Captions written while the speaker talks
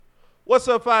What's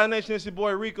up, Fire Nation? It's your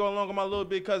boy Rico, along with my little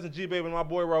big cousin G-Baby and my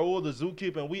boy Raul, the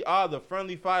Zookeeper, and we are the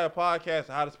Friendly Fire Podcast,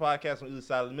 the hottest podcast on either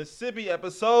side of the Mississippi,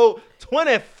 episode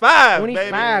 25,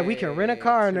 25, baby. we can rent a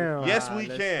car now. Yes, we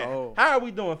can. Go. How are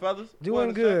we doing, fellas?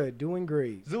 Doing good, doing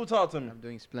great. Zoo, talk to me. I'm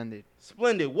doing splendid.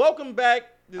 Splendid. Welcome back.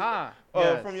 Yes.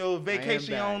 From your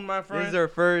vacation on, my friend. This is our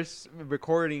first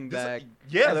recording back.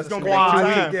 Yeah, that's going to be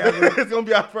like 2 weeks. It's going to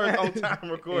be our first on-time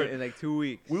recording. In like 2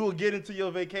 weeks. We will get into your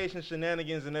vacation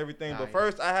shenanigans and everything. But Nice.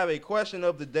 first, I have a question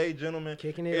of the day, gentlemen.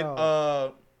 Kicking it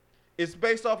off. It's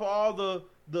based off of all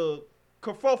the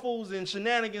kerfuffles and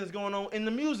shenanigans going on in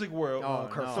the music world. Oh,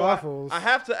 no. Kerfuffles. I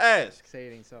have to ask,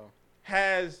 Exciting, so.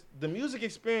 has the music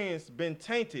experience been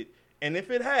tainted? And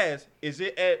if it has, is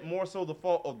it at more so the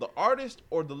fault of the artist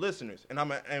or the listeners?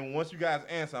 And once you guys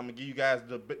answer, I'm gonna give you guys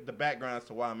the background as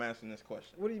to why I'm asking this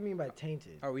question. What do you mean by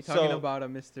tainted? Are we talking about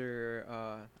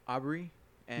Mr. Aubrey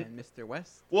and Mr.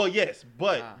 West? Well, yes,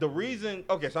 but the reason.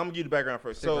 Okay, so I'm gonna give you the background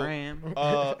first. So,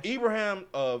 Ibrahim,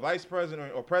 vice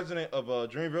president or president of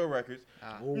Dreamville Records,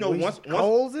 once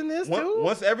Cole's in this too.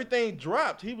 Once everything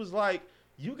dropped, he was like,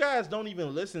 "You guys don't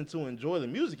even listen to enjoy the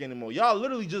music anymore. Y'all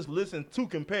literally just listen to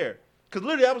compare." Because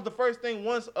literally that was the first thing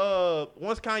once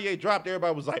Kanye dropped,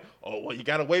 everybody was like, "Oh, well, you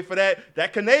gotta wait for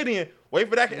that Canadian, wait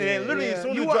for that." And then literally as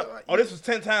soon as it dropped, this was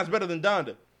 10 times better than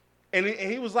Donda. And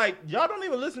he was like, "Y'all don't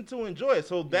even listen to enjoy it."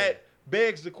 So that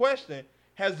begs the question: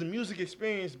 has the music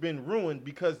experience been ruined?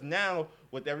 Because now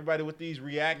with everybody with these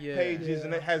React pages,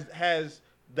 and it has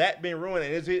that been ruined?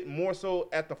 And is it more so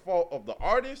at the fault of the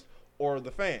artist or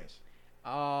the fans?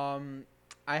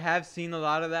 I have seen a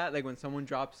lot of that, like when someone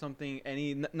drops something,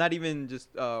 not even just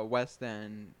West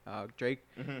and Drake,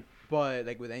 but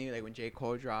like with when J.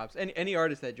 Cole drops, any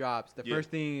artist that drops, the first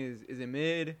thing is it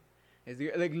mid? Is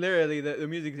it, like literally the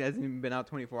music hasn't even been out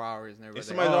 24 hours and everything.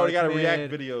 Somebody's already got a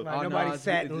React video. Right, nobody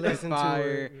sat and listened to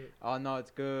it. Oh no,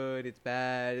 it's good, it's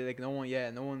bad. Like no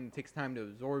one takes time to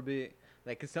absorb it.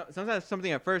 Like 'cause sometimes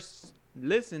something at first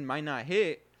listen might not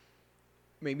hit.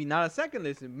 Maybe not a second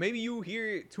listen. Maybe you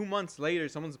hear it 2 months later.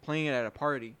 Someone's playing it at a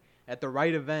party at the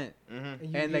right event,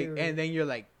 and then you're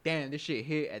like, "Damn, this shit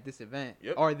hit at this event,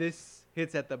 or this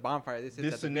hits at the bonfire. This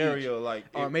hits at scenario, the beach. like,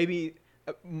 or maybe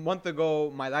a month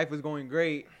ago my life was going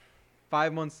great.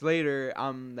 5 months later,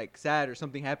 I'm like sad or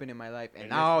something happened in my life, and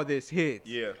now this hits.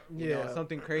 You know,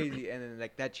 something crazy, and then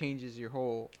like that changes your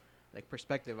whole like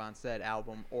perspective on said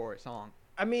album or song.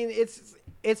 I mean, it's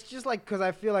just like because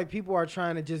I feel like people are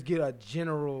trying to just get a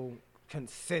general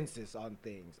consensus on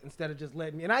things instead of just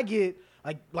letting me. And I get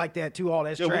like that too. All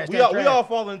that trash. We all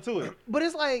fall into it. But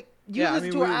it's like you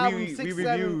listen to an album we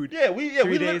reviewed.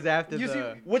 3 days after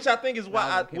which I think is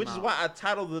why I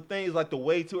titled the things like the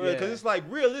way too early, because it's like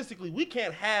realistically we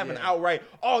can't have an outright.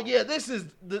 Oh yeah, this is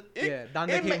the.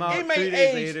 Donda came out 3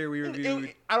 days later. We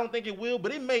reviewed. I don't think it will,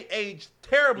 but it may age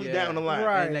terribly down the line.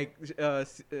 Right. And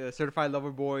like Certified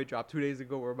Lover Boy dropped 2 days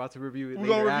ago. We're about to review it. We're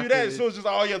gonna review that. So it's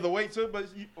just the wait to.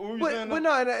 But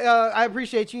no, I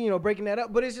appreciate you breaking that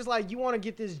up. But it's just like you want to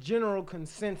get this general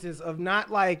consensus of not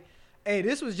like, hey,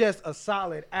 this was just a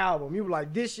solid album. You were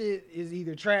like, this shit is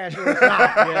either trash or it's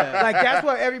not. Like that's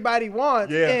what everybody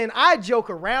wants. And I joke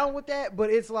around with that, but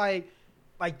it's like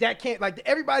that can't, like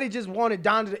everybody just wanted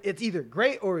Donda. It's either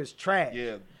great or it's trash.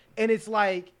 Yeah. And it's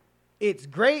like, it's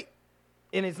great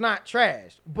and it's not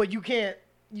trash, but you can't.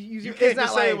 You can't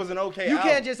just say it was an okay album. You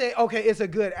can't just say, okay, it's a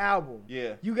good album.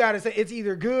 Yeah. You got to say it's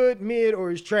either good, mid, or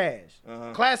it's trash.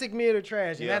 Classic, mid, or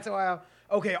trash. And that's why,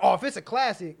 if it's a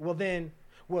classic,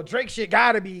 well, Drake shit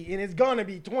got to be, and it's going to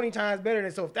be 20 times better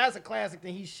than, so if that's a classic,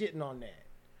 then he's shitting on that.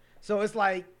 So it's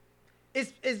like,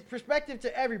 it's perspective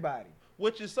to everybody.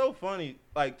 Which is so funny,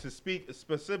 like to speak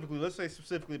specifically, let's say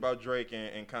specifically about Drake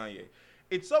and Kanye.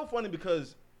 It's so funny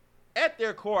because at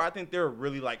their core, I think they're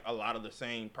really like a lot of the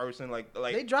same person. Like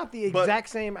they dropped the exact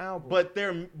same album. But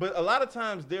a lot of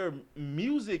times their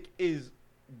music is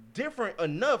different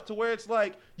enough to where it's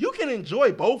like you can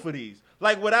enjoy both of these.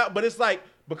 But it's like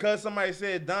because somebody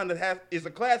said Donda is a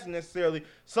classic necessarily,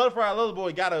 Certified Lover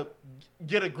Boy gotta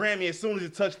get a Grammy as soon as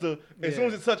it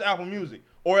touched Apple Music,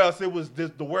 or else it was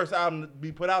just the worst album to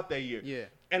be put out that year. Yeah.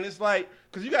 And it's like,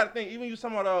 because you gotta think, even you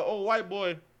talking about old white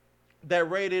boy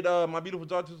that rated My Beautiful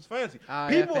Dark Twisted Fantasy.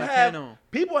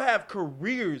 People have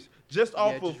careers just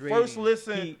off of first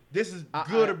listen. This is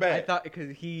good or bad. I thought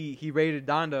because he rated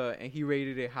Donda and he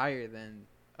rated it higher than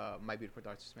My Beautiful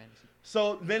Dark Twisted Fantasy.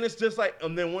 So then it's just like,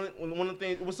 and then one of the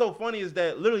things what's so funny is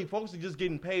that literally folks are just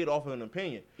getting paid off of an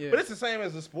opinion. Yeah. But it's the same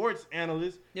as a sports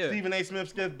analyst, Stephen A. Smith,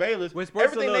 Skip Bayless.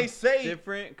 Everything they say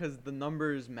different because the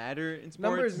numbers matter in sports.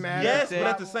 Numbers matter. Yes, but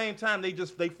at the same time they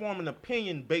form an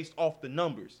opinion based off the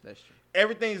numbers. That's true.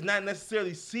 everything's not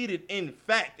necessarily seated in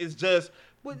fact. It's just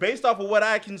based off of what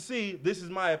I can see. This is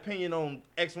my opinion on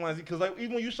X, Y, and Z. Because like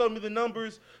even when you showed me the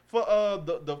numbers for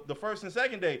the first and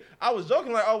second day, I was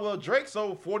joking like, oh well, Drake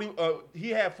sold 40. He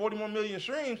had 41 million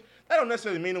streams. That don't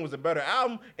necessarily mean it was a better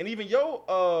album. And even your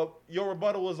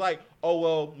rebuttal was like, oh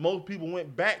well, most people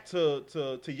went back to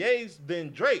Ye's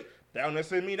than Drake. That don't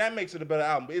necessarily mean that makes it a better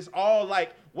album. But it's all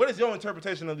like, what is your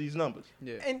interpretation of these numbers?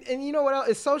 Yeah. And you know what else?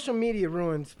 It's social media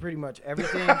ruins pretty much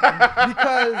everything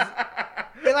because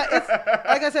it's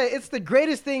like I said, it's the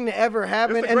greatest thing to ever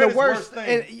happen It's the and the greatest worst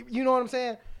thing. And you know what I'm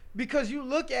saying? Because you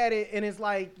look at it and it's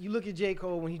like you look at J.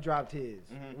 Cole when he dropped his.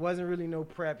 It wasn't really no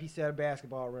prep. He set a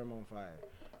basketball rim on fire.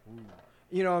 Ooh.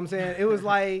 You know what I'm saying? It was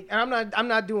like, and I'm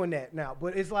not doing that now,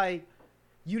 but it's like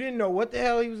you didn't know what the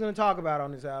hell he was going to talk about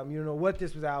on this album. You don't know what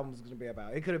this album was going to be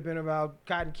about. It could have been about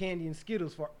cotton candy and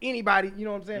Skittles for anybody. You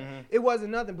know what I'm saying? It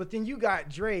wasn't nothing. But then you got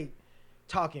Drake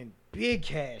talking big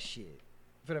cash shit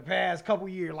for the past couple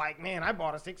years. Like, man, I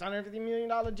bought a $650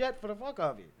 million jet for the fuck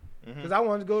of it because I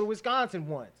wanted to go to Wisconsin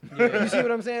once. You see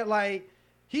what I'm saying? Like,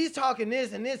 he's talking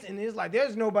this and this, and it's like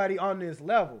there's nobody on this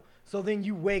level. So then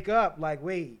you wake up like,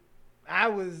 wait,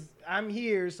 I'm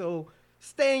here, so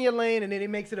stay in your lane, and then it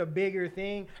makes it a bigger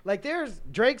thing. Like there's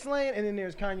Drake's lane, and then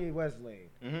there's Kanye West's lane.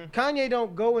 Kanye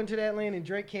don't go into that lane, and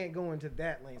Drake can't go into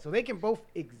that lane. So they can both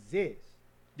exist.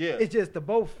 Yeah. It's just the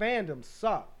both fandoms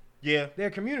suck. Yeah. Their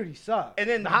community sucks. And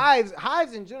then the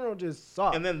hives in general just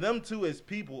suck. And then them two as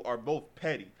people are both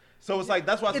petty. So it's like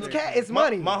that's why it's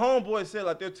money. My homeboy said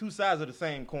like they're two sides of the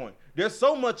same coin. They're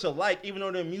so much alike, even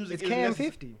though their music it's is Cam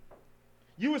 50.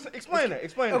 You was explain that.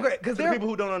 Okay, to the people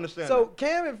who don't understand. So that.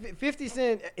 Cam and 50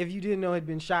 Cent, if you didn't know, had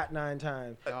been shot 9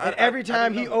 times, and I every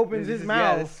time he didn't know. opens his Yeah,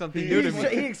 mouth, this is something new to me.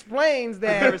 he explains I've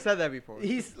that never said that before.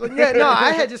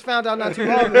 I had just found out not too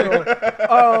long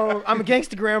ago. I'm a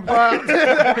gangster grandpa.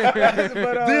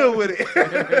 But, deal with it.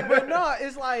 But no,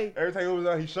 it's like Every time he was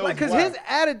out, he shows. because why. his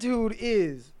attitude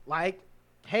is like,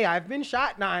 hey, I've been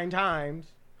shot 9 times.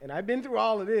 And I've been through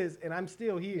all of this, and I'm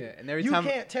still here. Yeah, and every you time-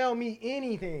 can't tell me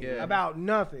anything Yeah. about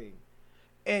nothing.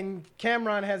 And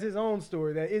Cameron has his own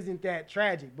story that isn't that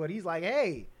tragic, but he's like,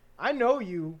 "Hey, I know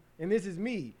you, and this is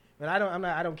me, and I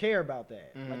don't care about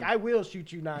that. Like, I will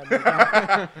shoot you 9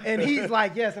 times." And he's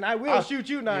like, "Yes, and I will shoot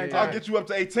you 9 times." I'll get you up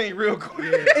to 18 real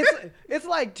quick. It's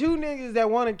like two niggas that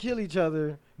want to kill each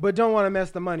other but don't want to mess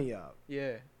the money up.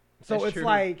 Yeah. So That's it's true.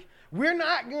 like we're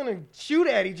not gonna shoot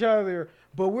at each other,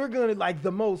 but we're gonna like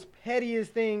the most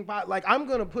pettiest thing. Like I'm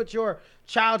gonna put your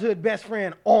childhood best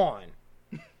friend on,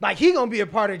 like he gonna be a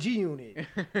part of G Unit,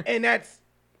 and that's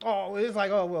it's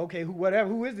like well, okay,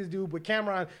 who is this dude? But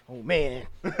Cameron, oh man,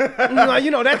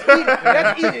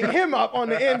 that's eating him up on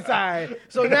the inside.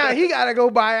 So now he gotta go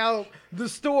buy out the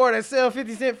store that sells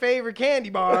 50 Cent favorite candy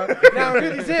bar. Now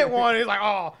 50 Cent one is like,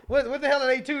 what the hell are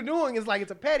they two doing? It's like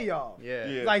it's a petty off. Yeah.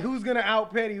 It's like who's gonna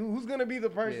out petty? Who's gonna be the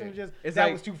person who just It's that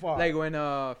like, was too far? Like when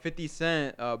 50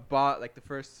 Cent bought like the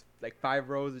first like 5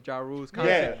 rows of Ja Rule's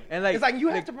concert. And like it's like you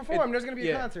have to perform. There's gonna be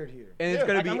a yeah. concert here, And it's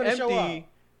gonna Like, be I'm gonna show empty, up.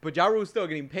 but Ja Rule's still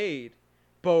getting paid.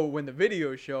 But when the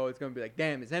video show, it's gonna be like,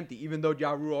 damn, it's empty. Even though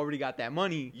Ja Rule already got that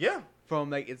money Yeah. from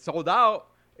like it's sold out,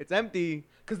 it's empty.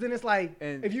 Because then it's like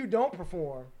And- if you don't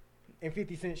perform and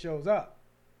 50 Cent shows up,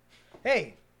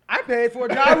 hey, I paid for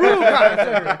a Ja Rule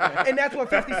concert. And that's what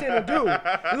 50 Cent will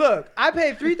do. Look, I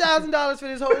paid $3,000 for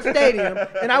this whole stadium,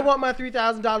 and I want my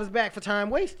 $3,000 back for time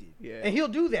wasted. Yeah. And he'll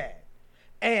do that.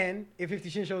 And if 50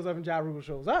 Cent shows up and Ja Rule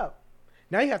shows up,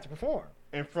 now you have to perform.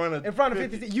 In front of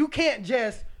 50 Cent. You can't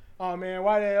just, oh man,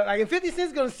 why the hell? Like, if 50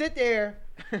 Cent's gonna sit there,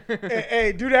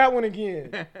 hey, do that one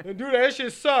again. And do that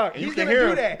shit suck. And you He's can gonna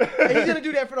hear do him. that. And he's gonna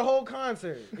do that for the whole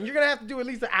concert. And you're gonna have to do at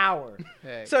least an hour.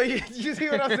 Hey. So you see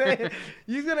what I'm saying?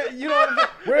 He's gonna, you know what I'm saying?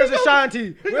 Where's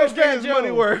Ashanti? Where's gonna get Fat his Joe?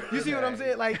 money worth. You see what I'm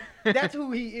saying? Like, that's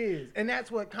who he is. And that's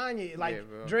what Kanye, like, Yeah,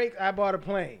 bro. Drake, I bought a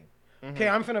plane. Okay,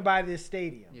 I'm finna buy this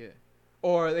stadium. Yeah.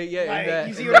 Or like, yeah, Like, in that,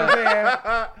 you see in what I'm that-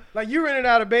 saying? Like, you rented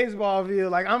out a baseball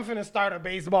field. Like, I'm finna start a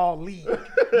baseball league.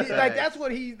 Like, that's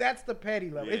the petty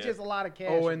level. It's Yeah. just a lot of cash.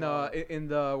 Oh, and involved. in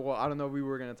the well, I don't know if we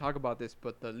were gonna talk about this,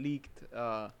 but the leaked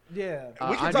yeah.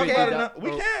 We can Andre talk about it. Iguodala- Now.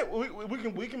 We oh.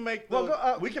 can. We can make the. Well,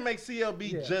 go, we can make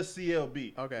CLB yeah. just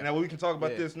CLB. Okay. Now we can talk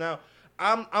about Yeah. this now.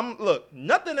 Look.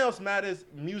 Nothing else matters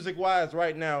music wise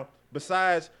right now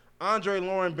besides Andre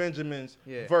Lauren Benjamin's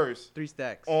Yeah. verse 3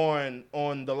 stacks. on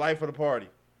the Life of the Party.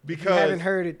 If you Because haven't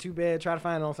heard it, too bad. Try to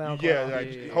find it on SoundCloud. Yeah,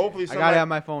 like, hopefully I got somebody- it on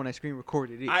my phone. I screen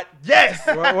recorded it. yes,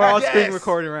 we're all yes! screen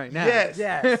recording right now. Yes,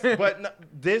 Yes. But no,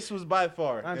 this was by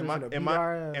far, I'm in just my, gonna in, beat my,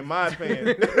 our ass. in my opinion,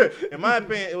 in my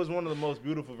opinion, it was one of the most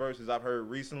beautiful verses I've heard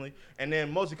recently. And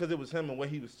then mostly because it was him and what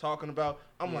he was talking about,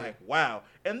 I'm Yeah. like, wow.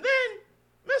 And then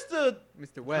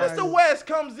Mr. West. Mr. West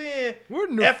comes in. What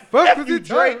in the F fuck was you, he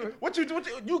Drake. talking? What you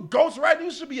ghostwriting?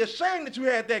 You should be ashamed that you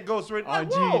had that ghostwriting. On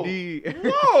Like, whoa.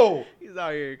 GD. Whoa. He's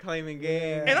out here claiming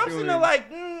game. And I'm sitting there like,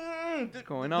 What's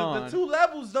going the on? two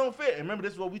levels don't fit. And remember,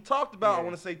 this is what we talked about, I Yeah.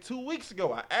 want to say 2 weeks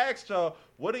ago. I asked y'all,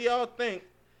 what do y'all think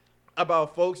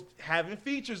about folks having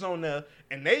features on there?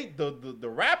 And the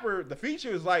rapper, the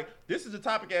feature is like, this is the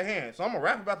topic at hand. So I'm going to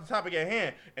rap about the topic at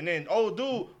hand. And then, oh,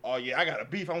 dude, oh, yeah, I got a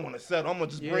beef I want to settle. I'm going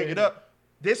to just bring it up.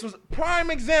 This was prime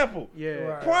example. Yeah.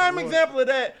 Right. Prime example of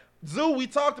that. Zoo, we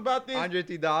talked about this. Andre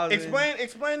 3000.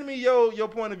 Explain to me your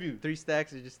point of view. 3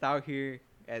 Stacks is just out here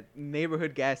at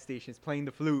neighborhood gas stations playing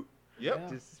the flute. Yep. Yeah.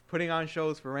 Just putting on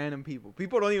shows for random people.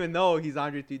 People don't even know he's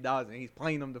Andre 3000. He's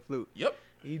playing them the flute. Yep.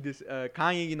 He just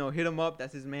Kanye, hit him up.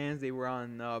 That's his man's. They were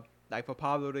on Life of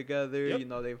Pablo together.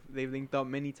 Yep. They've linked up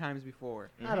many times before.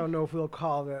 I don't know if we'll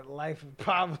call that Life of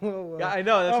Pablo. Yeah, I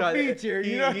know. That's a right. feature.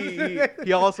 You know,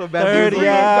 He also 30 bamboozled.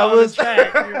 hours.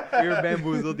 You're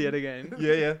bamboozled yet again.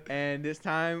 Yeah. And this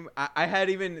time, I had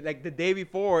even, like, the day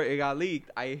before it got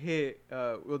leaked, I hit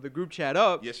the group chat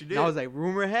up. Yes, you And I did. was like,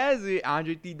 rumor has it,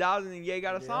 Andre 3000 and Ye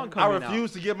got a song I coming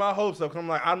refuse to get my hopes up because I'm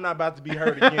like, I'm not about to be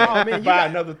hurt again Oh, man, you by got-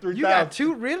 another 3,000. You got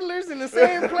 2 Riddlers in the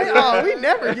same place? Oh, we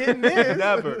never getting this.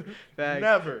 Never. Facts.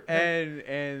 Never.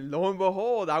 And lo and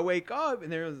behold, I wake up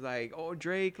and there was like, oh,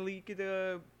 Drake leaked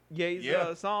Ye's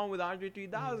Yeah. song with Andre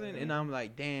 3000, and I'm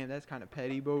like, damn, that's kind of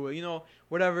petty, but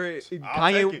whatever. I'll take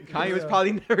Kanye it. was Yeah.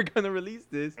 probably never gonna release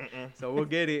this, Mm-mm. so we'll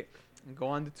get it. Go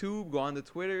on the tube, go on the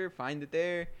Twitter, find it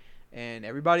there. And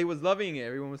everybody was loving it.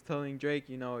 Everyone was telling Drake,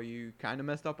 you kind of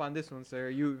messed up on this one,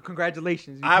 sir.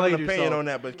 Congratulations. You I have played an opinion yourself. on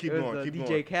that, but keep It was going. the Keep DJ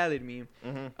going. Khaled meme.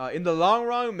 Mhm. In the long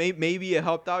run, maybe it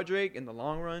helped out Drake in the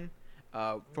long run.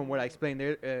 From what I explained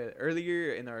there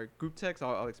earlier in our group text,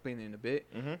 I'll explain it in a bit.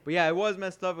 Mhm. But yeah, it was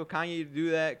messed up of Kanye to do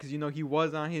that because he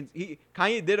was on his.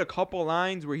 Kanye did a couple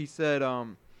lines where he said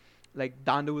like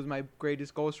Donda was my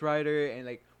greatest ghostwriter and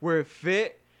like where it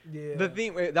fit. Yeah. The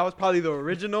thing that was probably the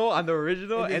original on the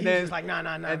original, and and then, then he was like, nah.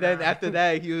 and then after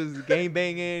that, he was gang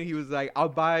banging. He was like, "I'll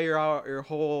buy your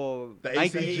whole The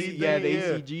Nike, ACG yeah, thing, the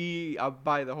yeah. ACG. I'll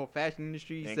buy the whole fashion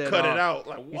industry." He And said, cut it out.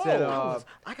 Like, he whoa. said,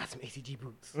 I got some ACG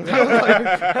boots.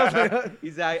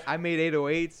 He said, "I made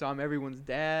 808, so I'm everyone's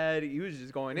dad." He was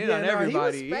just going in on no,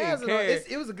 everybody. He He was didn't spazzing on- care.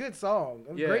 It was a good song.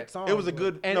 It was Yeah. a great song. It was a but-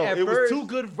 good. And no, at it was first- 2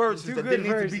 good verses two that good didn't need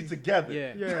to verses. be together.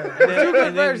 Yeah. Yeah. And Two then- good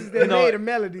and then, verses that made a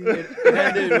melody. It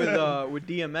ended with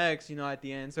DMX, at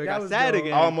the end. So it That got was sad dope.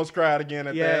 again. I almost cried again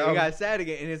at that. Yeah, I it got was- sad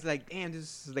again, and it's like, damn,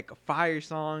 this is like a fire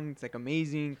song. It's like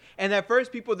amazing. And at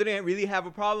first, people didn't really have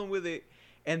a problem with it,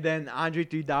 and then Andre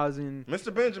 3000,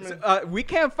 Mr. Benjamin. we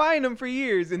can't find him for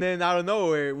years, and then out of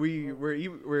nowhere,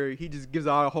 where he just gives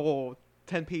out a whole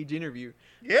 10-page interview.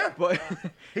 Yeah. But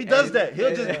He does and- that.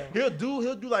 He'll Yeah. he'll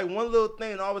do like one little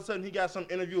thing, and all of a sudden he got some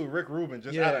interview with Rick Rubin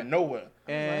just Yeah. out of nowhere.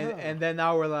 And Wow. and then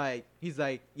now we're like, he's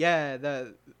like, yeah,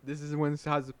 this is when it's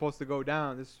how it's supposed to go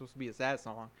down. This is supposed to be a sad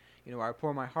song, where I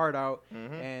pour my heart out,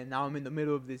 Mhm. and now I'm in the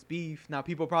middle of this beef. Now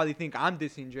people probably think I'm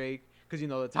dissing Drake because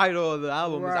the title of the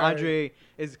album Right.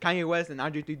 is Kanye West and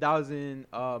Andre 3000.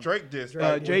 Drake dissed. Drake.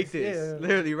 Like, Drake Yeah. diss,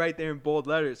 literally right there in bold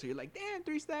letters. So you're like, damn,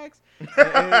 3 Stacks.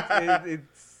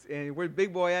 And where's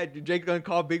Big Boy at? Drake gonna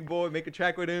call Big Boy, make a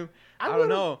track with him? I don't would've-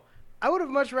 know. I would have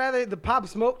much rather the Pop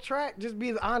Smoke track just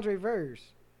be the Andre verse.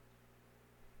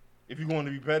 if you want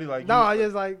to be petty, like No, you, I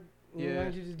just like, why Yeah.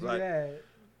 don't you just do Like, that?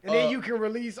 And then uh, you can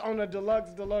release on the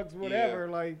deluxe, whatever,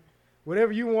 like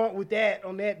whatever you want with that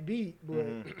on that beat. But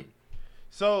Mhm.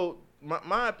 So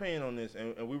my opinion on this,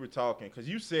 and we were talking, because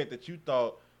you said that you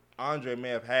thought Andre may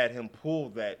have had him pull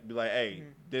that, be like, hey,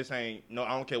 this ain't, no, I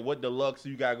don't care what deluxe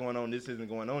you got going on, this isn't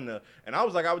going on there. And I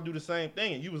was like, I would do the same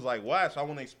thing. And you was like, why? So I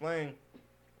want to explain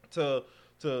to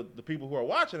the people who are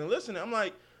watching and listening. I'm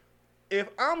like, if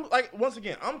I'm, like, once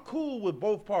again, I'm cool with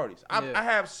both parties. Yeah. I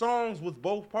have songs with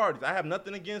both parties. I have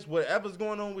nothing against whatever's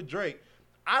going on with Drake.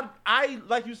 I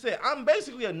like you said, I'm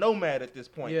basically a nomad at this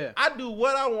point. Yeah. I do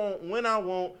what I want when I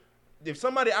want. If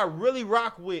somebody I really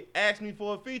rock with asks me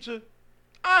for a feature,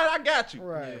 all right, I got you.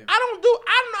 right. Yeah.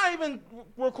 I'm not even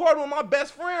recording with my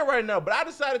best friend right now, but I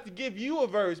decided to give you a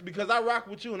verse because I rock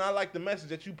with you and I like the message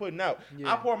that you putting out.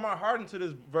 Yeah. I pour my heart into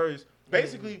this verse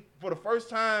basically for the first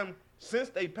time since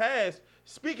they passed,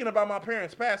 speaking about my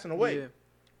parents passing away. Yeah.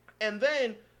 And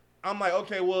then I'm like,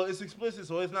 okay, well, it's explicit,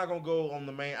 so it's not going to go on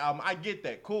the main album. I get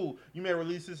that. Cool. You may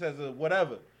release this as a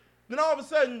whatever. Then all of a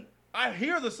sudden, I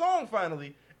hear the song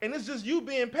finally, and it's just you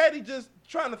being petty, just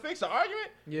trying to fix the argument.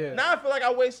 Yeah. Now I feel like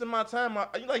I wasted my time.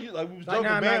 Like we was Like, joking,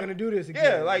 now I'm man. not gonna do this again.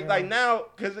 Yeah, like now,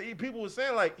 because people were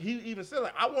saying, like, he even said,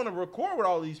 like, I want to record with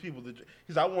all these people.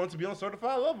 Because I want to be on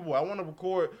Certified Lover Boy. I want to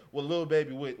record with Lil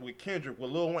Baby, with Kendrick,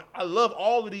 with Lil Wayne. I love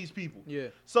all of these people. Yeah.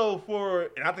 So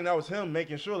and I think that was him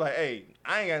making sure, like, hey,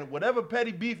 I ain't got whatever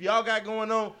petty beef y'all got going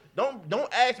on.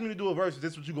 Don't ask me to do a verse.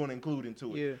 This is what you're going to include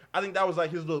into it. Yeah. I think that was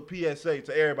like his little PSA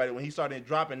to everybody when he started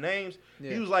dropping names.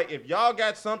 Yeah. He was like, if y'all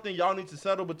got something y'all need to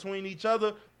settle between each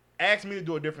other, ask me to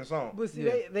do a different song. But see,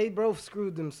 Yeah. they both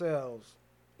screwed themselves.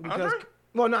 Because, Andre?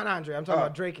 well, not Andre. I'm talking Uh-huh.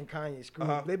 about Drake and Kanye screwed.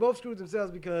 Uh-huh. They both screwed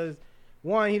themselves because,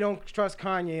 one, he don't trust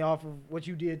Kanye off of what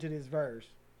you did to this verse.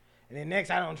 And then next,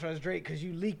 I don't trust Drake because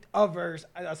you leaked a verse,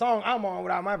 a song I'm on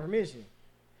without my permission.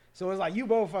 So it's like you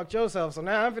both fucked yourself. So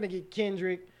now I'm finna get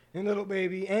Kendrick and Lil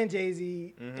Baby and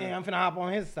Jay-Z, and I'm finna hop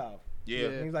on his stuff. Yeah.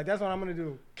 And he's like, that's what I'm gonna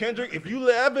do. Kendrick, if you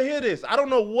ever hear this, I don't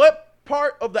know what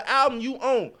part of the album you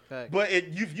own, Facts. but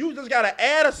you just got to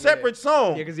add a separate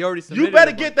song. Yeah, because he already submitted You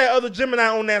better a get that other Gemini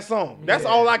on that song. That's Yeah.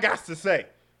 all I got to say.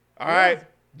 All Yeah. right.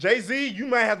 Jay-Z, you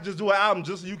might have to just do an album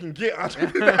just so you can get Andre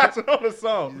 3000 on the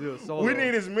song. You do a solo. We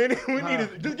need as many.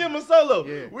 Just give him a solo.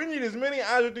 Yeah. We need as many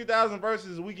Andre 3000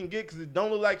 verses as we can get because it don't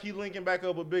look like he linking back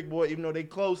up with Big Boy, even though they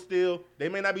close still. They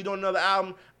may not be doing another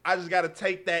album. I just got to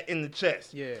take that in the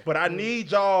chest. Yeah. But I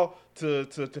need y'all to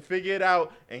figure it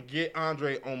out and get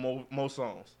Andre on more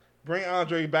songs. Bring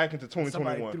Andre back into Somebody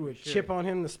 2021. threw a chip on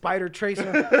him, the spider tracer,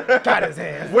 got his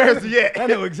ass. Where's he at? I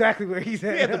know exactly where he's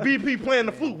at. He at the BP playing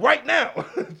the flute right now.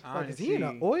 Fuck, is he in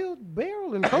an Honestly, oil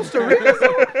barrel in Costa Rica?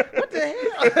 What the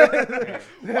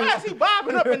hell? Why is he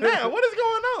bobbing up and down? What is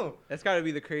going on? that's got to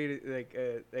be the creative,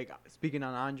 like speaking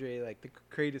on Andre, like the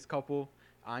greatest couple,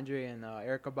 Andre and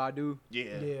Erykah Badu.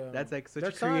 Yeah. That's like such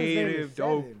Their a son's name is creative,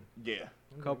 dope Seven. Yeah.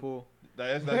 couple.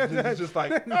 That's just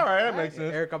like, all right, that makes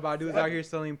sense. Erykah Badu's out here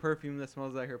selling perfume that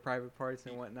smells like her private parts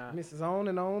and whatnot. Mrs. On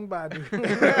and On Badu.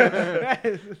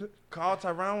 Call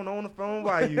Tyrone on the phone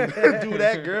while you do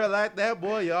that girl like that,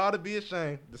 boy. You ought to be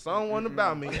ashamed. The song wasn't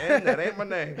about me, and that ain't my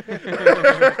name.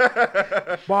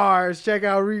 Bars, check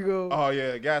out Rigo. Oh,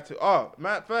 yeah, got to. Oh,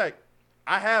 matter of fact,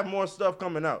 I have more stuff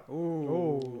coming out.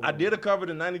 Ooh. I did a cover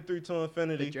to 93 to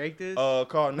Infinity. The Drake this? Called, Oh,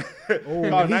 called, he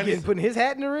 90, getting putting his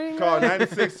hat in the ring? called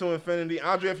 96 to Infinity.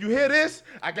 Andre, if you hear this,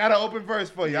 I got an open verse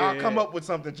for you. I'll Yeah. come up with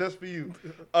something just for you.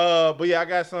 But yeah, I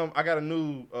got a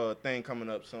new thing coming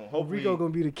up soon. Hopefully, Rigo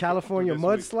gonna be the California this week.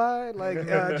 mudslide, like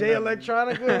Jay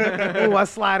Electronica. Oh, I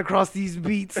slide across these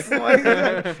beats. Like,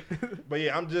 But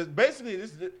yeah, I'm just basically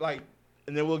this is like,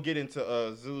 and then we'll get into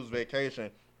Zoo's vacation.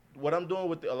 What I'm doing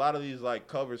with a lot of these like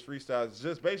covers, freestyles, is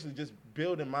just basically just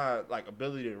building my like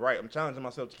ability to write. I'm challenging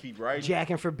myself to keep writing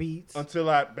jacking for beats. until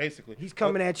I basically He's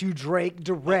coming at you, Drake,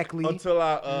 directly. until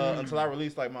I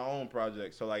release like my own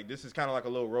project. So like this is kind of like a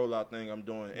little rollout thing I'm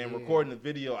doing and Yeah. recording the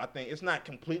video. I think it's not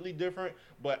completely different,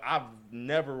 but I've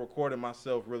never recorded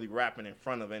myself really rapping in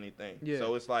front of anything. Yeah.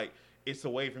 So it's like it's a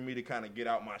way for me to kind of get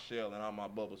out my shell and out my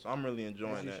bubble. So I'm really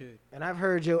enjoying As you that. should. And I've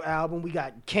heard your album. We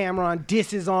got Cameron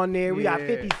disses on there. We got Yeah.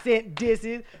 50 Cent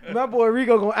disses. My boy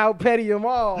Rigo gonna out petty them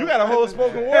all. You got a whole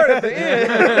spoken word at the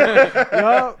end.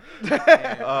 Yup.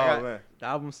 Oh man. The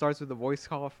album starts with a voice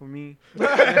call for me.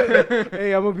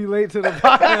 Hey, I'm gonna be late to the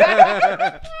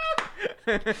pod.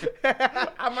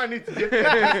 I might need to get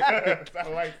that. I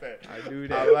like that. I do I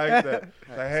that. like that.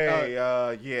 Like,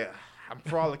 hey, yeah, I'm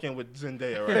frolicking with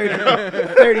Zendaya right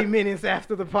now. 30 minutes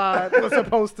after the pod was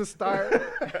supposed to start.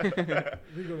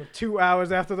 We go 2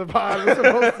 hours after the pod was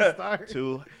supposed to start.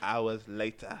 2 hours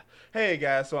later. Hey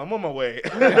guys, so I'm on my way.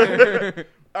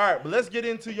 All right, but let's get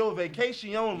into your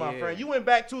vacation, my Yeah. friend. You went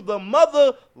back to the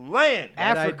motherland.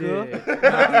 That I Africa.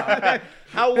 did.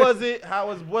 How was it? How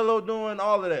was Willow doing?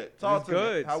 All of that. It Talk was to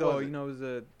good. me. How So was it? you know, it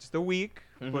was just a week,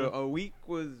 but Mhm. a week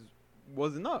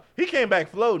was enough. He came back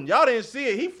floating. Y'all didn't see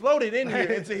it. He floated in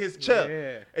here into his chest.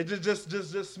 Yeah. And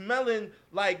just smelling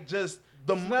like just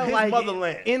his Like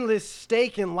motherland. endless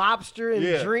steak and lobster and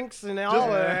Yeah. drinks and all Just,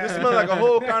 of that. it smelled like a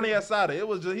whole carne asada. It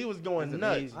was just he was going It's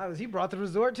nuts. amazing. He brought the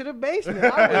resort to the basement.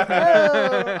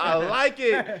 I I like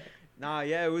it. Nah,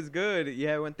 yeah, it was good.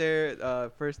 Yeah, I went there.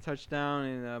 First touchdown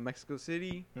in Mexico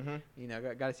City. Mm-hmm. You know,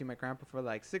 got to see my grandpa for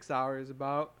like 6 hours.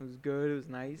 About it was good. It was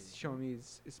nice. Showing me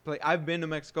his place. I've been to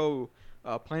Mexico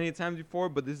plenty of times before,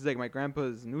 but this is like my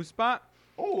grandpa's new spot.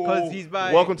 Because he's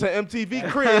by. Welcome to MTV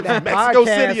Cribs, That Mexico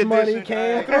podcast City money edition.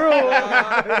 came through.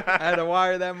 I had to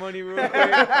wire that money real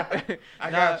quick.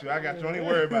 I got you. Don't even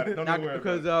worry about it. Don't Not even worry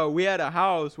because about it. we had a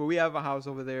house. Well, we have a house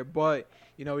over there, but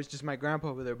you know, it's just my grandpa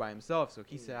over there by himself. So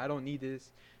he said, I don't need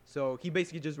this. So he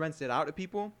basically just rents it out to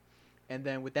people, and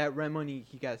then with that rent money,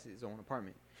 he got his own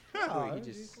apartment. Oh, So he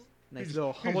just Nice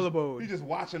little humble abode. He's just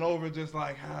watching over, just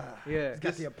like, Yeah. He's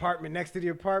got the apartment next to the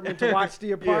apartment to watch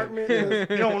the apartment. Yeah.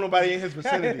 He don't want nobody in his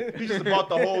vicinity. He just bought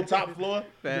the whole top floor.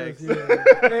 Facts.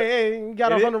 Hey, you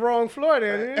got off on the wrong floor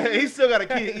there. Dude. He still got a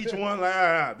key to each one.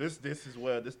 Like, this is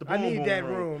where this the boom I need boom that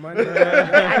room. room. I need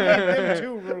them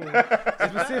 2 rooms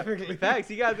specifically. Facts.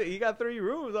 He got 3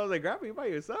 rooms. I was like, Grandpa, you by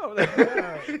yourself. Might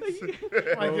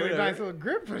get a nice little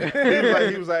grip for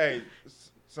that. He was like, hey,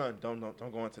 son, don't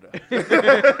go into that.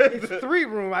 It's 3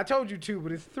 rooms. I told you 2,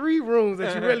 but it's 3 rooms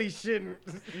that you really shouldn't.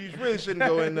 You really shouldn't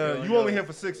go in there. You only here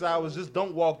for 6 hours. Just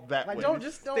don't walk that Like, way. don't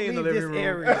Stay in leave the this living room.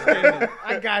 area.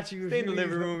 I got you. Stay in the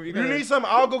living room. You need something?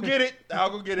 I'll go get it.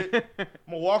 I'm gonna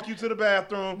walk you to the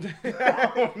bathroom.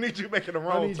 I don't need you making the I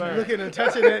wrong need you turn. looking and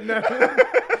touching that nothing.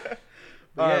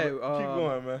 All right, Yeah, but keep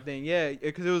going, man. Then yeah,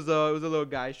 because it was a little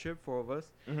guys trip, 4 of us,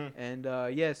 Mhm.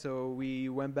 and yeah, so we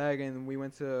went back and we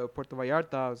went to Puerto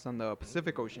Vallarta. It was on the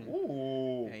Pacific Ocean.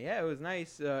 Ooh. And yeah, it was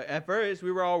nice. At first,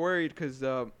 we were all worried because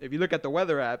if you look at the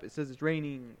weather app, it says it's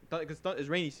raining. Because it's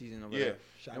rainy season over Yeah. there.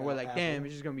 And we're like, damn,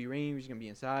 it's just gonna be rain. We're just gonna be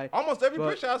inside. Almost every But-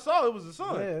 picture I saw, it was the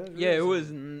sun. Yeah,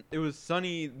 it was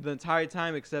sunny the entire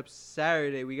time except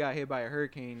Saturday. We got hit by a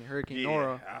hurricane, Hurricane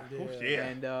Nora. Yeah.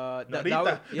 And that Narita.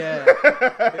 was, yeah,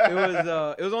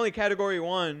 it was only Category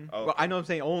 1. Oh. Well, I know I'm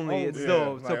saying only. Oh, It's yeah,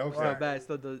 still like, okay. bad. It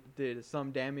still did some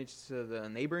damage to the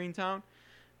neighboring town.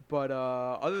 But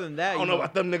other than that, I don't you know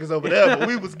about them niggas over there, but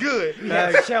we was good. We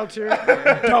had shelter,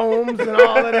 domes, and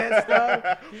all of that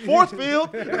stuff. Force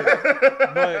field.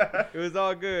 but it was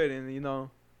all good, and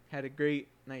had a great,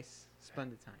 nice,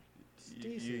 splendid time.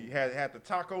 You had the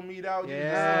taco meat out. You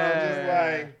Yeah. just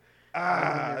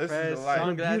like, this is Fresh the life.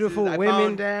 sunglasses. Beautiful I women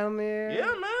found- down there. Yeah,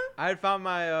 man. I had found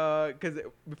my because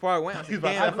before I went, I was He's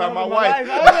like, about to damn, find my Love of wife.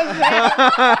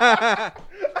 life.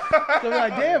 So I'm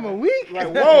like, damn, a week. Like,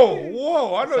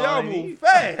 whoa, I know That's all y'all I move need.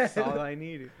 fast. that's all I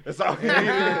needed. That's all you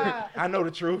needed. I know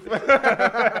the truth.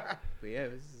 But yeah,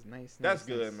 this is nice. That's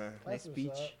nice, good, nice, man. Nice That's what's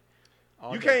beach. up.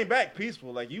 All You day. came back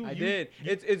peaceful, like you. I you did.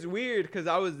 It's weird because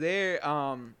I was there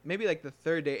maybe like the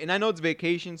 3rd day, and I know it's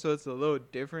vacation, so it's a little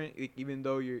different. Like, even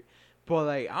though you're, but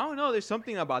like I don't know, there's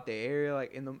something about the area,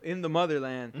 like in the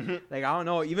motherland. Mhm. Like I don't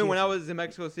know. Even when I was in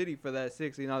Mexico City for that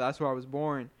 6, that's where I was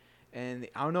born, and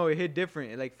I don't know, it hit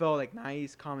different. It like felt like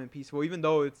nice, calm, and peaceful, even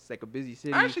though it's like a busy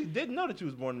city. I actually didn't know that you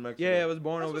was born in Mexico. Yeah, I was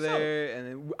born That's over what's up. there, and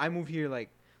then I moved here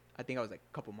like. I think I was like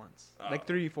a couple months, like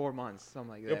Oh. 3-4 months, something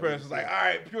like that. Your parents was like, all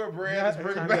right, purebred, let's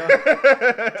bring it time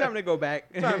back. time to go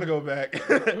back. Time to go back.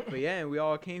 But yeah, and we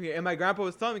all came here. And my grandpa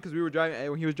was telling me because we were driving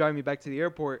when he was driving me back to the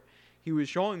airport. He was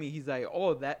showing me. He's like,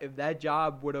 "Oh, that if that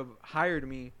job would have hired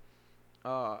me,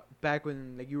 back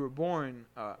when like you were born,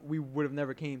 we would have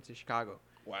never came to Chicago."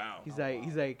 Wow. He's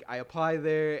like, I applied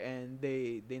there and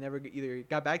they never either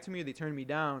got back to me or they turned me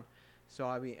down. So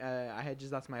I mean, I had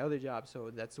just lost my other job,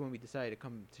 so that's when we decided to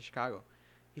come to Chicago.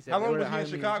 He said, How they long would've was he in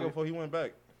hired me Chicago too. before he went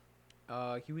back?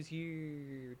 He was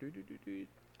here.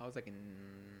 I was like in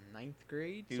 9th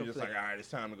grade. He so was just for like, all right, it's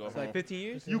time to go it's home. like 15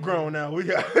 years. You grown now. We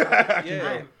got.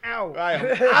 Yeah. Out. I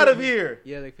am out of here.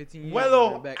 Yeah, like 15 years.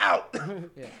 Wello back. out.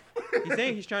 Yeah. He's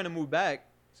saying he's trying to move back,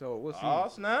 so we'll see. Oh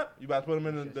snap! You about to put him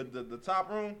in the top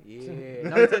room? Yeah.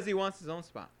 No, he says he wants his own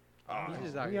spot. Oh, He's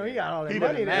just out You know, he here. got all that he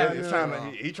money down he's there.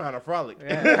 trying to he trying to frolic.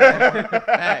 Yeah.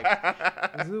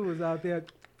 Facts. Zoo was out there.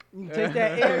 You can taste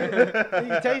that air. You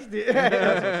can taste it.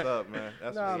 That's what's up, man.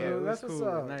 That's Nah, what's Yeah, up. it was that's what's cool.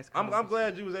 up. Nice. I'm conversation.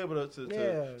 glad you was able to Yeah.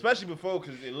 especially before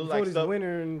because it looked Before like this stuff.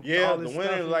 winter and Yeah, all the this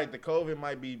winter stuff. like the COVID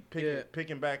might be Yeah.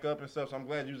 picking back up and stuff. So I'm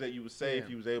glad you was safe. Yeah.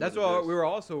 You was able. That's to why just- we were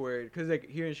also worried because like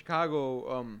here in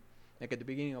Chicago, like at the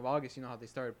beginning of August, you know how they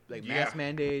started like mask Yeah.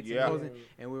 mandates Yeah. and closing,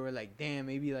 and we were like, damn,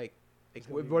 maybe like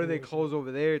gonna be what do they bullshit. close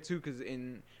over there too? Because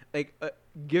in like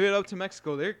give it up to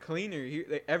Mexico, they're cleaner. Here,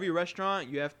 like, every restaurant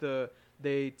you have to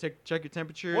check your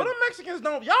temperature. Well, the Mexicans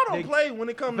don't They- play when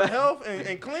it comes to health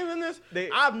and cleanliness. They-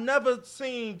 I've never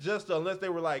seen just unless they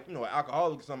were like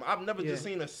alcoholics or something. I've never just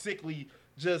Yeah. seen a sickly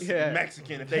just Yeah.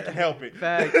 Mexican if they can help it.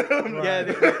 Fact. Yeah,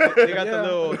 they got Yeah. the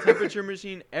little temperature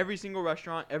machine. Every single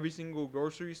restaurant, every single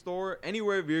grocery store,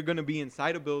 anywhere if you're gonna be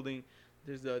inside a building,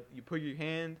 you put your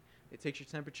hand, it takes your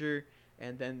temperature,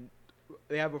 and then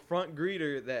they have a front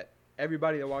greeter that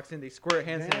everybody that walks in they squirt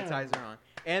hand Damn. sanitizer on,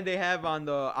 and they have on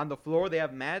the floor they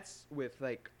have mats with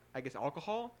like I guess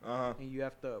alcohol, Uh-huh. and you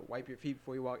have to wipe your feet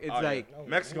before you walk. It's Oh, yeah. like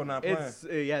Mexico not playing. it's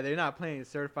yeah they're not playing. It's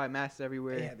certified masks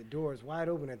everywhere. They had the doors wide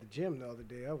open at the gym the other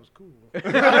day. That was cool.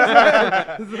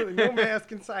 No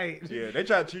mask in sight. Yeah, they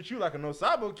try to treat you like a no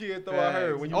sabo kid though. I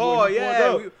heard when you oh when you yeah,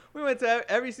 pulled up. we went to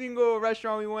every single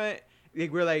restaurant we went.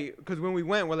 Like, we're like, because when we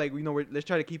went, we're like, let's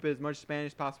try to keep it as much Spanish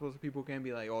as possible so people can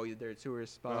be like, oh, they're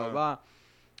tourists, blah blah Uh-huh. blah.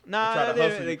 Nah, try to they-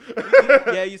 hustle you. like,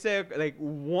 yeah, you say like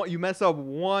one, you mess up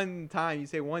one time, you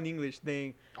say one English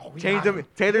thing, change them.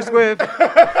 Taylor Swift,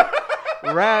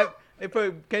 rap. They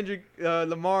put Kendrick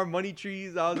Lamar, Money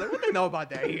Trees. I was like, what they know about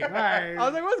that here? Right. I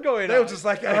was like, what's going They on? were just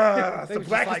like, They it's the was just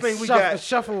blackest like thing we shuffle, got.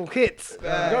 Shuffle hits.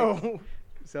 Right. Go.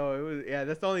 So it was, yeah,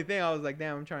 that's the only thing. I was like,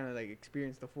 damn, I'm trying to like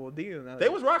experience the full deal. And I They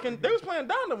like, was rocking. They was playing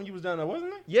down there when you was down there,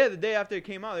 wasn't they? yeah, the day after it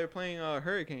came out, they were playing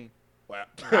Hurricane. Wow.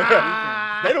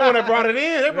 Ah. They the one that brought it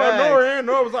in. They brought Right. Nora in.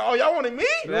 Nora was like, "Oh, y'all wanted me?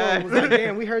 Right. I was like,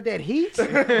 damn, we heard that heat. I'm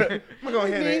gonna go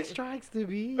ahead Big and strikes to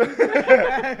be. go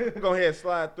ahead and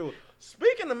slide through.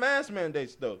 Speaking of mask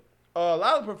mandates, though, a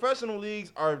lot of professional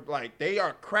leagues are like they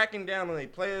are cracking down on their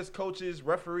players, coaches,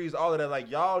 referees, all of that. Like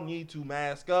y'all need to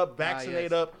mask up, vaccinate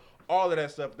yes. up, all of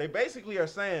that stuff. They basically are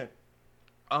saying,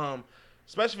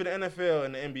 especially for the NFL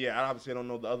and the NBA. I obviously don't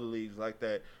know the other leagues like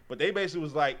that, but they basically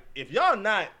was like, if y'all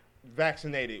not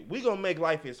vaccinated, we gonna make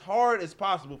life as hard as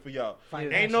possible for y'all.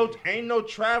 Ain't no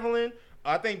traveling.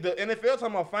 I think the NFL talking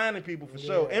about finding people for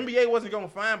sure. Yeah. NBA wasn't gonna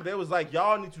fine, but they was like,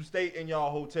 y'all need to stay in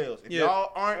y'all hotels. If Yeah.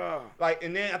 y'all aren't like,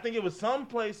 and then I think it was some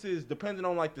places, depending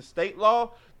on like the state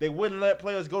law, they wouldn't let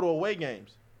players go to away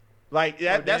games. Like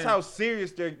that, that's damn. how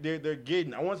serious they're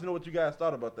getting. I want to know what you guys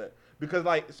thought about that. Because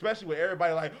like, especially with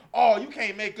everybody like, oh, you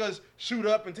can't make us shoot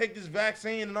up and take this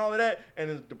vaccine and all of that.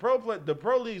 And the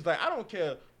pro league's like, I don't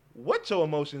care what your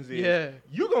emotions is. Yeah.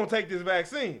 You gonna take this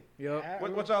vaccine. Yep.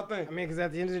 What y'all think? I mean, because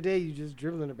at the end of the day, you just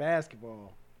dribbling a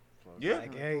basketball. So it's Yeah.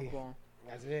 Like, hey, Football.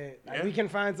 that's it. Like, Yeah. we can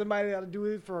find somebody that'll do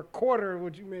it for a quarter of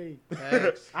what you made.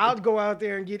 Facts. I'll go out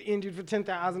there and get injured for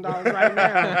 $10,000 right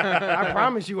now. I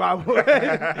promise you I would.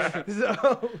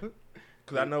 So,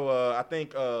 Because I know, I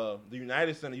think the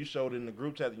United Center, you showed in the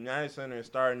group chat, the United Center is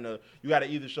starting to, you got to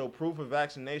either show proof of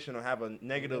vaccination or have a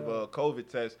negative COVID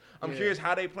test. I'm Yeah. curious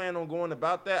how they plan on going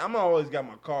about that. I'm always got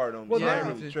my card on me, Well, so I ain't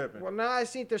now- really tripping. well, now I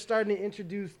think they're starting to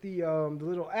introduce the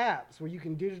little apps where you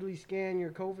can digitally scan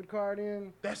your COVID card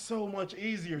in. That's so much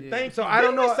easier. Yeah. Thank So you. I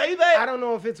don't Didn't know. we say that? I don't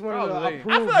know if it's one of the Probably.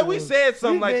 approved I feel like we ones. said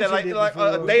something We like that, mentioned like it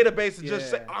a before. database to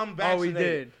just Yeah. say, I'm Oh, vaccinated. we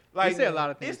did. Like, We said a lot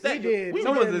of it's things. that- We did. We,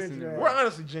 Someone's did listening. mention that. we're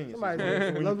honestly geniuses. Somebody when did.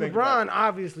 you think about LeBron it.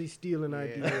 obviously stealing Yeah.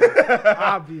 ideas.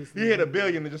 Obviously. He hit $1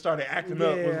 billion and just started acting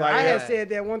up. Was Yeah, like, I had yeah. said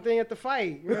that one thing at the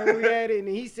fight. Remember we had it, and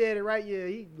he said it right. Yeah,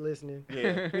 he listening.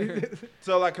 yeah.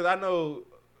 So like, cause I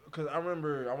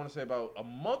remember, I want to say about a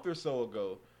month or so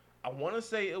ago, I want to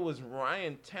say it was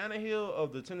Ryan Tannehill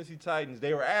of the Tennessee Titans.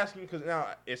 They were asking, because now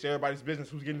it's everybody's business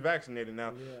who's getting vaccinated now.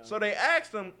 Yeah. So they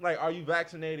asked him, like, are you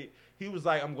vaccinated? He was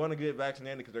like, I'm going to get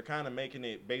vaccinated because they're kind of making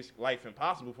it basic life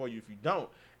impossible for you if you don't.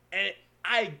 And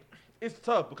it's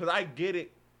tough because I get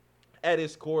it. At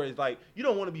its core, it's like you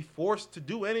don't want to be forced to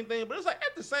do anything, but it's like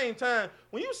at the same time,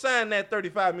 when you sign that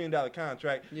 $35 million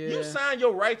contract, you Yeah. sign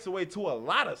your rights away to a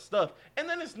lot of stuff. And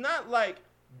then it's not like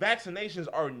vaccinations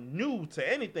are new to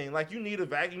anything. Like you need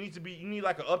you need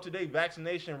like an up-to-date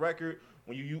vaccination record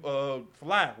when you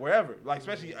fly wherever. Like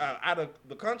especially out of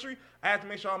the country, I have to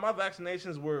make sure all my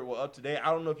vaccinations were up to date.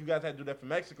 I don't know if you guys had to do that for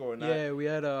Mexico or not. Yeah,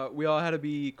 we all had to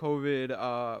be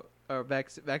COVID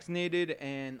vaccinated,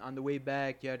 and on the way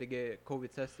back, you had to get COVID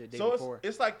tested the day So before.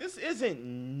 it's like this isn't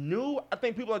new. I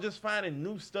think people are just finding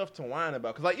new stuff to whine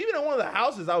about. Cause like even in one of the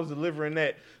houses I was delivering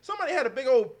that, somebody had a big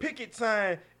old picket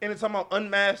sign and it's talking about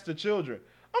unmask the children.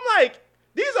 I'm like,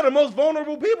 these are the most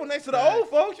vulnerable people next to the Right. old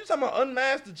folks. You talking about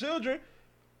unmask the children?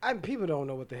 People don't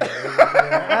know what the hell. It is,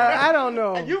 man. I don't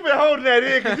know. And you've been holding that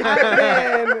in. 'Cause you-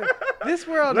 Man, this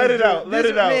world. Let is it out, just- let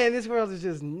this- it out. Man, this world is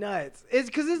just nuts. It's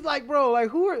because it's like, bro, like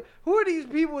who are these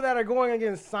people that are going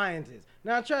against scientists?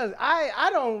 Now, trust, I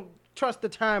don't trust the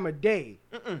time of day.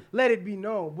 Let it be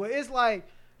known. But it's like,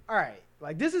 all right,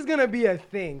 like this is gonna be a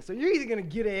thing. So you're either gonna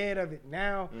get ahead of it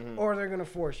now, or they're gonna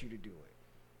force you to do it.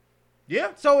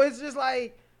 Yeah. So it's just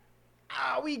like,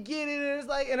 we get it.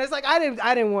 And it's like I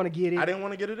didn't want to get it. I didn't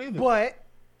want to get it either. But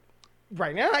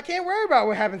right now, I can't worry about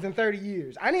what happens in 30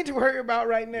 years. I need to worry about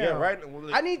right now. Yeah, right.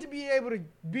 Well, I need to be able to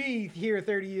be here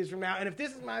 30 years from now. And if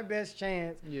this is my best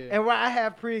chance, Yeah. and where I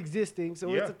have pre-existing, so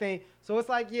Yeah. it's a thing. So it's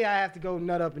like, yeah, I have to go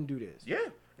nut up and do this. yeah.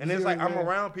 And You it's see like what I'm I'm saying?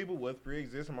 around people with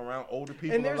pre-existing. I'm around older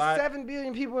people And a there's lot. 7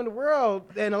 billion people in the world,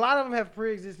 and a lot of them have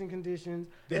pre-existing conditions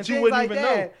That and you things wouldn't like even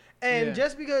that. know. And Yeah.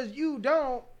 just because you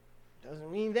don't,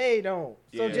 doesn't mean they don't.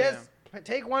 So Yeah. just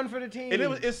Take one for the team. And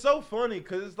it's so funny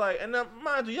because it's like, and now,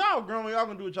 mind you, y'all grown, y'all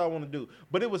gonna do what y'all want to do.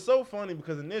 But it was so funny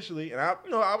because initially, and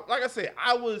like I said,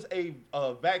 I was a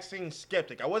vaccine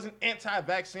skeptic. I wasn't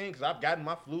anti-vaccine because I've gotten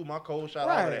my flu, my cold shot,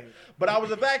 all of that. But I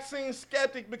was a vaccine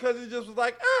skeptic because it just was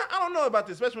like, I don't know about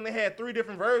this. Especially when they had 3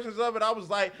 different versions of it, I was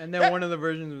like, and then one of the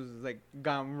versions was like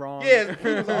gone wrong. Yeah,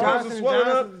 people's arms were swelling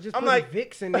up. I'm like,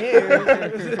 Vicks in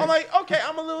there. I'm like, okay,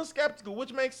 I'm a little skeptical,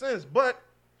 which makes sense, but.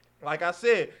 Like I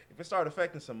said, if it started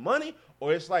affecting some money,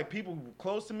 or it's like people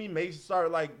close to me may start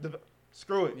like,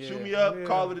 screw it, shoot me up,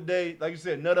 call it a day. Like you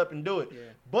said, nut up and do it. Yeah.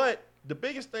 But the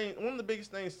biggest thing, one of the biggest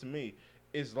things to me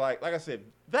is like I said,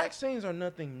 vaccines are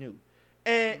nothing new.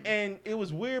 And it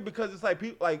was weird because it's like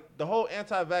people, like the whole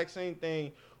anti-vaccine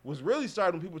thing was really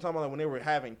starting when people were talking about like when they were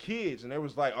having kids and they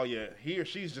was like, oh yeah, he or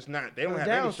she's just not, they don't have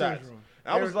any shots. And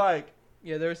I was like,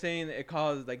 yeah, they were saying that it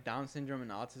caused like Down syndrome and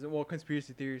autism. Well,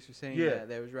 conspiracy theorists were saying that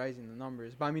it was rising the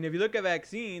numbers. But I mean, if you look at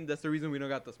vaccines, that's the reason we don't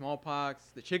got the smallpox,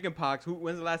 the chicken pox.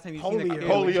 When's the last time you seen a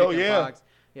kid with chicken pox?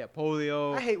 Yeah,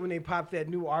 polio. I hate when they pop that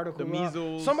new article. The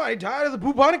measles. Somebody died of the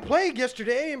bubonic plague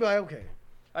yesterday, and be like, okay.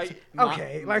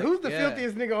 Who's the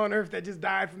filthiest nigga on earth that just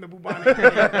died from the bubonic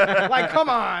plague? Like, come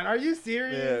on, are you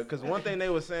serious? Yeah, because one thing they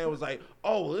were saying was like,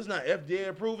 oh, well, it's not FDA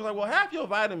approved. It's like, well, half your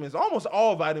vitamins, almost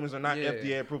all vitamins are not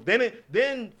FDA approved.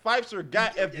 Then Pfizer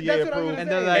got FDA approved,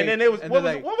 and then they was what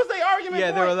was their argument?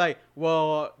 Yeah, they were like,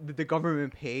 well, did the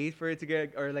government pay for it to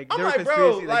get, or like I'm they're like,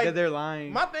 conspiracy, bro, like they're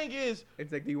lying. My thing is,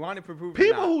 it's like, do you want it for proof?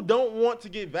 People who don't want to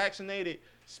get vaccinated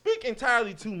speak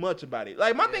entirely too much about it.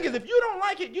 Like my thing is, if you don't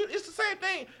like it, it's the same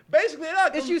thing. Basically,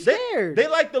 it's you scared. They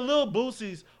like the little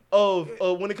boosies of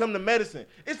when it comes to medicine.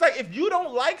 It's like if you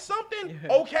don't like something,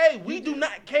 okay, we do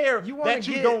not care that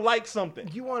you don't like something.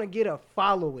 You want to get a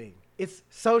following. It's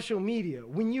social media.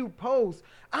 When you post,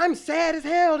 I'm sad as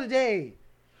hell today.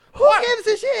 Who gives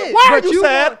a shit? Why are you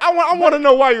sad? I want to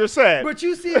know why you're sad. But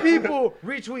you see people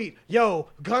retweet, yo,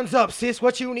 guns up, sis,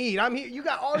 what you need? I'm here. You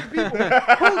got all these people.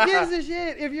 Who gives a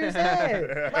shit if you're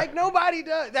sad? Like, nobody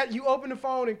does that. You open the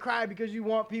phone and cry because you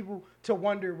want people to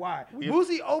wonder why.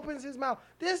 Boosie opens his mouth.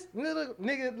 This little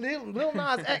nigga, Lil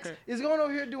Nas X, is going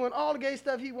over here doing all the gay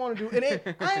stuff he want to do.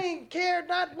 And I ain't cared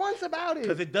not once about it.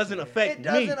 Because it doesn't affect me.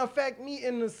 It doesn't affect me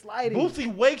in the slightest.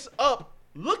 Boosie wakes up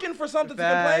looking for something to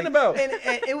complain about. And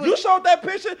it was, you showed that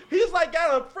picture? He's like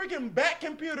got a freaking back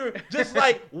computer just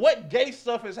like what gay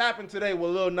stuff has happened today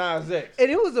with Lil Nas X. And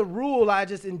it was a rule I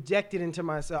just injected into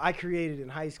myself. I created in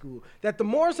high school that the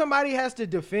more somebody has to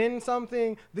defend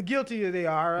something, the guiltier they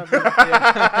are of it.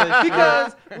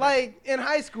 Because like in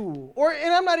high school,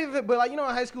 and I'm not even, but like, you know,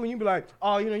 in high school, and you be like,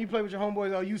 oh, you know, you play with your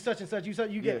homeboys, oh, you such and such, you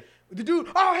get the dude,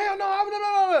 oh, hell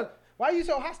no. Why are you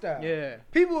so hostile? Yeah.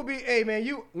 People will be, hey, man,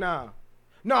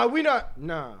 No, we not.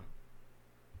 Nah.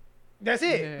 That's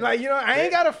it. Yeah. Like, you know, I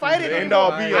ain't got to fight it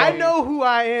anymore. I know who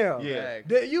I am. Yeah.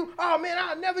 Oh, man,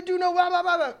 I'll never do no blah, blah,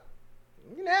 blah, blah.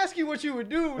 I can ask you what you would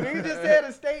do. You just said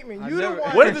a statement.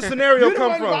 Where did the scenario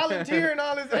come from? You volunteering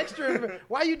all this extra.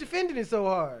 Why are you defending it so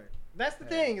hard? That's the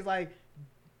thing. It's like,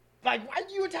 why are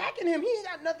you attacking him? He ain't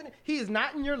got nothing. He is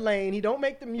not in your lane. He don't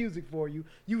make the music for you.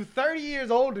 You 30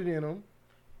 years older than him.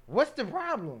 What's the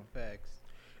problem? Facts.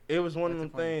 It was one of them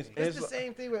things. It's the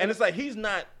same thing. And it's like he's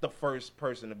not the first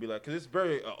person to be like, because it's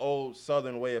very old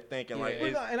Southern way of thinking. Yeah. Like,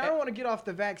 and I don't want to get off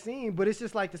the vaccine, but it's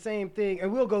just like the same thing.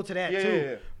 And we'll go to that too.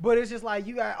 Yeah. But it's just like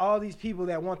you got all these people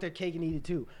that want their cake and eat it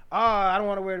too. I don't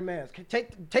want to wear the mask.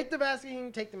 Take the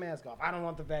vaccine, take the mask off. I don't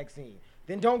want the vaccine.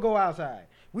 Then don't go outside.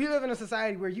 We live in a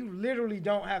society where you literally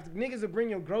don't have to. Niggas will bring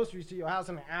your groceries to your house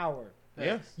in an hour.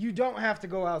 Yes. You don't have to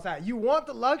go outside. You want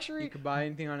the luxury. You can buy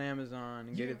anything on Amazon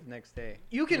and get it the next day.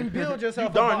 You can build yourself.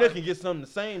 You darn near can get something the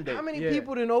same day. How many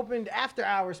people done opened after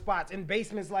hour spots in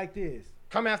basements like this?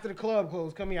 Come after the club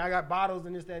closed. Come here. I got bottles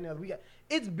and this, that, and the other.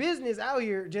 It's business out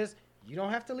here. Just you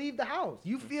don't have to leave the house.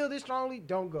 You feel this strongly,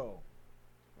 don't go.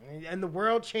 And the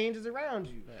world changes around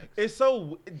you. It's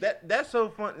so that's so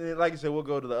funny. Like you said, we'll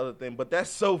go to the other thing, but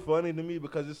that's so funny to me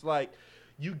because it's like.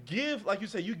 You give, like you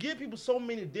said, you give people so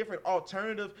many different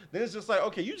alternatives. Then it's just like,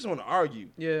 okay, you just want to argue.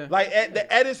 Yeah. Like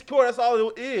at its core, that's all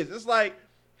it is. It's like,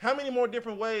 how many more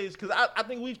different ways? Because I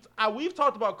think we've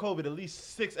talked about COVID at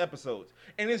least 6 episodes,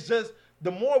 and it's just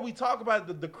the more we talk about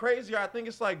it, the crazier I think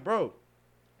it's like, bro,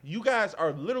 you guys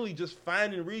are literally just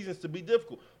finding reasons to be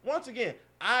difficult. Once again,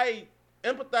 I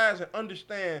empathize and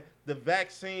understand the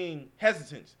vaccine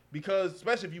hesitance because,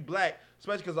 especially if you black.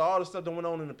 Especially because of all the stuff that went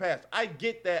on in the past. I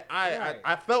get that.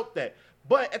 I felt that.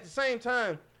 But at the same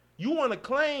time, you want to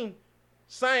claim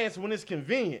science when it's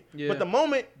convenient. Yeah. But the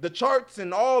moment the charts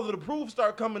and all of the proofs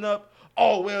start coming up,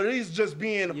 oh, well, these just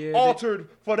being altered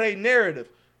for their narrative.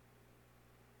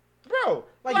 Bro,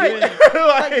 Like, Like,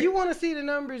 like you want to see the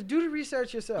numbers, do the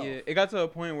research yourself. Yeah, it got to a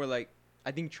point where like I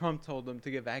think Trump told them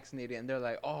to get vaccinated, and they're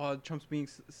like, "Oh, Trump's being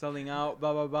selling out,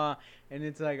 blah blah blah," and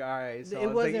it's like, all right, so It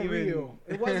it's wasn't like even, real.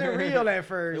 It wasn't real at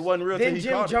first. It wasn't real till Then he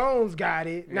Jim caught it. Jones got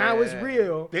it. Now it's Yeah.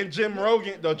 real. Then Joe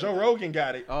Rogan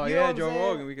got it. Oh You know yeah, what I'm Joe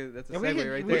saying? Rogan. That's a And segue we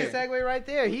right can there. segue right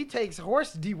there. He takes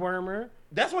horse dewormer.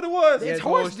 That's what it was. It's Yeah,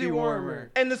 horse horse dewormer.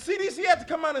 And the CDC had to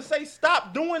come out and say,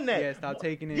 stop doing that. Yeah, stop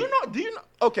taking it. You know, do you know?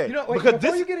 Okay. You know, wait, because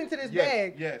before this, you get into this Yes,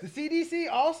 bag, yes. the CDC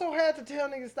also had to tell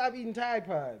niggas stop eating Tide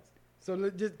Pods.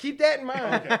 So just keep that in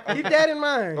mind. Okay. Keep that in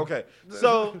mind. Okay.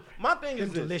 So my thing Them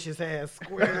is this. delicious ass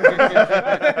squares.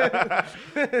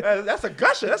 That's a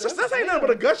gusher. That's ain't nothing but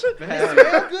a gusher.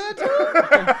 Smell good too?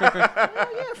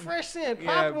 Yeah, fresh scent.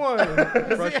 Pop Yeah. one.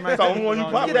 Brush my It's the only one you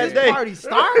teeth pop Get that this day. party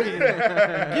started.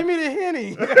 Give me the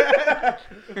Henny.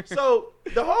 So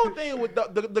the whole thing with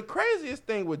the craziest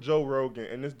thing with Joe Rogan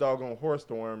and this doggone horse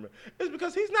dewormer is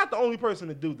because he's not the only person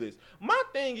to do this. My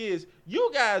thing is,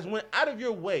 you guys went out of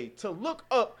your way to look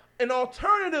up an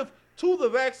alternative to the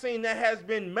vaccine that has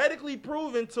been medically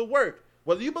proven to work.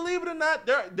 Whether you believe it or not,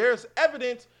 there's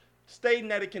evidence stating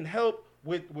that it can help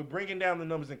with bringing down the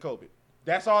numbers in COVID.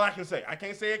 That's all I can say. I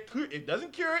can't say it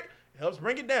doesn't cure it. It helps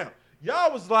bring it down.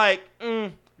 Y'all was like,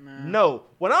 no.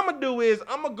 What I'm going to do is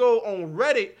I'm going to go on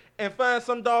Reddit and find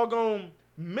some doggone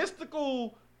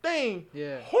mystical thing.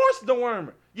 Yeah. Horse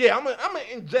dewormer. Yeah, I'm going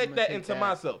to inject that take into that.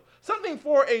 myself. Something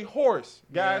for a horse,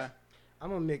 guys. Yeah. I'm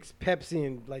gonna mix Pepsi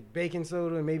and like baking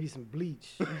soda and maybe some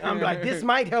bleach. I'm like, this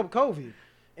might help COVID.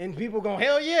 And people go,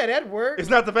 hell yeah, that works. It's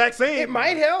not the vaccine. It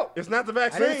might help. It's not the I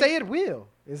vaccine. didn't say it will.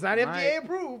 It's not It FDA might.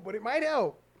 approved, but it might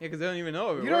help. Yeah, because they don't even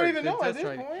know if it You don't works. even They're know at test this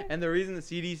trying it. point. And the reason the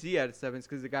CDC had 7 is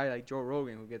because the guy like Joe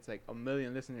Rogan, who gets like 1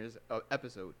 million listeners a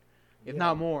episode, if Yeah.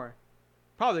 not more,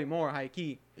 probably more, high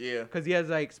key, Yeah. because he has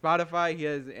like Spotify, he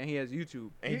has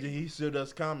YouTube. And he still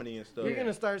does comedy and stuff. You're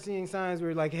gonna start seeing signs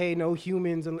where like, hey, no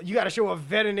humans. You got to show a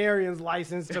veterinarian's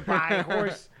license to buy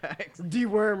horse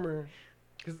dewormer.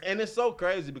 And it's so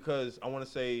crazy because I want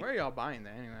to say, Where are y'all buying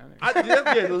that anyway?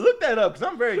 yeah, look that up because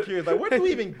I'm very curious. Like, where do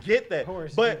we even get that?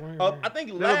 Horse But dewormer. I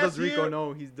think Little last does Rico year,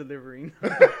 know he's delivering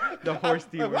the horse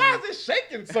like, dewormer. why is it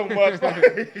shaking so much?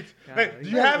 Like, do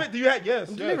you have it? Do you have? Yes.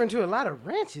 I'm yes. delivering to a lot of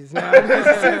ranches now.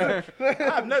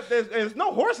 There's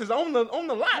no horses on the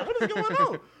lot. What is going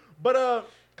on? But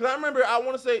because I remember, I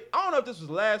want to say, I don't know if this was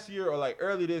last year or like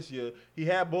early this year. He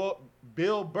had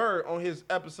Bill Burr on his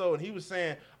episode, and he was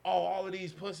saying, "Oh, all of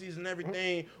these pussies and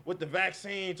everything with the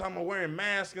vaccine, talking about wearing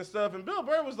masks and stuff." And Bill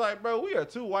Burr was like, "Bro, we are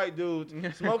two white dudes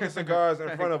smoking cigars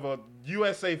in front of a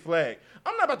USA flag.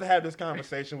 I'm not about to have this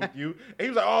conversation with you." And he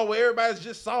was like, "Oh, well, everybody's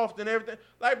just soft and everything."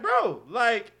 Like, bro,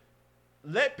 like,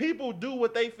 let people do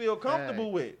what they feel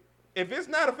comfortable with. If it's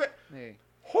not Hey.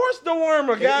 horse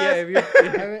dewormer, Yeah, guys. if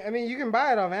you're, I mean, you can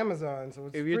buy it off Amazon, so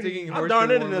it's if you're pretty taking I'm horse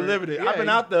darn it and dewormer- delivered it. yeah, I've been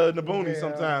you- out there in the boonies Yeah.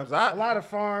 sometimes. a lot of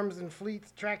farms and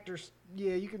fleets, tractors.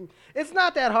 Yeah, you can. It's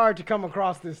not that hard to come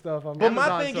across this stuff. But Amazon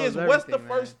my thing sells is, what's the everything,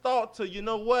 man. first thought to, you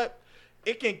know what?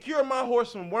 It can cure my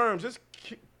horse from worms. It's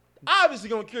obviously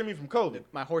going to cure me from COVID.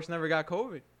 My horse never got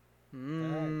COVID.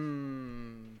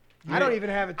 Mm. I don't even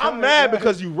have it. I'm mad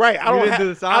because you're right. I don't, didn't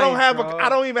do the I don't have science, a. bro. I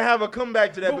don't even have a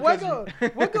comeback to that But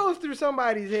because what goes through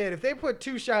somebody's head if they put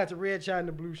 2 shots, a red shot and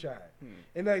a blue shot,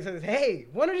 and they says, "Hey,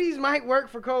 one of these might work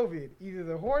for COVID, either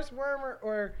the horse wormer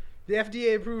or the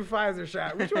FDA-approved Pfizer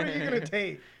shot. Which one are you gonna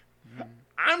take?"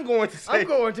 I'm going to say I'm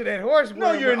going to that horse no,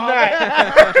 wormer. you're all-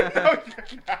 not.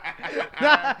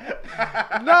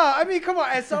 No, I mean, come on.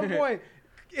 At some point,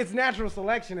 it's natural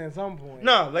selection. At some point,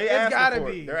 No, they it's asking gotta for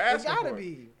it. be. They're It's asking gotta for it.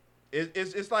 be.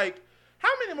 It's like, how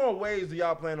many more ways do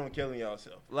y'all plan on killing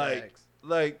yourself? Facts.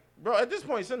 Like, bro, at this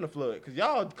point, send the flood because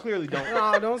y'all clearly don't.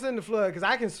 No, don't send the flood because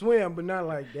I can swim, but not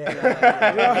like that.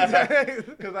 You know what I'm saying?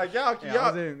 Because like Yeah, I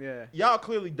y'all, was in, yeah. y'all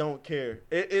clearly don't care.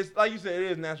 It's like you said,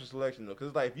 it is natural selection though. Because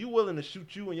it's like if you willing to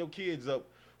shoot you and your kids up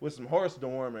with some horse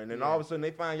dewormer, and then all of a sudden they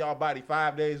find y'all body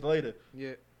 5 days later. Yeah.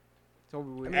 It's over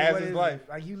with. I mean, As what is is life. it?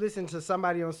 Like you listen to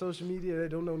somebody on social media that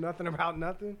don't know nothing about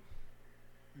nothing.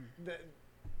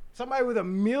 Somebody with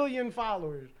 1 million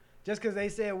followers, just because they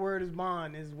said word is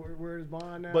bond is word is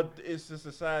bond now. But it's a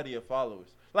society of followers.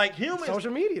 Like humans,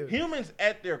 social media. humans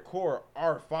at their core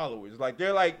are followers. Like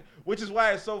they're like, which is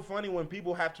why it's so funny when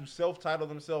people have to self-title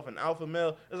themselves an alpha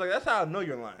male. It's like that's how I know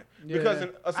you're lying Yeah. because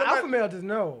Alpha male just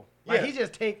know. Like Yeah. he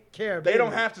just take care of. they don't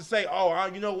business. have to say, oh,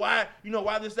 you know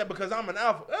why this that because I'm an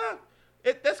alpha.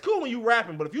 That's cool when you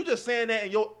rapping, but if you just saying that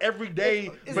in your everyday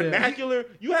It's- vernacular,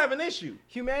 you have an issue.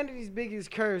 Humanity's biggest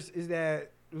curse is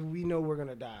that we know we're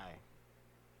gonna die.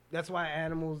 That's why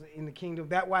animals in the kingdom.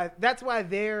 That's why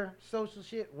their social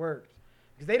shit works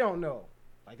because they don't know.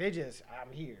 Like they just,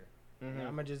 I'm here. Mhm. And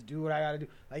I'm gonna just do what I gotta do.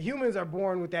 Like humans are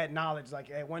born with that knowledge. Like,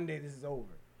 hey, one day this is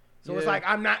over. So it's Yeah. like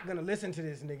I'm not gonna listen to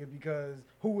this nigga because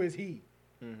who is he?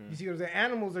 Mhm. You see what I'm saying?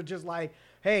 Animals are just like,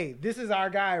 hey, this is our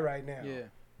guy right now. Yeah.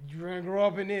 You're gonna grow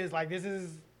up in this. Like this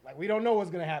is like we don't know what's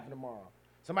gonna happen tomorrow.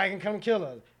 Somebody can come kill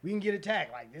us. We can get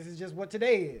attacked. Like this is just what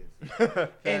today is.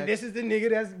 And this is the nigga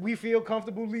that we feel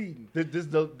comfortable leading. This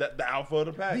the alpha of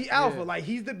the pack. The alpha, Yeah. like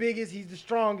he's the biggest, he's the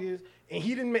strongest, and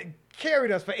he didn't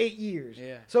carried us for 8 years.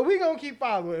 Yeah. So we gonna keep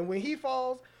following. And when he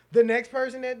falls, the next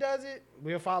person that does it,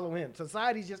 we'll follow him.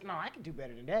 Society's just no, I can do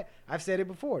better than that. I've said it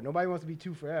before. Nobody wants to be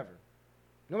two forever.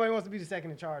 Nobody wants to be the second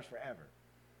in charge forever.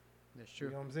 That's true.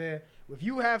 You know what I'm saying? If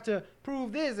you have to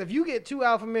prove this, if you get 2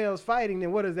 alpha males fighting,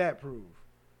 then what does that prove?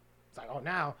 It's like, oh,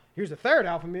 now here's a third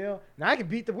alpha male. Now I can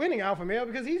beat the winning alpha male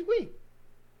because he's weak.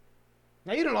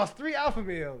 Now you done lost 3 alpha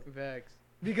males Facts.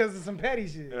 because of some petty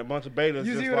shit. And a bunch of betas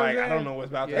You see just what I'm like, I saying? don't know what's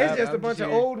about to Yeah, It's happen. just a I'm bunch just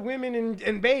of here. old women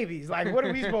and babies. Like, what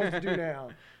are we supposed to do now?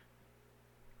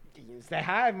 It's that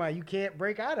hive mind. You can't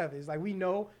break out of it. It's like we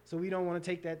know, so we don't want to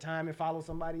take that time and follow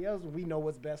somebody else when we know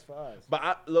what's best for us.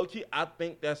 But low key, I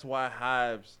think that's why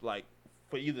hives, like,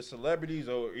 for either celebrities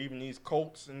or even these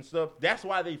cults and stuff, that's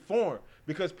why they form.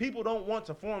 Because people don't want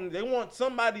to form. They want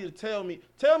somebody to tell me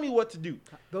what to do.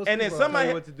 Those And then people are- somebody, Tell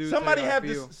you what to do, somebody tell you how have to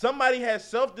this. feel. Somebody has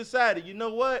self-decided. You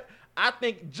know what? I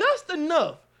think just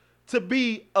enough to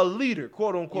be a leader,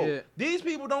 quote unquote. Yeah. These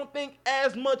people don't think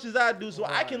as much as I do, so I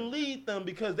Right. can lead them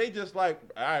because they just like,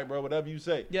 all right, bro, whatever you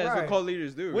say. Yeah, that's Right. what cult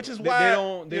leaders do. Which is They- why- they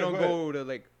don't Yeah, don't go go to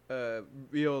like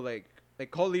real like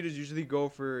cult leaders usually go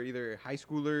for either high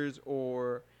schoolers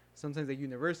or sometimes like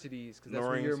universities because that's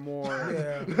where you're Marines. more.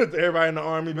 Yeah. Everybody in the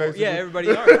army, basically. Yeah, everybody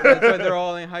are. That's why they're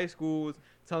all in high schools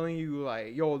telling you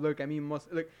like, yo, look, I mean,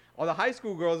 look, all the high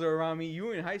school girls are around me.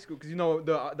 You in high school because you know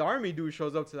the army dude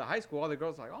shows up to the high school. All the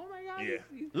girls are like, oh my god, Yeah.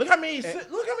 he's- Look how many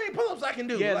pull-ups I can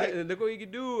do. yeah, Like, look what you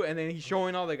can do. And then he's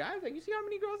showing all the guys like, you see how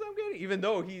many girls I'm getting, even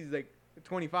though he's like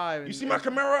 25. you And, see my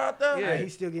Camaro out there? Yeah.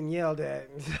 He's still getting yelled at.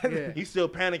 Yeah. He's still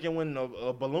panicking when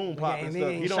a balloon pop and and they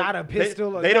stuff. ain't He don't- shot a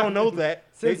pistol or They don't nothing. know that.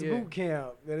 Since They- Yeah. boot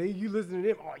camp, and you listen to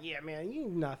them. Oh yeah, man, you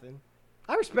nothing.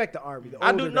 I respect the army. The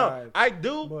I older do know. guys. I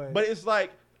do, But- but it's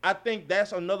like I think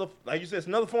that's another, like you said, it's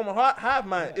another form of hive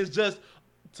mind. Yeah. It's just,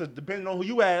 depending on who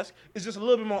you ask, it's just a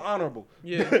little bit more honorable.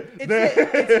 Yeah. It's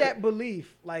that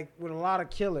belief, like with a lot of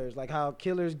killers, like how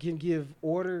killers can give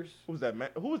orders. Who was that?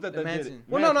 Who was that? The That did it? Manson.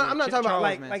 Well, no, Manson. I'm not talking about Charles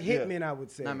like Manson. hitmen. I would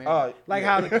say. Not Manson. Like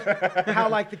yeah. how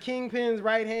like the kingpin's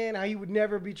right hand, how he would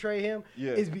never betray him,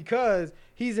 Yeah. is because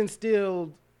he's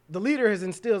instilled. The leader has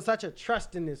instilled such a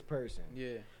trust in this person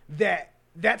Yeah.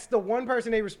 that's the one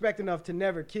person they respect enough to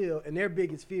never kill, and their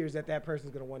biggest fear is that that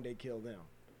person's gonna one day kill them.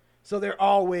 So they're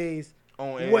always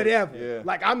On edge. whatever. Yeah.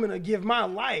 Like I'm gonna give my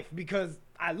life because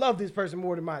I love this person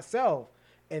more than myself.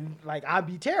 And like I'd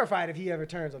be terrified if he ever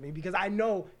turns on me because I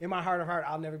know in my heart of heart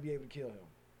I'll never be able to kill him.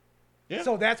 Yeah.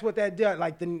 So that's what that does.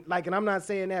 And I'm not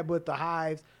saying that, but the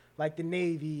hives, like the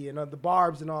Navy and the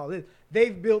Barbs and all this,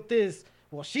 they've built this.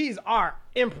 Well, she's our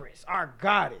empress, our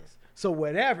goddess. So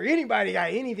whatever, anybody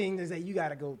got anything to say, you got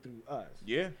to go through us.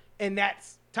 Yeah. And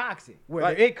that's toxic. Whether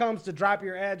Like- it comes to drop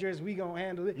your address, we gonna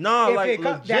handle it. Nah, If like, it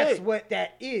legit. that's what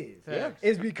that is. Yeah.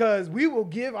 It's because we will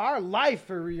give our life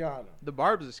for Rihanna. The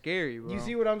barbs are scary, bro. You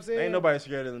see what I'm saying? Ain't nobody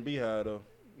scared of the Beehive though.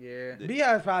 Yeah.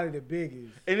 Beehive's probably the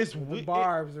biggest. And it's The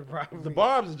Barbs are probably The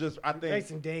Barbs are just, I They think,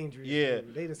 some dangerous. Yeah.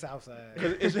 Dude. They the South Side.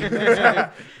 'cause it's,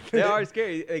 They are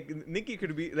scary. Like Nikki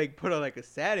could be like put like a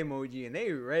sad emoji and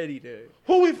they ready to.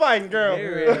 who we fighting, girl? They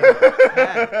ready to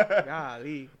attack.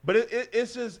 Golly. But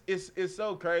it's just it's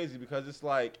so crazy because it's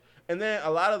like, and then a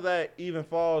lot of that even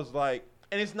falls like,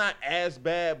 and it's not as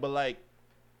bad, but like,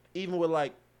 even with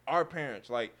like our parents,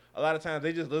 like a lot of times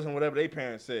they just listen to whatever their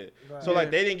parents said. Right. So like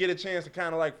Yeah. they didn't get a chance to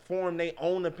kind of like form their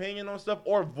own opinion on stuff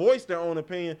or voice their own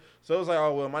opinion. So it's like,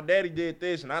 oh well, my daddy did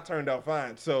this and I turned out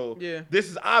fine. So Yeah. this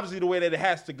is obviously the way that it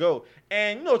has to go.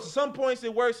 And you know, to some points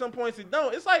it works, some points it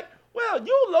don't. It's like, well,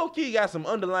 you low key got some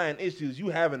underlying issues you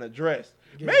haven't addressed.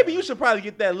 Yeah. Maybe you should probably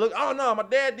get that look. Oh no, my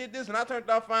dad did this and I turned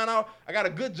out fine. I got a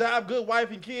good job, good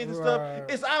wife and kids and stuff. Right.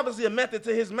 It's obviously a method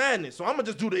to his madness. So I'm gonna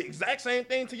just do the exact same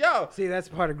thing to y'all. See, that's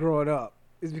part of growing up.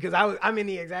 Is because I'm in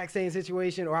the exact same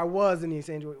situation, or I was in the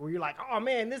same situation where you're like, oh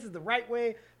man, this is the right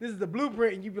way, this is the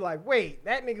blueprint, and you be like, wait,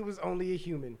 that nigga was only a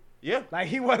human. Yeah. Like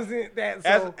he wasn't that.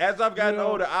 So, As I've gotten you know,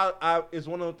 older, I it's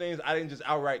one of those things I didn't just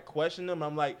outright question them.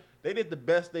 I'm like, they did the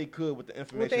best they could with the what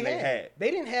information they had. They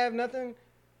didn't have nothing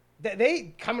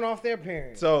They coming off their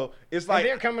parents. So it's Like like,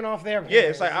 they're coming off their parents. yeah,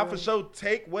 it's like you I know? for sure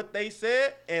take what they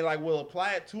said and like will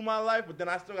apply it to my life, but then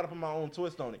I still gotta put my own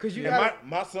twist on it. 'Cause you And gotta-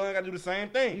 my son gotta do the same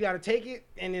thing. You got to take it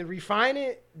and then refine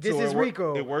it. This So is it wor-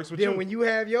 Rico. it works with then you. when you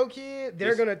have your kid, they're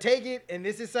It's- going to take it and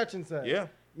this is such and such. Yeah.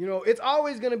 You know, it's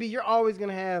always going to be, you're always going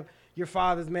to have your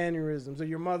father's mannerisms or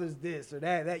your mother's this or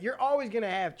that. You're always going to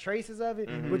have traces of it,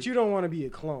 Mm-hmm. but you don't want to be a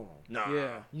clone. Nah.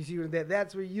 Yeah. You see what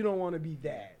that's where you don't want to be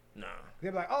that. Nah.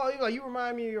 They're like, oh, you're like, you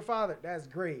remind me of your father. That's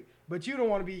great. But you don't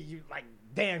want to be like,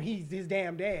 damn, he's his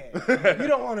damn dad. You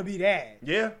don't want to be that.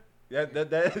 Yeah.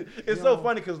 That it's so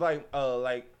funny because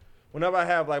like whenever I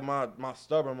have like my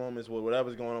stubborn moments with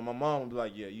whatever's going on, my mom will be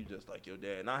like, yeah, you just like your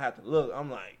dad. And I have to look, I'm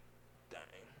like, dang,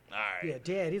 all right. Yeah,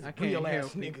 dad, he's I a can't real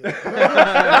ass help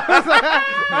nigga.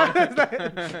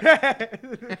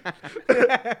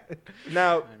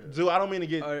 Now, Drew, I don't mean to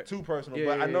get too personal, yeah,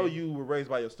 but I yeah, know yeah. you were raised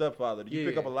by your stepfather. Do you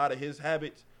pick Yeah. up a lot of his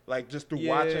habits, like just through Yeah.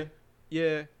 watching?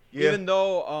 Yeah. Yeah. Even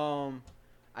though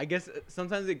I guess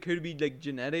sometimes it could be like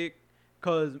genetic,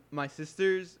 cause my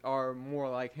sisters are more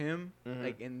like him, Mhm.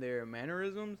 like in their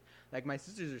mannerisms. Like my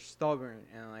sisters are stubborn,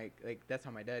 and like that's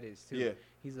how my dad is too. Yeah.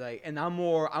 He's like, and I'm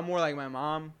more like my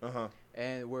mom, Uh-huh.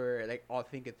 and we're like I'll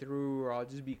think it through, or I'll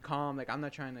just be calm. Like I'm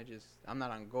not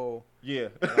on go. Yeah.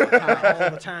 All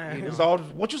the time. You It's know. all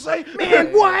what you say?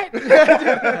 Man, what?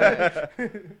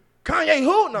 Kanye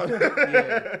who? No.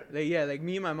 Like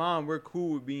me and my mom, we're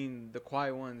cool with being the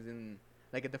quiet ones, and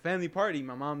like at the family party,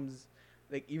 my mom's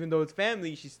like, even though it's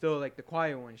family, she's still like the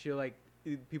quiet one. She'll like,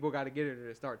 people got to get her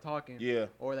to start talking. Yeah.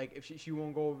 Or like if she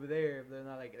won't go over there, if they're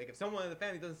not like if someone in the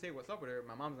family doesn't say what's up with her,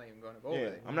 my mom's not even going to go over Yeah.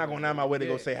 there. I'm not going out my way to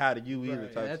go Yeah. say hi to you either. Right.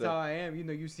 Type And that's stuff. how I am. You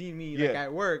know, you see me Yeah. like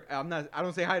at work. I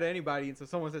don't say hi to anybody until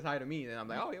someone says hi to me. Then I'm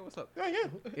like, oh yeah, what's up? Yeah,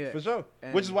 Yeah. for sure.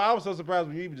 And- Which is why I was so surprised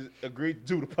when you even just agreed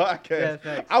to do the podcast. Yeah,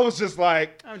 thanks. I was just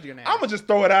like, I'm just gonna. I'm gonna just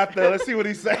throw it out there. Let's see what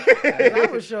he says. I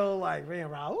would show like, man,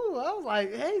 Raul. I was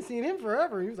like, I ain't seen him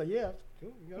forever. He was like, yeah.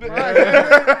 Cool, you got a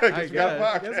podcast. Guess you got a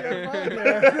I Guess you got a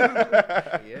podcast.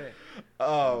 podcast. Yeah.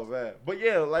 Oh man, but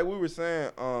yeah, like we were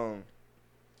saying,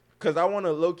 cause I want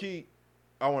to low key,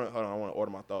 I want to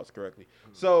order my thoughts correctly.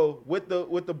 So with the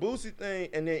Boosie thing,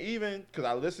 and then even cause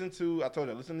I listened to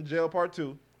Jail Part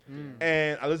 2,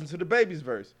 and I listened to the Baby's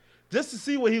verse just to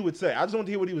see what he would say. I just wanted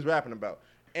to hear what he was rapping about,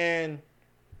 and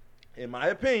in my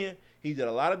opinion, he did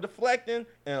a lot of deflecting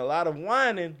and a lot of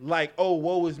whining, like, oh,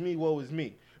 woe is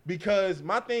me. Because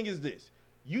my thing is this.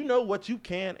 You know what you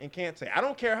can and can't say. I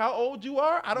don't care how old you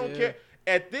are. I don't Yeah. care.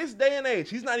 At this day and age,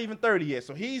 he's not even 30 yet.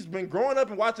 So he's been growing up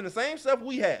and watching the same stuff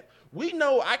we have. We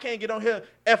know I can't get on here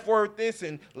F-word this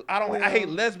and I hate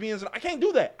lesbians. I can't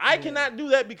do that. I cannot do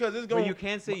that because it's going But you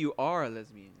can't say you are a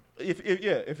lesbian.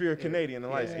 if you're a Canadian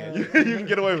and light Yeah. skinned, you can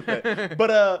get away with that.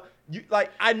 But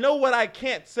I know what I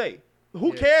can't say.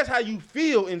 Who Yeah. cares how you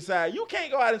feel inside? You can't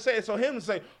go out and say it. So him to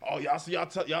say, "Oh,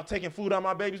 y'all taking food out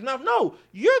my baby's mouth." No,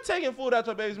 you're taking food out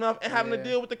your baby's mouth and having to Yeah.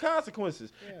 deal with the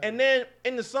consequences. Yeah. And then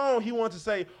in the song, he wanted to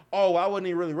say, "Oh, I wasn't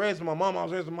even really raised with my mom. I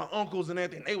was raised with my uncles and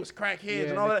everything. They was crackheads Yeah,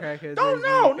 and all the that." crackheads No, raised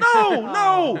no, me.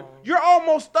 no. You're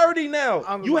almost 30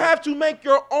 now. You have to make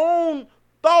your own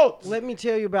thoughts. Let me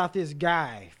tell you about this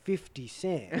guy, 50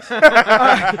 Cent, Oh, who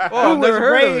I've was never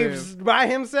heard of raised by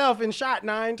himself and shot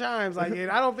 9 times. Like,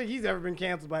 and I don't think he's ever been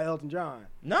canceled by Elton John.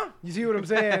 No. You see what I'm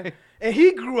saying? And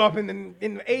he grew up in the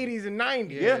 80s and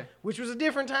 90s, Yeah. which was a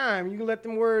different time. You can let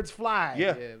them words fly.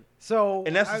 Yeah. Yeah. So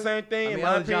And that's the same I thing mean, in my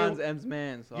Elton opinion. John's M's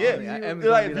man, so Yeah. I mean, M's Like, gonna be if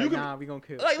you like, can- nah, we gonna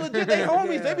kill. Like legit, they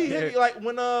homies. Yeah. They be hitting like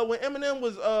when Eminem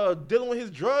was dealing with his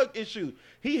drug issue,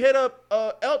 he hit up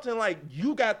Elton like,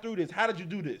 "You got through this. How did you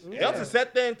do this?" Yeah. Elton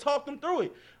sat there and talked him through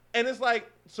it. And it's like,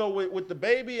 so with the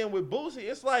Baby and with Boosie,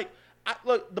 it's like,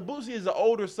 look, the Boosie is an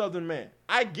older Southern man.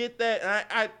 I get that,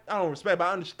 and I don't respect, but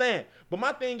I understand. But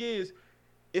my thing is,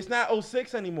 it's not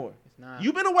 06 anymore. It's not.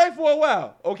 You've been away for a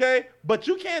while, okay? But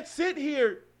you can't sit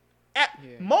here at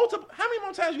Yeah. multiple. How many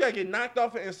more times you gotta get knocked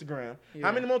off of Instagram? Yeah.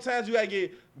 How many more times you gotta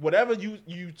get whatever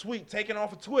you tweet taken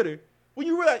off of Twitter when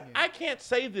you realize I can't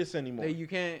say this anymore? Like, you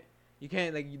can't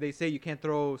like they say you can't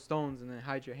throw stones and then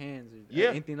hide your hands or Yeah.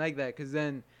 anything like that, because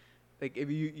then like if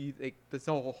you like this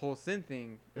whole sin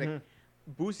thing, like Mhm.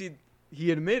 Boosie, he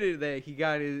admitted that he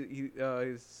got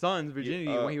his son's virginity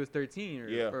when he was 13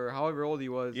 or however old he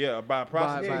was. Yeah, by a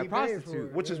prostitute, by Yeah, a he paid for prostitute,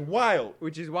 it. which is wild.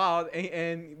 which is wild,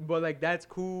 and but like that's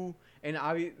cool, and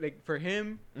like for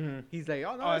him, Mhm. he's like,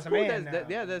 oh no, Oh, that's it's a cool.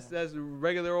 man That's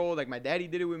regular old. Like my daddy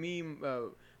did it with me.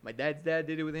 My dad's dad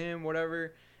did it with him.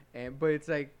 Whatever. But it's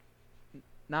like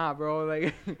Nah, bro.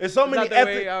 Like, There's so it's many not the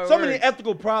way how it many works.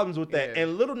 ethical problems with that. Yeah.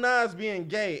 And Lil Nas being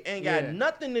gay ain't got Yeah.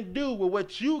 nothing to do with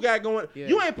what you got going. Yeah.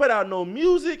 You ain't put out no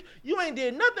music. You ain't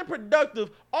did nothing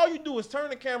productive. All you do is turn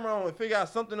the camera on and figure out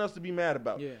something else to be mad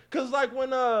about. Yeah. Cause like when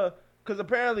cause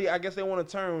apparently I guess they want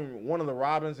to turn one of the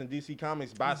Robins in DC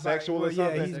Comics bisexual or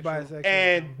something. Yeah, he's bisexual.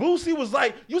 And Boosie was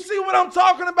like, "You see what I'm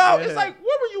talking about?" Yeah. It's like,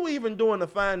 what were you even doing to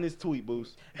find this tweet,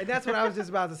 Boost? And that's what I was just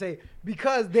about to say.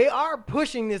 Because they are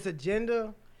pushing this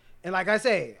agenda. And like I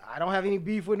say, I don't have any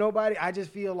beef with nobody. I just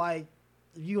feel like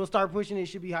if you gonna start pushing it, it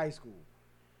should be high school.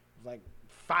 Like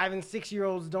 5 and 6 year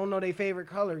olds don't know their favorite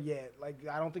color yet. Like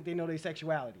I don't think they know their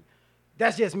sexuality.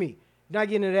 That's just me. Not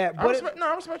getting into that. I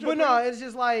respect your But no, opinion. it's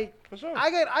just like For sure.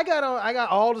 I got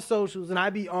all the socials and I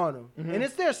be on them. Mhm. And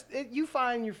it's you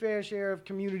find your fair share of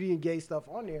community and gay stuff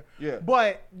on there. Yeah.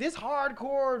 But this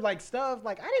hardcore like stuff,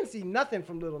 like I didn't see nothing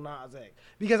from Lil Nas X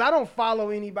because I don't follow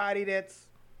anybody that's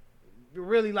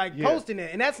really like Yeah. posting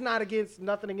it. And that's not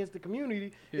nothing against the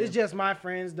community. Yeah. It's just my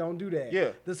friends don't do that. Yeah.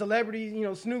 The celebrities,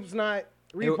 Snoop's not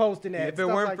reposting that. If it stuff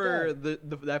weren't like for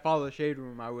that. that follow the shade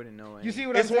room, I wouldn't know. You see anything.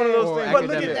 what It's I'm one of saying? those things. But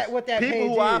look academics. at what that People page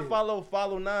who I is.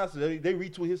 follow Nas. They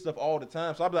retweet his stuff all the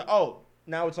time. So I'll be like, oh,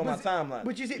 now it's on my timeline.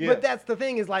 But you see, Yeah. but that's the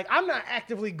thing is like I'm not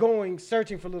actively going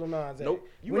searching for Lil Nas X. Nope,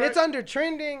 you When right. it's under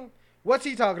trending, what's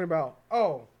he talking about?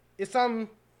 Oh, it's something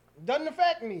doesn't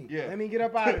affect me. Yeah. Let me get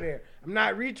up out of there. I'm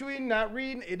not retweeting, not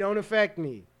reading. It don't affect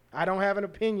me. I don't have an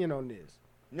opinion on this.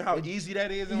 You know how easy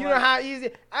that is. In You life? know how easy?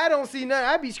 I don't see nothing.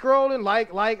 I be scrolling like.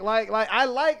 I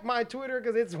like my Twitter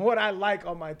because it's what I like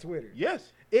on my Twitter.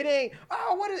 Yes. It ain't.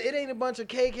 Oh, what is? It ain't a bunch of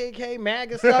KKK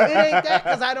MAGA stuff. It ain't that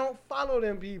because I don't follow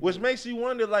them people. Which makes you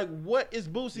wonder, like, what is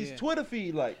Boosie's Yeah. Twitter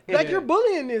feed like? like Yeah. you're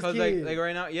bullying this Cause kid. like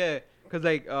right now, yeah. Cause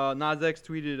like Nas X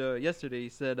tweeted yesterday. He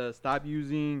said, "Stop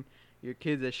using your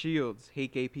kids as shields.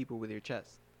 Hate gay people with your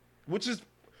chest." Which is,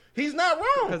 he's not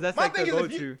wrong. Because that's My like thing the is,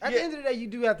 if go-to. you- At yeah, the end of the day, you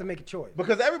do have to make a choice.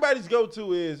 because everybody's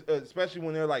go-to is, especially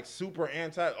when they're like super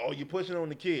anti, oh, you're pushing on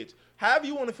the kids. However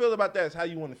you want to feel about that is how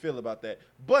you want to feel about that.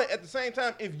 But at the same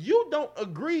time, if you don't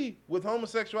agree with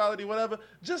homosexuality, whatever,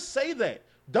 just say that.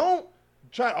 Don't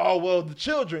try, oh, well, the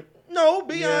children. No,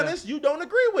 be Yeah. honest, you don't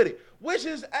agree with it. Which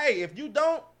is, hey, if you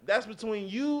don't, that's between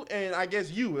you and I guess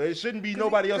you. It shouldn't be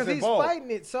nobody else Because involved. he's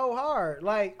fighting it so hard.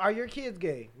 Like, are your kids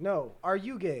gay? No. Are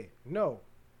you gay? No.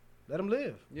 Let them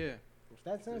live. Yeah, It's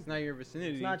that simple. it's not your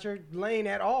vicinity. It's not your lane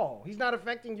at all. He's not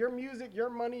affecting your music, your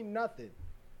money, nothing.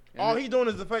 And All it- he's doing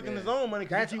is affecting Yeah. his own money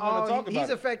because That's he want all. to talk He's about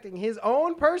it. affecting his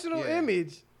own personal Yeah.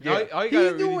 image. Yeah. all you He's gotta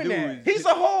really doing do that. is He's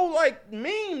a whole like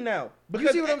meme now.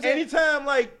 Because see what I'm saying? anytime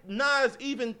like Nas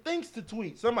even thinks to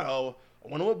tweet, somebody, oh, I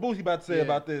wonder what Boosie about to say Yeah.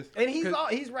 about this. And he's 'Cause-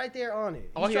 he's right there on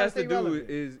it. all He's he trying has to stay do relevant.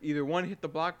 is either one, hit the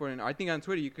block button. I think on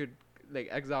Twitter you could like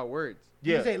exile words.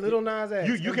 You Yeah. say Lil Nas X.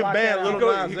 You and can block ban that Lil out. Nas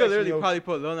He X could literally in your- probably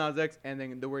put Lil Nas X and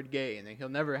then the word gay, and then he'll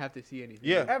never have to see anything.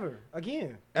 Yeah. Ever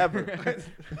again. Ever.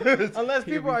 Unless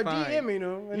He'll people be are fine. DMing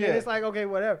him, and Yeah. then it's like, okay,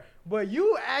 whatever. But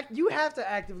you have to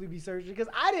actively be searching because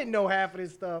I didn't know half of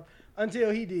this stuff until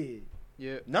he did.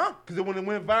 Yeah. No, because it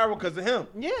went viral because of him.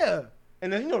 Yeah.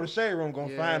 And then the Shade Room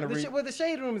gonna Yeah. find The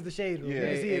shade room is the shade room. Yeah. You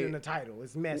can see it Hey, in the title.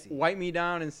 It's messy. Wipe me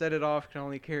down and set it off can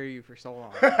only carry you for so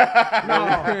long.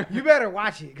 No, you better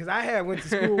watch it because I went to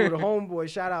school with a homeboy.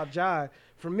 Shout out John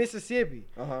from Mississippi.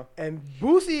 Uh-huh. And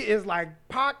Boosie is like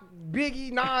Pac,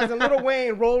 Biggie, Nas, and Lil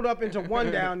Wayne rolled up into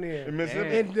one down there. In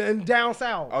Mississippi? And down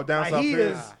south. Oh, down Like, south He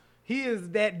is. he is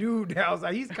that dude down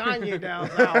south. He's Kanye down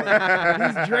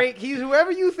south. He's Drake. He's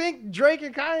whoever you think Drake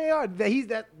and Kanye are. He's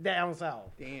that down south.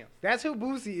 Damn. That's who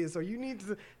Boosie is. So you need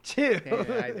to chill.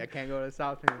 Damn, I can't go to the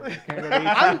South anymore. I can't go to the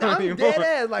East I'm South anymore. dead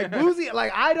ass. Like Boosie,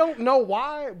 like I don't know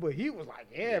why, but he was like,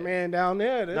 yeah, man, down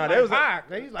there. No, Like there was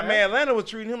Pac. He's like, I mean, Atlanta was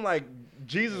treating him like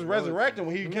Jesus resurrected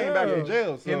when he came back in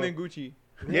jail. So. Him and Gucci.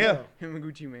 Yeah. Him and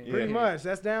Gucci, man. pretty much.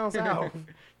 That's down south.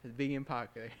 It's big in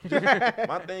pocket.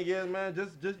 My thing is, man,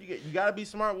 just you gotta be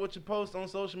smart with your posts on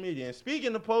social media. And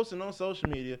speaking of posting on social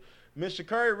media, Miss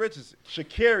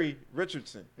Sha'Carri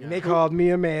Richardson. And they called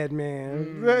me a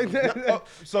madman. Oh,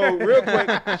 so real quick,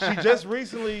 she just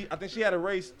recently, I think she had a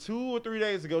race 2 or 3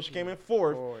 days ago. She came in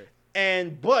fourth,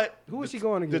 but Who was she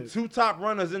going the against? 2 top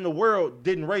runners in the world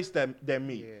didn't race that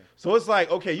meet. Yeah. So it's like,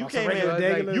 okay, you Oh, some came regular in,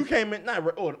 regulars? you came in,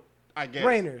 not or I guess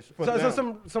Rainers. for So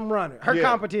them. some runner. Her Yeah.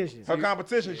 competition. Her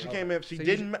competition, she came in, she So you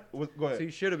didn't. Go ahead. So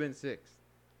you should have been sixth.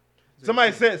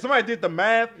 Somebody did the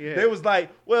math. Yeah. They was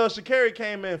like, well, Sha'Carri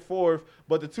came in fourth,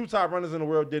 but the 2 top runners in the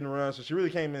world didn't run, so she really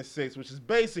came in sixth, which is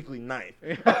basically ninth.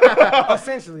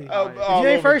 Essentially. Oh, If all you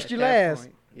ain't over. first, you At that last.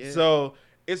 point. Yeah. So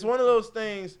it's one of those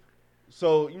things.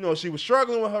 So, you know, she was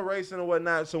struggling with her racing and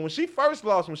whatnot. So when she first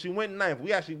lost, when she went ninth, we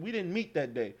didn't meet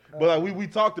that day. But like we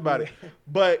talked about it.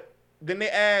 But then they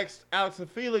asked Allison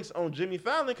Felix on Jimmy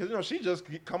Fallon, because, you know, she just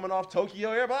coming off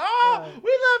Tokyo. Everybody, we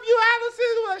love you, Allison.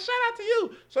 Like, shout out to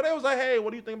you. So they was like, hey,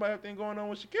 what do you think about everything going on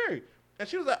with Sha'Carri? And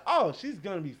she was like, oh, she's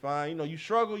going to be fine. You know, you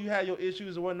struggle, you had your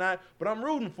issues and whatnot, but I'm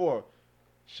rooting for her.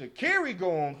 Sha'Carri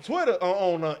go on Twitter,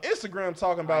 on Instagram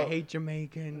talking about. I hate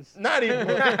Jamaicans. Not even.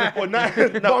 Well, not,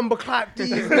 no. Bumble clap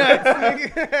these nuts,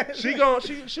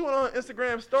 nigga. She went on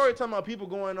Instagram story talking about people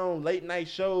going on late night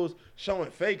shows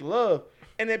showing fake love.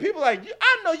 And then people like,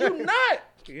 I know you not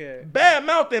bad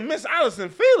mouthing Miss Allison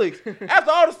Felix after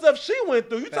all the stuff she went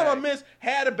through. You talking about Miss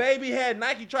had a baby, had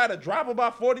Nike try to drop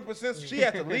about 40%, so she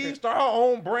had to leave, start her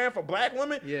own brand for black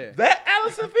women. Yeah. That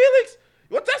Allison Felix?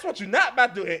 Well, that's what you're not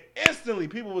about to do. And instantly,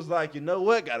 people was like, you know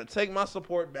what? Got to take my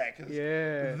support back.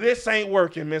 This ain't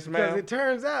working, Miss Man. Because it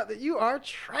turns out that you are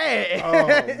trash.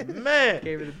 Oh, man.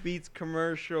 Gave her the Beats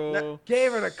commercial.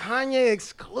 Gave her the Kanye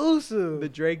exclusive. The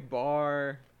Drake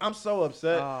bar. I'm so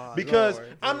upset because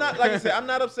Lord, I'm not, like I said, I'm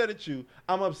not upset at you.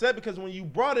 I'm upset because when you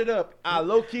brought it up, I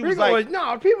low-key was Rico like,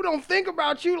 no, people don't think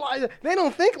about you like that. They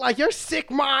don't think like you're sick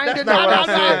minded. That's not what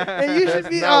I said. And you should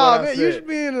be, not what I man, you said. should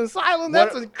be in an asylum.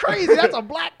 That's crazy. That's a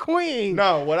black queen.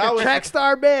 no, what I was. Track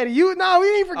star baddie. We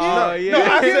didn't forget. Oh, yeah. No,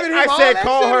 I said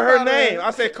call her shit name. about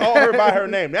I said call her by her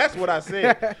name. That's what I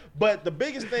said. But the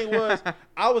biggest thing was,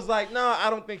 I was like, no, I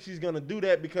don't think she's gonna do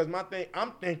that because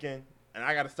I'm thinking, and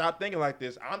I gotta stop thinking like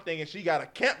this. I'm thinking she got a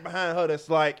camp behind her that's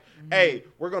like, hey,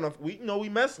 we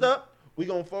messed up. We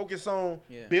gonna focus on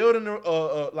building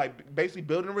basically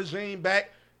building the regime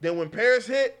back. Then when Paris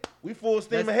hit, we full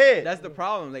steam ahead. That's the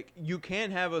problem. Like, you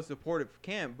can have a supportive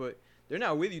camp, but they're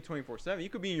not with you 24/7. You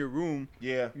could be in your room.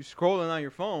 Yeah. You scrolling on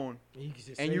your phone,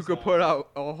 And you could put out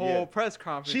a whole press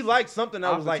conference. She liked something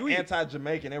that was like tweet.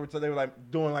 anti-Jamaican. Every time they were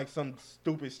like doing like some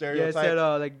stupid Yeah, it stereotype.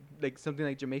 said like something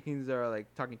like Jamaicans are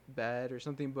like talking bad or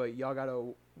something, but y'all gotta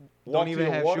Walk don't to even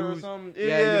your have water or shoes. something?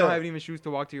 Yeah, Yeah. you don't have even shoes to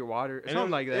walk to your water, or And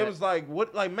something like that. It was like,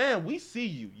 what? Like, man, we see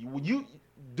you. You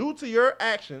due to your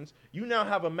actions, you now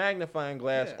have a magnifying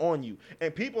glass on you,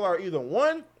 and people are either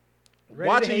one Ready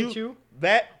watching to hate you.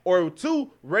 that, or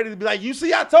two ready to be like, you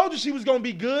see, I told you she was gonna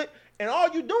be good, and all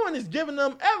you doing is giving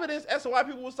them evidence as to why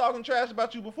people was talking trash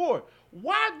about you before.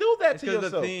 Why do that to Because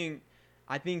yourself? the thing,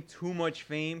 I think too much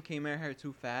fame came at her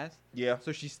too fast. Yeah.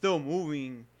 So she's still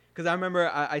moving. Because I remember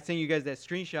I sent you guys that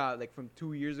screenshot like from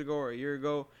 2 years ago or a year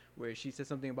ago where she said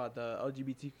something about the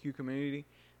LGBTQ community.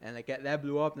 And like that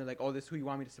blew up and they're like, oh, this is who you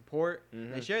want me to support.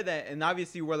 And I shared that. And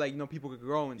obviously we're like, people could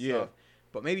grow and stuff.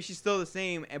 But maybe she's still the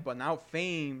same. But now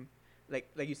fame, like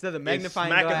you said, the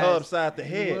magnifying smacking glass. her upside the You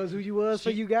head. was who you was, so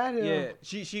you got him. Yeah,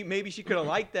 she maybe she could have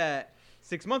liked that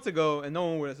 6 months ago, and no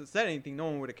one would have said anything. No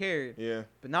one would have cared. Yeah.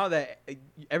 But now that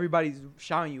everybody's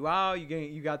shouting you out,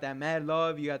 you got that mad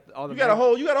love. You got all the. You got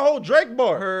a whole Drake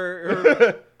bar.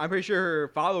 Her I'm pretty sure her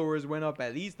followers went up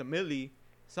at least 1 million,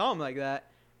 something like that.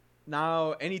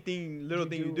 Now anything little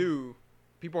thing you do,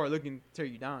 people are looking to tear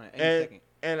you down at any second.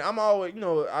 And I'm always,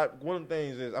 one of the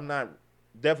things is I'm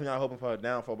definitely not hoping for her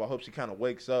downfall, but I hope she kind of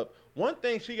wakes up. One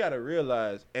thing she got to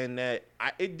realize, and that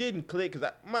it didn't click,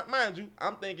 because mind you,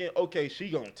 I'm thinking, okay, she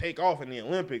going to take off in the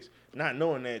Olympics, not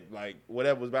knowing that, like,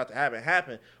 whatever was about to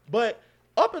happen. But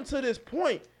up until this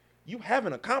point, you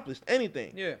haven't accomplished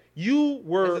anything. Yeah. You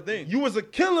That's the thing. you was a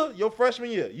killer your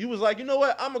freshman year. You was like, you know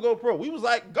what, I'm going to go pro. We was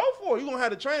like, go for it. You're going to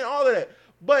have to train, all of that.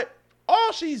 But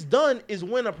all she's done is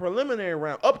win a preliminary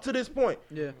round up to this point.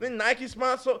 Yeah. Then Nike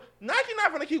sponsor. Nike not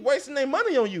going to keep wasting their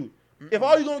money on you. If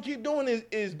all you're going to keep doing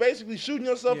is basically shooting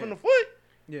yourself in the foot.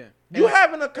 Yeah. You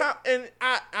having and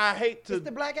I hate to. It's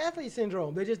the black athlete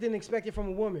syndrome. They just didn't expect it from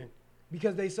a woman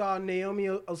because they saw Naomi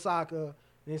Osaka,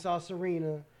 and they saw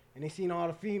Serena, and they seen all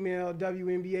the female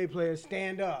WNBA players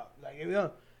stand up. Like,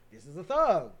 this is a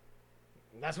thug.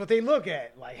 And that's what they look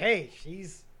at. Like, hey,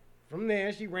 she's from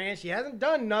there. She ran. She hasn't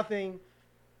done nothing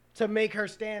to make her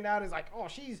stand out as like, oh,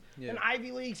 she's an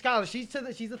Ivy League scholar. She's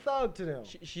a thug to them.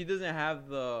 She doesn't have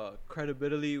the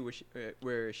credibility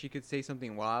where she could say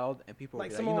something wild and people Like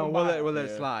would be Simone we'll Biles. let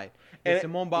it slide. And And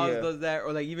Simone Biles does that,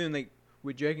 or like even like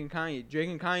with Drake and Kanye. Drake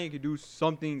and Kanye could do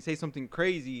something, say something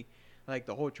crazy, like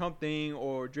the whole Trump thing,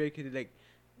 or Drake could like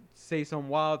say some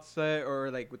wild set,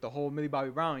 or like with the whole Millie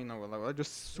Bobby Brown, like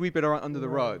just sweep it under the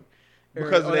rug.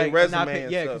 Because of their resume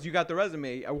and yeah, stuff. because you got the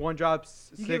resume. One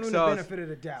drops You give six him the benefit of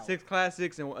the doubt. 6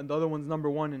 classics, and the other one's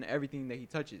 #1 in everything that he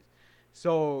touches.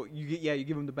 So you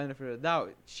give him the benefit of the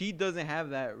doubt. She doesn't have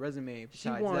that resume. She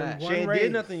Besides won that, She one ain't race.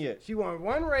 did nothing yet. She won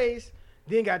one race,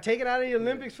 then got taken out of the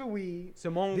Olympics for weed.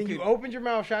 Simone Then you opened your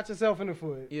mouth, shot yourself in the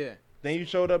foot. Yeah, Then you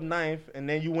showed up ninth, and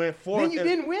then you went fourth. Then you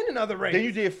didn't win another race. Then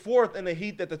you did fourth in the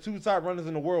heat that the 2 top runners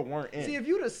in the world weren't in. See, if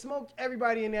you'd have smoked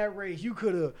everybody in that race, you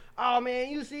could have. Oh man,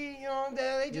 you see,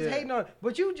 they just hating on.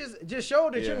 But you just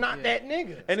showed that you're not that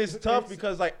nigga. And it's tough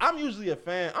because like I'm usually a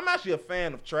fan. I'm actually a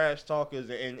fan of trash talkers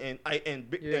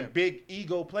and big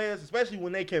ego players, especially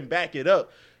when they can back it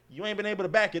up. You ain't been able to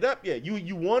back it up yet.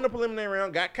 You won the preliminary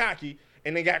round, got cocky,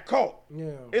 and then got caught.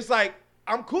 Yeah. It's like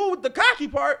I'm cool with the cocky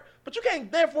part, but you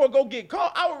can't therefore go get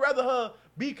caught. I would rather her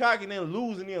be cocky than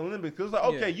lose in the Olympics. Because it's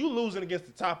like, okay, you losing against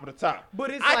the top of the top. But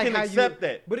it's I like can how accept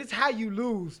that. But it's how you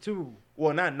lose too.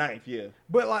 Well, not ninth, yeah.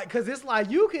 But like, cause it's like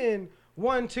you can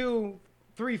 1, 2,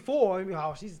 3, 4. I mean,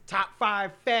 oh, she's top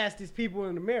 5 fastest people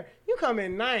in the mirror. You come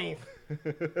in ninth.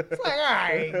 It's like,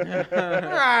 all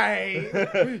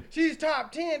right. She's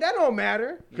top 10. That don't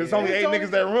matter. Because it's only 8 niggas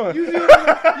that run.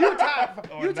 You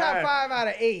top 5 out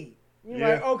of 8. You're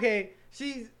like, okay,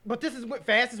 but this is what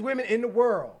fastest women in the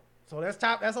world. So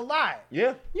that's a lot.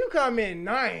 Yeah. You come in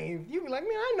ninth, you be like,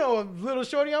 man, I know a little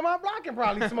shorty on my block can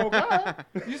probably smoke her.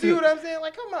 You see what I'm saying?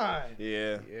 Like, come on.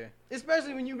 Yeah.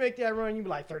 Especially when you make that run, you be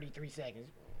like 33 seconds.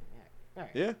 All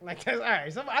right. Yeah. Like that's all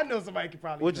right. I know somebody could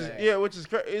probably. Which is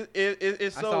crazy.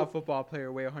 It's I so. saw a football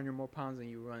player weigh 100 more pounds than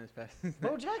you run as fast as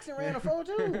Bo Jackson ran a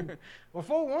 4.2 or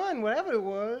 4.1, whatever it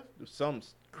was. Something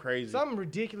crazy. Something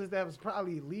ridiculous that was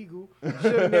probably illegal.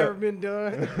 Should have never been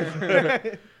done.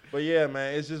 But yeah,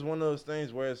 man, it's just one of those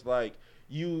things where it's like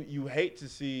you hate to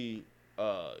see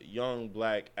young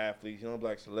black athletes, young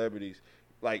black celebrities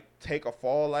like take a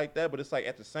fall like that, but it's like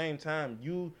at the same time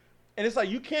and it's like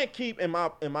you can't keep, in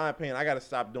my opinion, I got to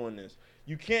stop doing this.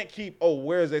 You can't keep,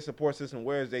 where's their support system,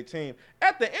 where's their team?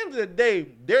 At the end of the day,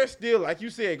 they're still, like you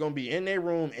said, going to be in their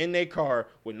room, in their car,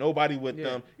 with nobody with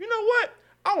them. You know what?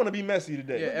 I want to be messy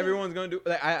today. Yeah, everyone's going to do,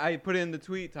 like, I put it in the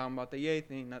tweet talking about the Ye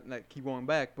thing, not keep going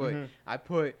back, but I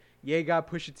put, Ye got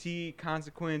Pusha T,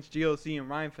 Consequence, GLC, and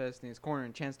Rhymefest in his corner,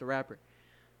 and Chance the Rapper.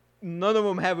 None of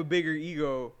them have a bigger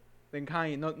ego than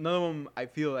Kanye. None of them, I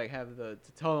feel like, have to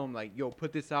tell them, like, yo,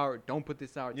 put this out or don't put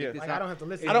this out. Take this out. I don't have to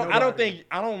listen. I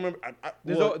don't remember.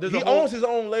 He owns his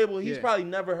own label. He's probably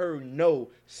never heard no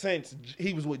since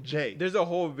he was with Jay. There's a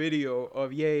whole video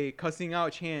of Ye cussing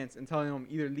out Chance and telling him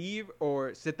either leave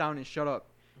or sit down and shut up.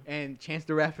 And Chance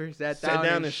the Rapper sat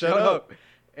down and shut up.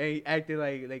 And he acted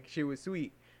like shit was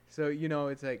sweet. So,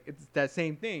 it's like, it's that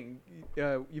same thing.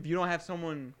 If you don't have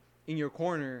someone in your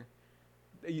corner,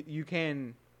 you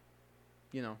can,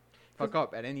 fuck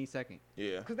up at any second.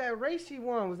 Yeah. Because that race he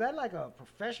won, was that like a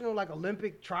professional, like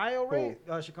Olympic trial race?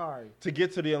 Sha'Carri. To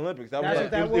get to the Olympics. It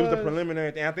was the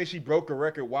preliminary thing. I think she broke a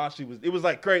record while it was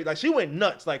like crazy. Like she went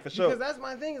nuts, like for sure. Because that's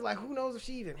my thing, is like, who knows if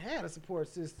she even had a support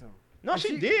system? No,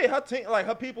 she did. Her team, like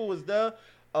her people was there.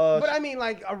 But I mean,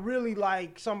 like,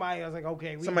 somebody that's like,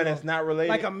 okay. Somebody that's not related.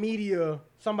 Like a media,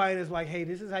 somebody that's like, hey,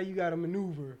 this is how you got to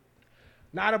maneuver.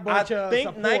 Not a bunch of I think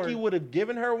support. Nike would have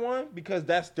given her one because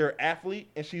that's their athlete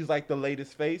and she's like the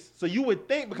latest face. So you would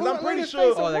think, because I'm pretty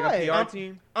sure. Oh, like a PR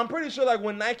team? I'm pretty sure like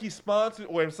when Nike sponsors,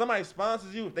 or if somebody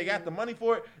sponsors you, if they got the money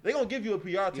for it, they're going to give you a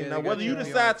PR team. Yeah, now, whether you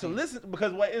decide to listen,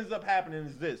 because what ends up happening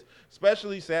is this,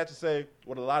 especially sad to say,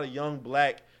 with a lot of young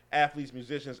black athletes,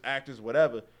 musicians, actors,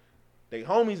 whatever, they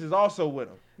homies is also with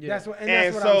them. Yeah. That's what I'm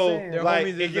saying. Their like,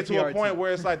 it gets to a point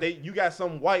where it's like you got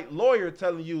some white lawyer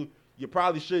telling you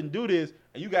probably shouldn't do this,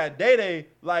 and you got Day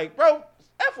like, bro,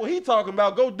 F what he talking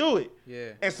about, go do it.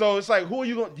 Yeah. And so it's like, who are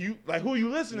you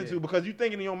listening to? Because you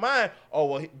thinking in your mind, oh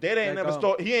well, Day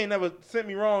he ain't never sent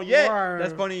me wrong yet.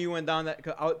 That's funny you went down that.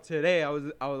 Cause today I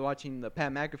was watching the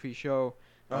Pat McAfee show.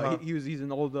 He's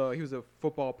an old he was a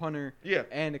football punter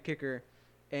and a kicker,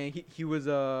 and he has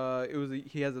a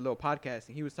little podcast,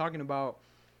 and he was talking about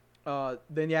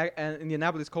the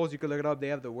Indianapolis Colts. You could look it up. They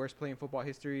have the worst play in football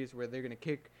histories where they're gonna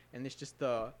kick, and it's just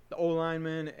the O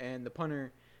lineman and the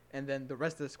punter, and then the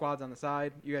rest of the squad's on the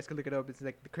side. You guys could look it up. It's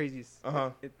like the craziest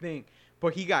thing.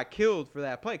 But he got killed for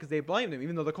that play because they blamed him,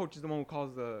 even though the coach is the one who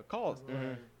calls the calls.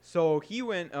 Mm-hmm. So he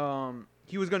went.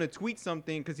 He was gonna tweet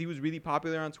something because he was really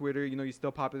popular on Twitter. He's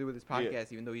still popular with his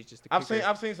podcast, even though he's just a kicker.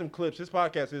 I've seen some clips. His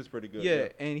podcast is pretty good. Yeah,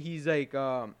 and he's like,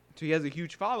 so he has a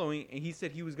huge following, and he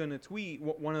said he was gonna tweet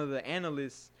one of the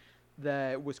analysts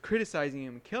that was criticizing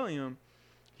him, killing him.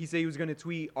 He said he was gonna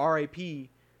tweet R.I.P.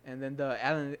 and then the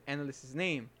analyst's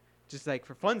name, just like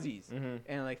for funsies,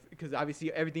 and like because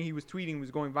obviously everything he was tweeting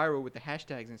was going viral with the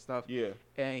hashtags and stuff. Yeah,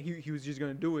 and he was just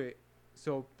gonna do it.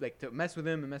 So, like, to mess with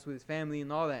him and mess with his family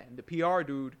and all that. And the PR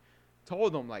dude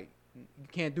told him, like, you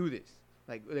can't do this.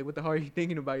 Like what the hell are you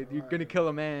thinking about? You're going to kill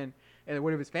a man. And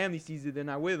what if his family sees it? They're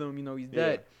not with him. He's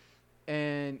dead.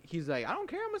 And he's like, I don't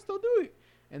care. I'm going to still do it.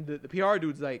 And the PR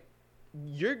dude's like,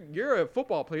 you're a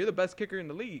football player. You're the best kicker in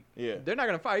the league. Yeah. They're not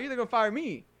gonna fire you. They're gonna fire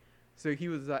me. So he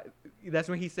was like, that's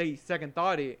when he said he second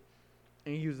thought it,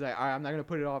 and he was like, all right, I'm not gonna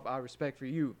put it off out of respect for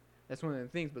you. That's one of the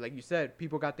things. But like you said,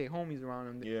 people got their homies around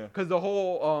him. Yeah. Because the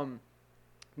whole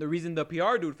the reason the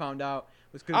PR dude found out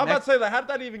was because I was about to say, like, how did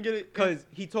that even get it? because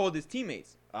he told his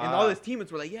teammates, and all his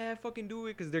teammates were like, "Yeah, fucking do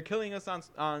it," because they're killing us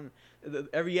on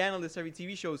every analyst, every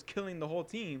TV show is killing the whole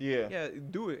team. Yeah.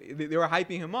 Do it. They were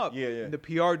hyping him up. Yeah. And the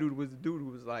PR dude was the dude who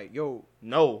was like, "Yo,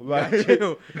 No, like,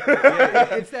 chill."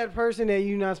 Yeah. It's that person that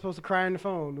you're not supposed to cry on the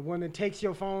phone. The one that takes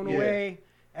your phone Yeah. away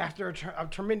after a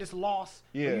tremendous loss.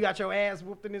 Yeah. When you got your ass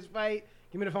whooped in this fight.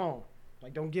 Give me the phone.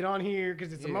 Like, don't get on here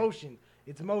because it's Yeah. emotion.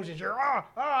 It's emotions. You're,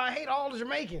 I hate all the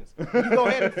Jamaicans. You go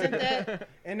ahead and send that,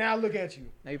 and now look at you.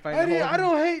 Now you fighting the whole I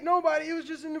don't hate nobody. It was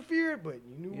just interfered, but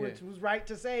you knew Yeah. what was right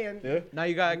to say. And yeah. Now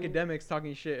you got academics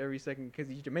talking shit every second because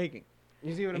he's Jamaican.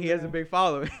 you see what I'm He saying? has a big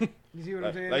following. You see what I'm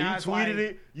Like, saying? like Now you it's tweeted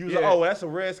it. You was Yeah. like, oh, that's a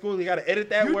red school. You got to edit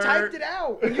that You word. typed it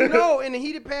out. And you know, in the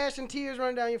heat of passion, tears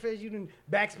running down your face. You done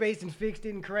backspace and fixed it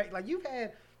and correct. Like, you've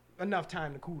had enough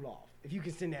time to cool off if you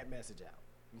can send that message out.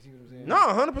 You see what I'm saying? No,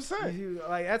 100%. You see,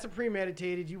 like, that's a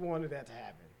premeditated. You wanted that to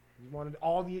happen. You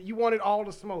wanted all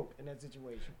the smoke in that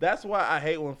situation. That's why I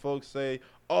hate when folks say,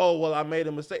 "Oh, well, I made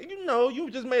a mistake." You know, you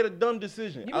just made a dumb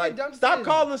decision. You made a Like, dumb stop decision.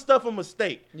 calling stuff a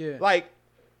mistake. Yeah. Like,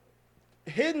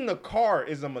 hitting the car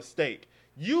is a mistake.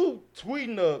 You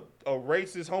tweeting a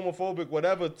racist, homophobic,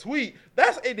 whatever tweet,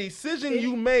 that's a decision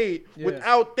you made Yeah.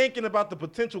 without thinking about the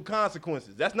potential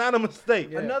consequences. That's not a mistake.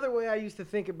 Yeah. Another way I used to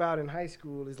think about in high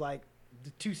school is like the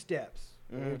 2 steps.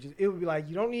 Mhm. It would be like,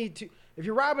 you don't need to. If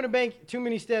you're robbing a bank, too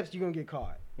many steps, you're gonna get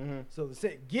caught. Mhm. So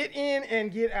get in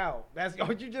and get out. That's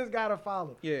what you just gotta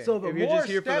follow. Yeah. So the if you're more just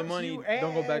here for the steps money, you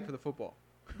don't go back add- for the football.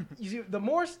 You see, the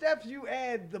more steps you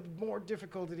add, the more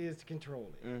difficult it is to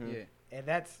control it. Mhm. Yeah. And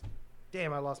that's,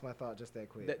 damn, I lost my thought just that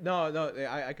quick. No,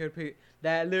 I could pick.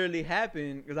 That literally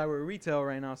happened because I work retail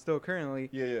right now, still currently.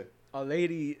 Yeah. A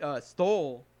lady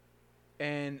stole,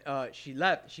 and she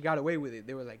left. She got away with it.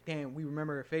 They were like, "Damn, we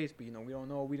remember her face, but we don't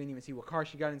know. We didn't even see what car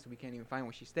she got in, so we can't even find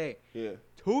where she stayed." Yeah.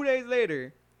 2 days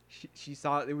later, she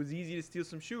saw it was easy to steal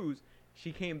some shoes.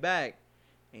 She came back,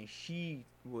 and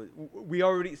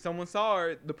someone saw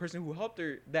her. The person who helped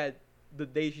her the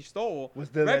day she stole Was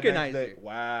there recognized that her. next day?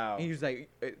 Wow. And he was like,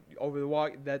 over the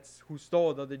walk, that's who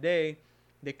stole the other day.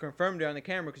 They confirmed her on the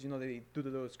camera because, they do the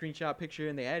little screenshot picture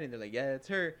and they had it. And they're like, yeah, it's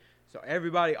her. So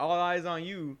everybody, all eyes on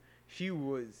you. She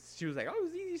was like, oh, it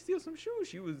was easy to steal some shoes.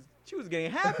 She was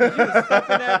getting happy. She was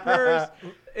stuffing that purse.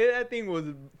 That thing was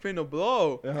finna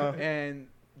blow. Uh-huh. And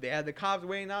they had the cops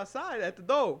waiting outside at the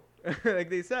door, like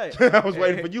they said. I was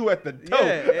waiting for you at the door.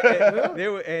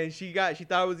 Yeah, and she thought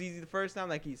it was easy the first time,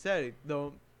 like he said.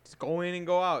 Though, just go in and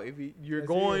go out. If you're That's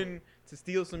going to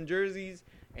steal some jerseys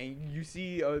and you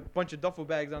see a bunch of duffel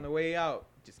bags on the way out,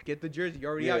 just get the jersey.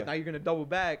 You're already Yeah. out. Now you're gonna double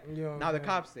back. You know what Now I'm the saying?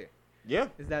 cops there. Yeah.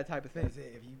 It's that type of thing. That's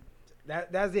it.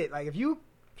 That's it. Like, if you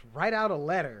write out a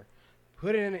letter,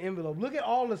 put it in an envelope, look at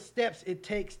all the steps it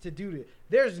takes to do this.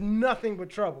 There's nothing but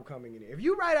trouble coming in it. If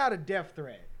you write out a death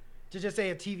threat to just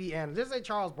say a TV analyst, just say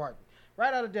Charles Barkley,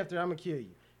 write out a death threat, I'm going to kill you.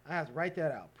 I have to write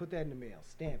that out, put that in the mail,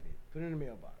 stamp it, put it in the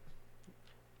mailbox.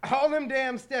 All them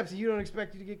damn steps, and you don't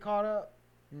expect you to get caught up?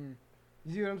 Mm.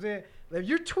 You see what I'm saying? Like, if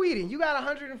you're tweeting, you got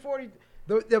 140.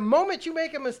 The moment you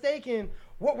make a mistake in,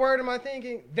 what word am I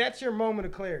thinking? That's your moment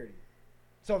of clarity.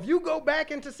 So if you go back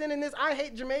into sending this "I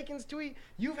hate Jamaicans" tweet,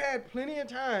 you've had plenty of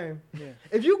time. Yeah.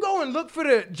 If you go and look for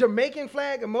the Jamaican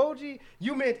flag emoji,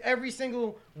 you meant every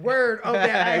single word of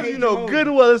that. I hate You know emoji. good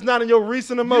and well it's not in your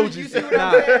recent emojis. You see what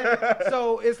I'm saying?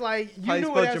 So it's like you Probably knew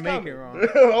spelled what that's Jamaican coming.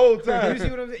 wrong. Whole time. You see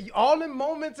what I'm saying? All the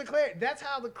moments of clarity. That's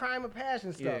how the crime of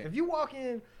passion stuff. Yeah. If you walk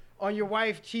in on your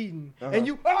wife cheating Uh-huh. and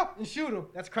you and shoot him,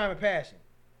 that's crime of passion.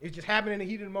 It's just happening in the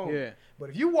heat of the moment. Yeah. But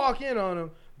if you walk in on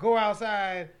him, go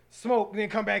outside, smoke, and then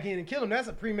come back in and kill him, that's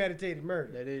a premeditated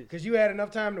murder. That is. Because you had enough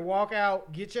time to walk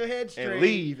out, get your head straight, And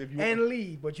leave if you and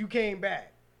leave, but you came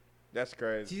back. That's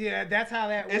crazy. See, that's how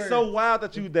that works. It's so wild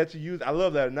that you use. I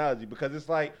love that analogy because it's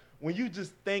like when you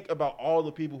just think about all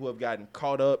the people who have gotten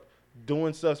caught up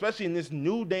doing stuff, especially in this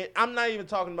new day. I'm not even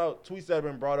talking about tweets that have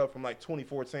been brought up from like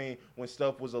 2014 when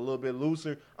stuff was a little bit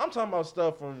looser. I'm talking about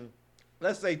stuff from,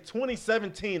 let's say,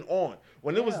 2017 on,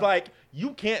 when it was Yeah. like,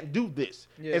 you can't do this.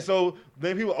 Yeah. And so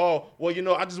then people,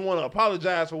 I just want to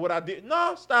apologize for what I did.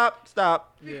 No, stop.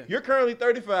 Yeah. You're currently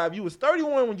 35. You was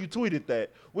 31 when you tweeted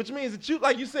that, which means that you,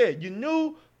 like you said, you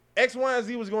knew X, Y, and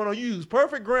Z was going on. You used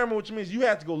perfect grammar, which means you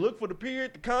had to go look for the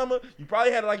period, the comma. You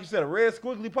probably had, like you said, a red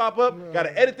squiggly pop up. Right. Got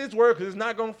to edit this word because it's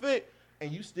not going to fit.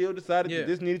 and you still decided that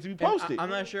this needed to be posted. I'm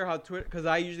not sure how Twitter, because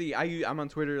I'm on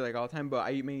Twitter like all the time, but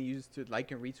I mainly use to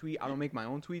like and retweet. I don't make my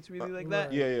own tweets really like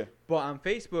that. Yeah. But on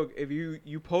Facebook, if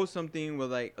you post something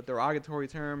with like a derogatory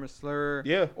term or slur,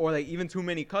 or like even too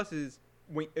many cusses,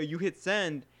 when you hit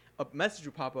send, a message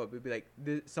will pop up. It'd be like,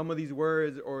 some of these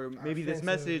words or maybe this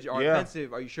message are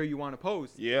offensive. Are you sure you want to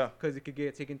post? Yeah. Because it could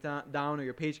get taken down or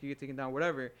your page could get taken down,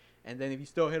 whatever. And then if you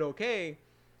still hit okay,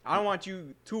 I don't want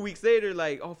you 2 weeks later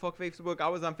like, oh, fuck Facebook. I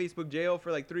was on Facebook jail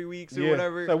for like 3 weeks or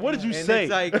whatever. So what did you say?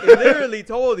 It's like, it literally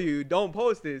told you, don't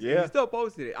post this. Yeah. And you still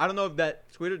posted it. I don't know if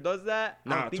that Twitter does that.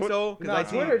 I don't think so. Because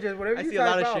Twitter just whatever I you see a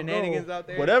lot of shenanigans out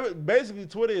there. Whatever. Basically,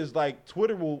 Twitter is like,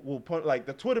 Twitter will punish, like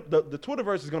the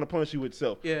Twitterverse is going to punish you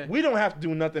itself. Yeah. We don't have to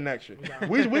do nothing extra.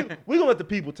 we going to let the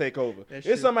people take over.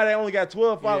 It's somebody that only got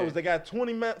 12 followers. They got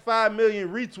 25 million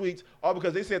retweets all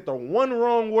because they said the one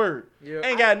wrong word. Yeah.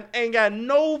 Ain't got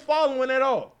no following at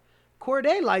all.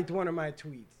 Corday liked one of my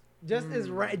tweets. Just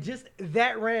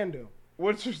that random.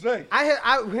 What did you say?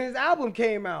 When his album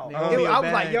came out, I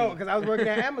was like, yo, because I was working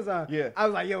at Amazon. I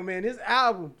was like, yo, man, this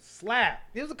album slap.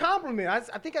 It was a compliment. I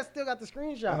think I still got the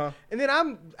screenshot. And then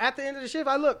I'm at the end of the shift.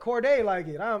 I look, Corday like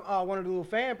it. I'm one of the little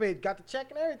fan page, got the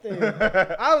check and everything.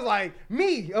 I was like,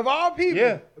 me of all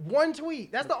people, one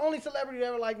tweet. That's the only celebrity that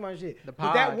ever liked my shit.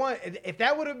 But that one, if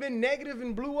that would have been negative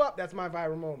and blew up, that's my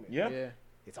viral moment. Yeah.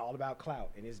 It's all about clout,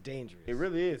 and it's dangerous. It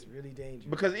really is. It's really dangerous.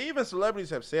 Because even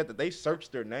celebrities have said that they search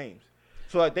their names.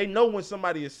 So, like, they know when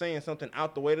somebody is saying something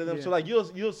out the way to them. Yeah. So, like,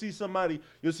 you'll see somebody,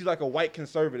 like a white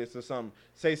conservative or something,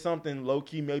 say something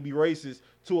low-key, maybe racist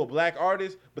to a black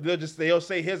artist, but they'll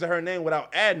say his or her name without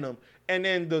adding them. And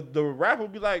then the rapper will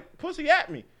be like, pussy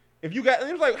at me. If you got, and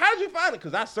he was like, how did you find it?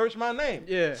 Because I searched my name.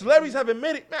 Yeah. Celebrities have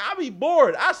admitted, man, I be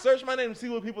bored. I search my name to see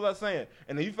what people are saying.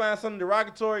 And if you find something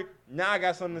derogatory, now I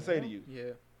got something to say to you.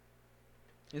 Yeah.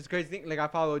 It's crazy thing. Like, I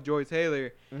follow Joy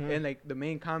Taylor, and like the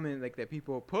main comment like that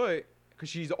people put, because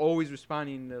she's always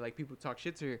responding to like people talk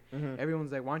shit to her.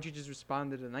 Everyone's like, why don't you just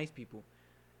respond to the nice people?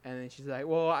 And then she's like,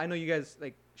 well, I know you guys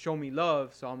like show me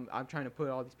love, so I'm trying to put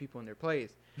all these people in their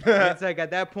place. And it's like at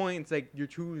that point, it's like you're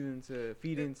choosing to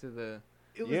feed into the.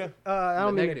 I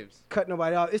don't mean to cut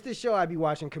nobody off. It's this show I be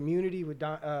watching, Community with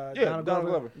Donald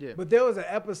Glover. Yeah. But there was an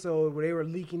episode where they were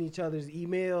leaking each other's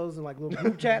emails and like little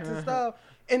group chats and stuff.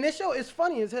 And this show is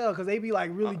funny as hell because they be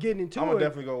like really getting into it. I'm gonna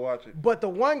definitely go watch it. But the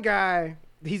one guy,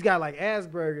 he's got like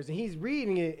Asperger's and he's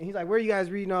reading it and he's like, where are you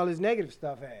guys reading all this negative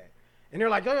stuff at? And they're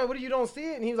like, oh, what do you don't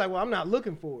see it? And he's like, well, I'm not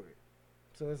looking for it.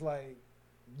 So it's like,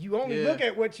 you only look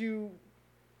at what you.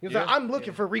 Like, I'm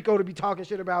looking for Rico to be talking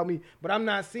shit about me, but I'm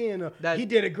not seeing he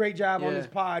did a great job on this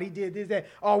pod. He did this, that.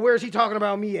 Oh, where's he talking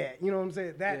about me at? You know what I'm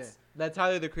saying? That's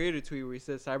Tyler, the Creator tweet where he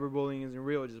says cyberbullying isn't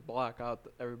real. Just block out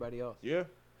everybody else. Yeah.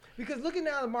 Because look at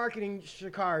now the marketing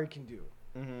Sha'Carri can do.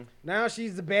 Now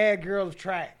she's the bad girl of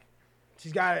track.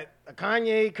 She's got a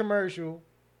Kanye commercial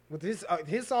with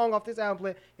his song off this album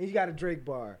play, and he's got a Drake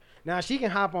bar. Now she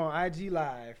can hop on IG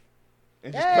Live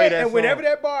and just play that song. And whenever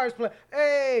that bar is playing,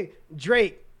 hey,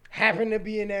 Drake happened to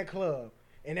be in that club,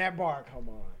 and that bar come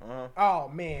on. Oh,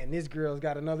 man, this girl's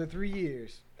got another 3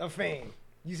 years of fame.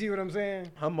 You see what I'm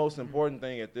saying? Her most important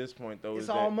thing at this point, though, is it's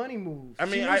all money moves. I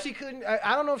mean, she couldn't.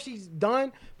 I don't know if she's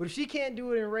done, but if she can't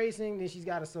do it in racing, then she's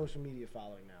got a social media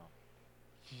following now.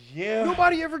 Yeah.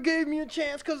 Nobody ever gave me a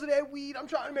chance because of that weed. I'm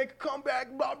trying to make a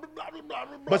comeback. Blah blah blah blah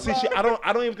blah. But see, I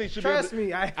don't even think she'll trust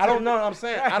me. I don't know. I'm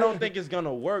saying I don't think it's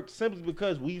gonna work simply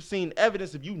because we've seen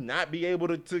evidence of you not be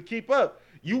able to keep up.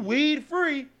 You weed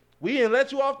free. We didn't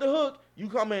let you off the hook. You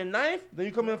come in 9th, then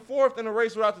you come in 4th in a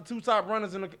race without the 2 top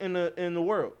runners in the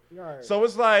world. Right. So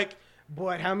it's like,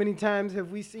 but how many times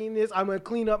have we seen this? I'm gonna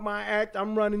clean up my act.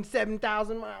 I'm running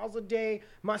 7,000 miles a day.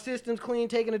 My system's clean.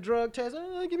 Taking a drug test.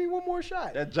 Give me one more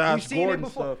shot. That Josh Gordon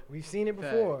stuff. We've seen it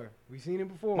before. We've seen it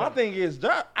before. My thing is,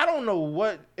 Josh, I don't know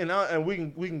what, and we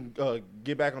can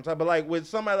get back on top. But like with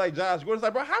somebody like Josh Gordon, it's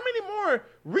like, bro, how many more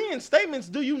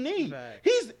reinstatements do you need? Fact.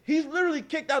 He's literally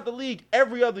kicked out the league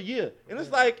every other year, and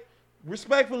it's like,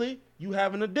 respectfully, you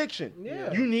have an addiction.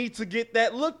 Yeah. You need to get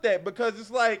that looked at because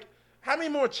it's like, how many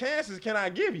more chances can I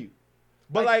give you?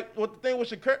 But like what the thing with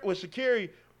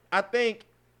Sha'Carri, I think,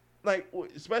 like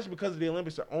especially because of the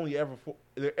Olympics are only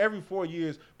they're every 4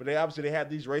 years, but they obviously have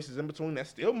these races in between. That's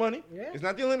still money. Yeah. It's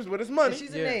not the Olympics, but it's money. And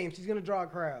she's a name. She's gonna draw a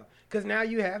crowd because now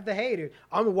you have the haters.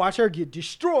 I'm gonna watch her get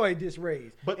destroyed this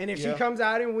race. And if she comes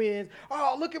out and wins,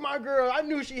 oh look at my girl. I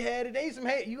knew she had it. They some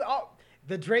hate you.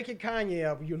 The Drake and Kanye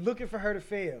album. You're looking for her to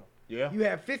fail. Yeah. You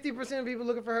have 50% of people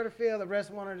looking for her to fail. The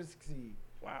rest want her to succeed.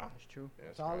 Wow, that's true.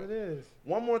 That's all it is.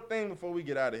 One more thing before we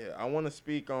get out of here. I want to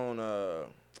speak on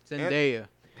Zendaya.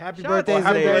 Happy Shout out birthday, to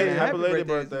happy Zendaya. belated- Zendaya. happy belated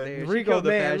birthday, birthday. Zendaya. She Rico, killed the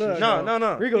man, fashion look. show.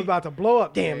 No. Rico's about to blow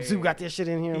up. Damn, Yeah. Zoo got this shit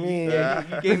in here, man. Yeah.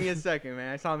 He gave me a second,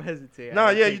 man. I saw him hesitate. No,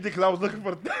 I yeah, think- you did because I was looking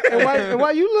for the And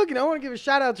while you looking, I want to give a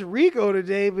shout out to Rico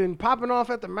today. Been popping off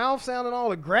at the mouth, sounding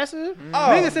all aggressive. Oh.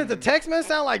 Nigga sent the text message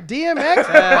sound like DMX.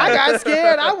 I got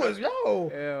scared. I was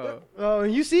Yeah.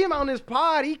 you see him on this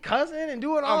pod, he cussing and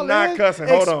doing all I'm not this. cussing.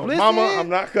 Hold on. Explicit. Mama, I'm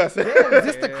not cussing. Damn, is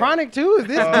this the Yeah. chronic too? Is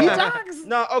this detox?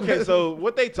 No, okay, so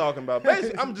what they talking about?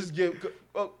 Basically, I'm just giving.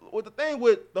 With the thing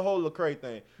with the whole Lecrae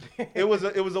thing, it was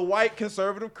a white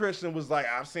conservative Christian was like,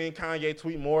 I've seen Kanye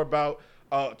tweet more about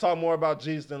talk more about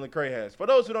Jesus than Lecrae has. For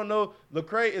those who don't know,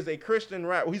 Lecrae is a Christian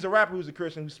rapper. He's a rapper who's a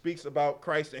Christian who speaks about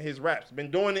Christ in his raps.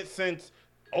 Been doing it since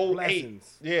 08.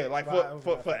 Blessings. Yeah, like Right,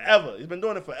 for forever. He's been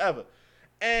doing it forever.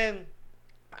 And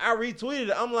I retweeted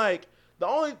it. I'm like,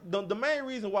 the main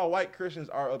reason why white Christians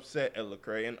are upset at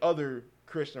Lecrae and other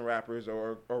Christian rappers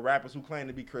or rappers who claim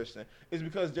to be Christian is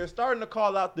because they're starting to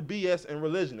call out the BS in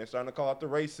religion. They're starting to call out the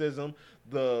racism,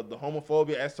 the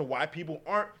homophobia as to why people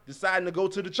aren't deciding to go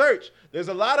to the church. There's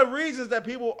a lot of reasons that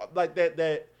people like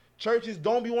that churches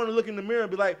don't be wanting to look in the mirror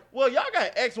and be like, well, y'all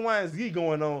got X, Y, and Z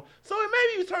going on. So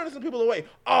maybe you turning some people away.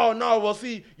 Oh, no, well,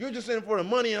 see, you're just in for the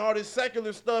money and all this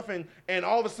secular stuff. And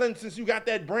all of a sudden, since you got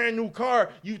that brand new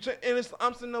car,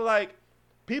 I'm sitting there like,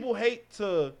 people hate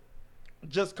to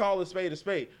just call a spade a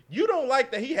spade. You don't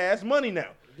like that he has money now.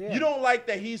 Yeah. You don't like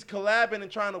that he's collabing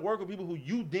and trying to work with people who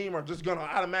you deem are just going to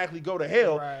automatically go to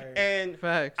hell. Right. And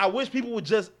Facts. I wish people would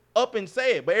just up and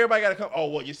say it, but everybody got to come. Oh,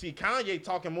 well, you see, Kanye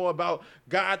talking more about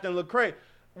God than Lecrae.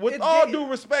 With It's all gay. due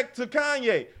respect to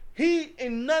Kanye, he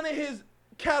in none of his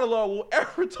catalog will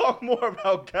ever talk more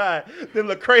about God than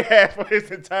Lecrae has for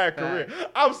his entire career.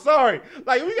 I'm sorry,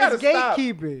 like we gotta It's stop.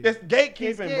 gatekeeping. It's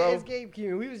gatekeeping, bro. It's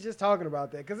gatekeeping. We was just talking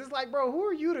about that because it's like, bro, who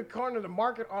are you to corner the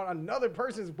market on another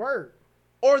person's word?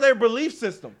 Or their belief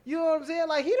system. You know what I'm saying?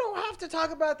 Like he don't have to talk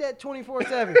about that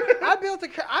 24/7.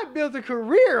 I built a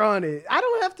career on it. I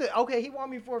don't have to. Okay, he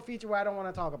want me for a feature where I don't want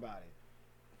to talk about it.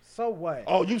 So what?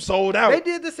 Oh, you sold out. They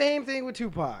did the same thing with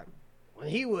Tupac when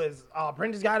he was,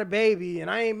 Brenda's got a baby,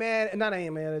 and I ain't mad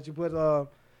at you, but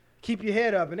keep your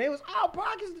head up. And they was,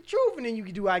 Pac is the truth, and then you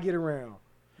can do I Get Around.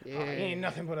 Yeah. He ain't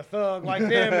nothing but a thug like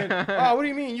them. And, what do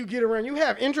you mean you get around? You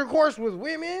have intercourse with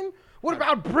women? What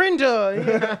about Brenda?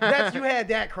 You had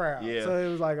that crowd. Yeah. So it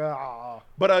was like, But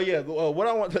what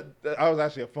I want to, I was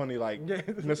actually a funny like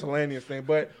miscellaneous thing.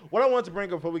 But what I want to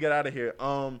bring up before we get out of here,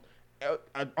 I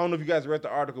don't know if you guys read the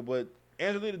article, but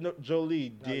Angelina Jolie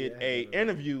did a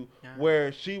interview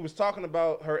where she was talking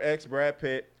about her ex Brad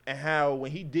Pitt and how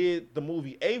when he did the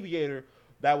movie Aviator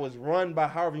that was run by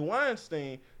Harvey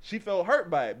Weinstein, she felt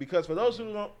hurt by it because for those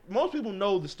who don't, most people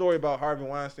know the story about Harvey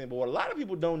Weinstein, but what a lot of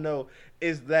people don't know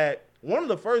is that one of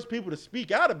the first people to speak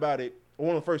out about it, or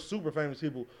one of the first super famous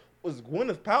people, was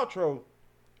Gwyneth Paltrow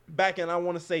back in, I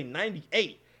want to say,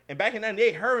 98. And back in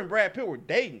 98, her and Brad Pitt were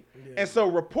dating. Yeah. And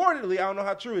so reportedly, I don't know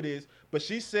how true it is, but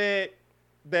she said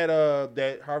that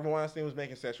that Harvey Weinstein was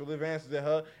making sexual advances at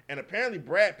her. And apparently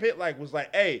Brad Pitt was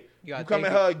like, hey, you come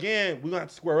at her again, we're going to have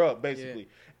to square up, basically.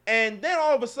 Yeah. And then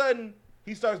all of a sudden,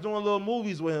 he starts doing little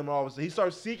movies with him. All of a sudden, he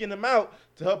starts seeking him out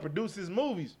to help produce his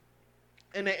movies.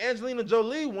 And then Angelina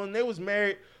Jolie, when they was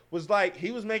married, was like,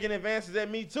 he was making advances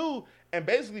at me too. And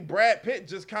basically Brad Pitt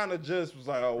just kind of just was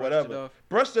like, oh, whatever.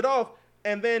 Brushed it off.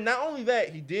 And then not only that,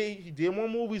 he did more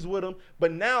movies with him.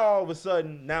 But now all of a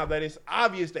sudden, now that it's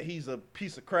obvious that he's a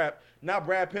piece of crap, now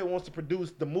Brad Pitt wants to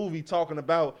produce the movie talking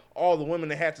about all the women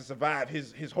that had to survive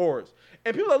his horrors.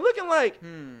 And people are looking like,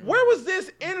 where was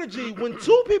this energy when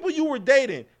two people you were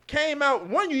dating came out,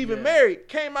 one you even married,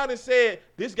 came out and said,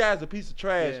 this guy's a piece of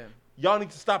trash. Yeah. Y'all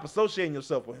need to stop associating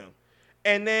yourself with him.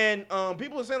 And then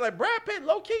people are saying, like, Brad Pitt,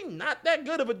 low-key, not that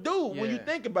good of a dude when you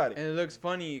think about it. And it looks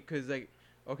funny because, like,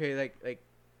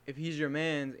 if he's your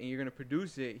man and you're going to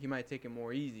produce it, he might take it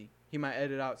more easy. He might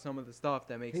edit out some of the stuff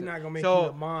that makes He's it. not going to make it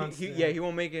a monster. He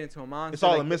won't make it into a monster. It's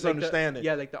all a misunderstanding.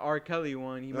 Like the R. Kelly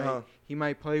one. He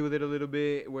might play with it a little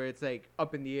bit where it's, like,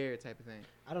 up in the air type of thing.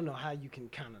 I don't know how you can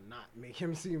kind of not make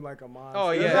him seem like a monster.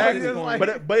 Oh, yeah.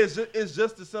 Exactly. But it's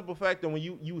just the simple fact that when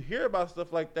you hear about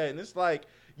stuff like that, and it's like,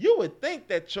 you would think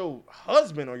that your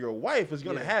husband or your wife is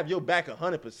going to have your back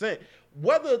 100%.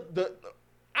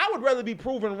 I would rather be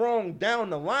proven wrong down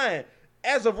the line.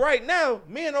 As of right now,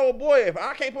 me and old boy, if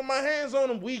I can't put my hands on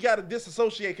him, we got to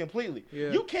disassociate completely.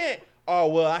 Yeah. You can't, oh,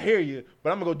 well, I hear you,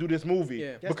 but I'm going to go do this movie.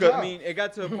 Yeah. Because I mean, it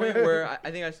got to a point where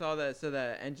I think I saw that it said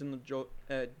that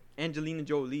Angelina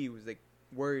Jolie was, like,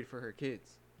 worried for her kids.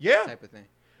 Yeah. Type of thing.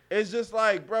 It's just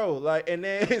like, bro, like, and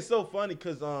then it's so funny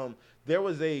because there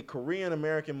was a Korean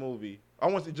American movie I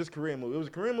want to say just Korean movie. It was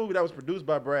a Korean movie that was produced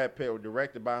by Brad Pitt or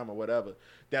directed by him or whatever.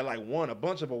 That like won a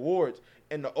bunch of awards.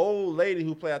 And the old lady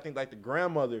who played, I think like the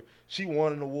grandmother, she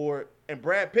won an award. And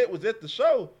Brad Pitt was at the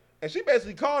show, and she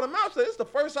basically called him out. Said, "This is the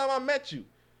first time I met you.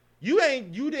 You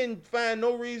didn't find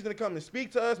no reason to come and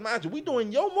speak to us. Mind you, we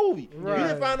doing your movie. Right. You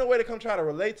didn't find no way to come try to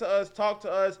relate to us, talk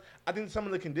to us. I think some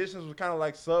of the conditions was kind of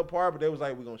like subpar, but they was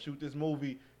like, we're going to shoot this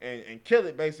movie and kill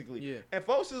it, basically. Yeah. And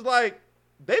folks is like,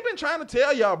 they've been trying to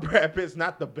tell y'all Brad Pitt's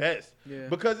not the best. Yeah.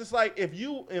 Because it's like, if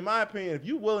you, in my opinion, if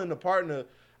you willing to partner,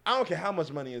 I don't care how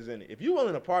much money is in it. If you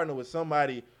willing to partner with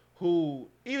somebody who,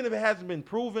 even if it hasn't been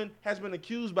proven, has been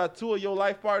accused by 2 of your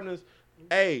life partners,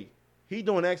 hey, he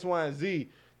doing X, Y, and Z,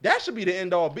 that should be the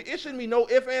end all. It shouldn't be no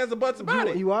ifs, ands, or buts about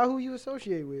it. You are who you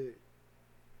associate with.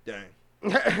 Dang.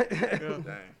 Yeah.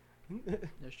 Dang.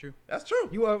 That's true. That's true.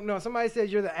 You are, no, somebody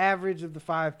says you're the average of the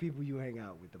 5 people you hang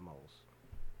out with the most.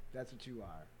 That's what you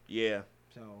are. Yeah.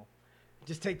 So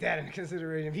just take that into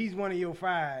consideration. If he's one of your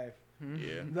 5,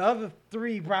 Yeah. the other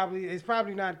 3 it's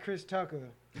probably not Chris Tucker.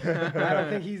 I don't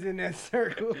think he's in that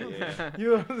circle. Yeah. You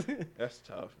know what I'm saying? That's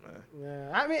tough, man.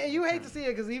 Yeah. I mean, you hate to see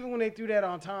it because even when they threw that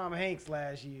on Tom Hanks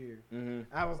last year,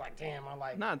 I was like, damn, I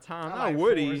like Not Tom, I not like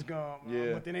Woody. Forrest Gump.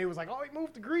 Yeah. But then they was like, oh, he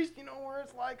moved to Greece, you know, where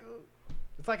it's like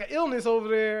an illness over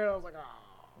there. I was like,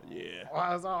 oh. Yeah.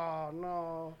 I was, oh,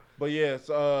 no. But yeah,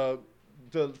 so,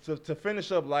 to finish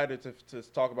up lighter to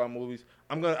talk about movies,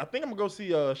 I think I'm gonna go see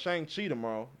Shang-Chi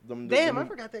tomorrow. Damn, I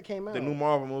forgot that came out. The new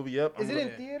Marvel movie. Yep. Is I'm it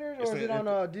gonna- in theaters It's or is in- it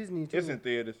on Disney too? It's in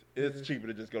theaters. It's cheaper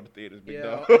to just go to theaters, big Yeah,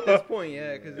 dog. at this point,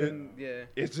 yeah, because yeah.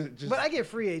 It's just. But I get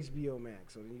free HBO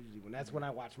Max, so usually that's when I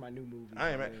watch my new movies.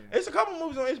 I ain't mad. Yeah. It's a couple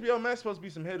movies on HBO Max supposed to be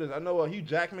some hitters. I know Hugh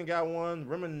Jackman got one,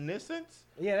 Reminiscence.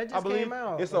 Yeah, that I just believe came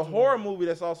out. it's a horror movie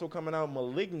that's also coming out,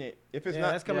 Malignant. If it's Yeah,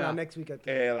 not, that's coming Yeah. out next week, I think.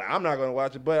 yeah, like, I'm not gonna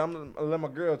watch it, but I'm gonna let my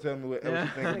girl tell me what Yeah.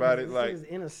 she thinks about it. This Like is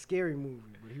in a scary movie,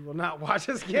 but he will not watch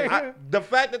a scary movie. the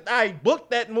fact that I booked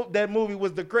that movie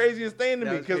was the craziest thing to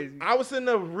That me was because crazy. I was sitting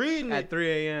there reading At it. 3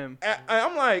 a.m. And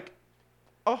I'm like,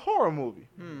 a horror movie,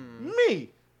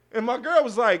 me, and my girl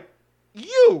was like,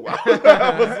 you.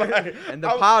 I was like, And the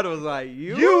pod was like,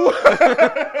 you? you.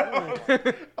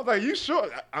 I was like, you sure?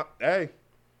 Hey.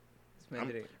 This man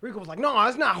did it. Rico was like, no,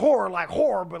 it's not horror,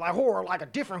 but like horror, like a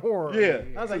different horror. Yeah.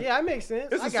 I was like, yeah, that makes sense.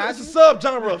 It's I a got you.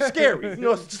 subgenre of scary. You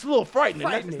know, it's just a little frightening.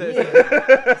 Frightening. It's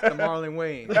Yeah. the Marlon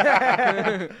Wayne.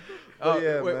 yeah,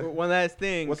 man. One last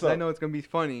thing, What's 'cause I up? know it's gonna be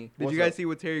funny. Did What's you guys up? see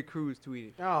what Terry Crews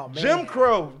tweeted? Oh, man. Jim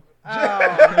Crow. Oh,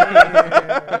 man.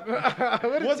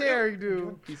 What did What's Terry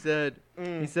do? He said,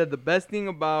 the best thing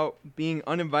about being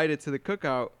uninvited to the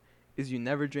cookout is you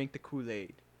never drink the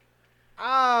Kool-Aid.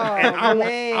 Oh, And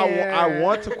man. I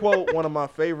want to quote one of my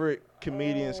favorite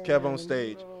comedians, Kev on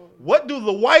stage. What do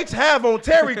the whites have on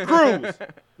Terry Crews?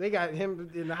 They got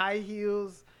him in the high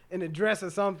heels and a dress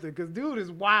or something, because dude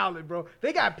is wildin', bro.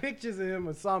 They got pictures of him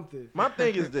or something. My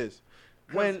thing is this.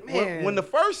 When Man.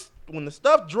 the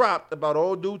stuff dropped about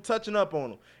old dude touching up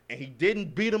on him and he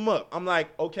didn't beat him up, I'm like,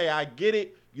 okay, I get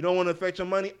it. You don't want to affect your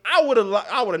money. I would have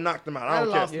knocked him out. I I don't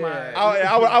lost care. my.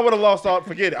 Yeah. I would have lost all.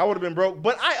 Forget it. I would have been broke.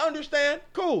 But I understand.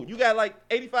 Cool. You got like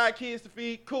 85 kids to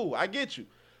feed. Cool. I get you.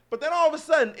 But then all of a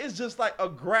sudden, it's just like a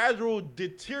gradual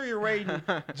deteriorating.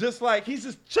 Just like he's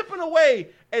just chipping away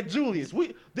at Julius.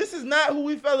 This is not who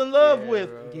we fell in love Yeah, with.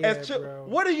 bro. Yeah, bro.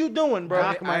 What are you doing, bro?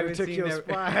 Doc I might have haven't took seen your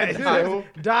that-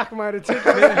 spot. Doc might have took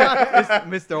your spot.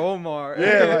 Mr. Omar.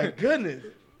 Yeah, like goodness,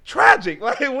 tragic.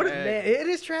 Like what? Man. Man, it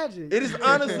is tragic. It is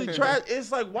honestly tragic.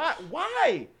 It's like why?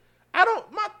 Why? I don't.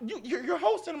 You're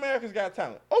hosting America's Got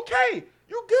Talent. Okay,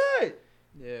 you're good.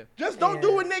 Yeah. Just don't Yeah.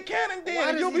 do what Nick Cannon did,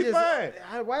 and does you'll he be fine.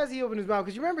 Why does he open his mouth?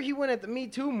 Because you remember he went at the Me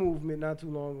Too movement not too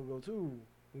long ago too.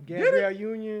 With he? Gabrielle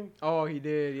Union. Oh, he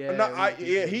did. Yeah.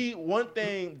 No, one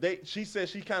thing she said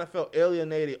she kind of felt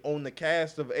alienated on the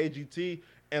cast of AGT,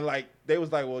 and like they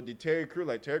was like, well, did Terry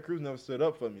Crews never stood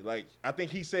up for me? Like I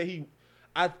think he said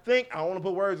I don't want to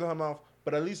put words in her mouth,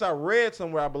 but at least I read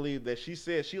somewhere I believe that she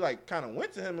said she like kind of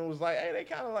went to him and was like, hey, they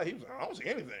kind of like he was like, I don't see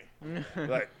anything.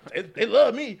 Like they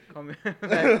love me.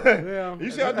 Yeah.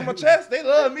 You see out through my chest, they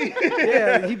love me.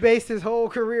 Yeah, he based his whole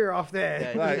career off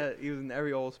that. Yeah, Like- he was in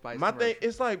every Old Spice. My thing, commercial.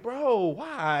 it's like, bro,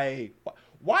 why?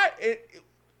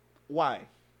 Why?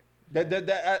 That at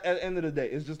the end of the day,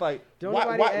 it's just like, Don't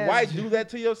why nobody ask you. do that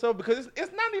to yourself? Because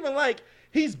it's not even like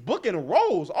he's booking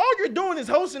roles. All you're doing is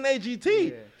hosting AGT.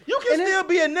 Yeah. You can And still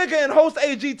be a nigga and host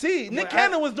AGT. Nick But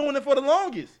Cannon was doing it for the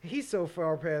longest. He's so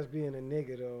far past being a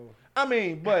nigga though. I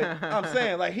mean, but I'm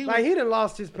saying like he Like was, he done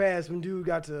lost his pass when dude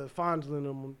got to fondling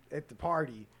him at the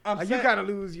party. I'm Like saying- you kind of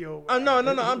lose your. No.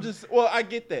 I'm just. Well, I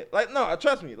get that. Like, no,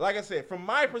 trust me. Like I said, from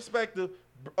my perspective,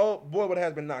 oh boy, what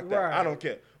has been knocked out. Right. I don't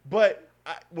care. But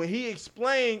when he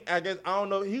explained, I guess I don't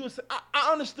know.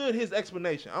 I understood his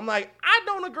explanation. I'm like, I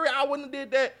don't agree. I wouldn't have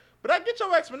did that, but I get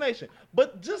your explanation.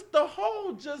 But just the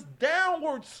whole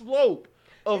downward slope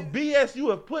of BS you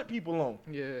have put people on.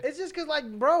 Yeah. It's just because, like,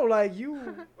 bro, like,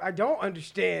 I don't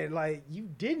understand. Like, you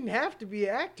didn't have to be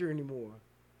an actor anymore.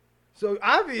 So,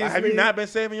 obviously. Like, have you not been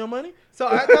saving your money? So,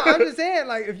 I'm just saying,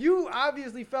 like, if you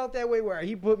obviously felt that way where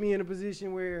he put me in a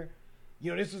position where,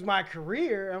 you know, this was my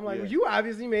career, I'm like, Yeah. well, you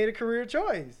obviously made a career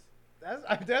choice. That's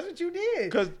what you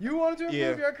did. 'Cause- you wanted to improve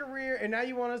yeah. your career, and now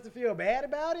you want us to feel bad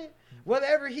about it?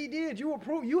 Whatever he did, you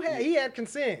approved. He had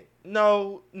consent.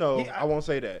 No, I won't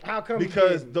say that. How come he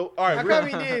Because didn't? all right, How come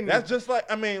he didn't? That's just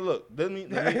like, I mean, look, let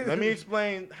me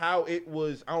explain how it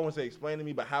was. I don't want to say explain to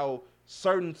me, but how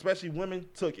certain, especially women,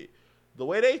 took it. The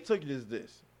way they took it is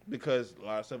this, because a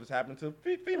lot of stuff has happened to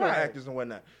female Right. actors and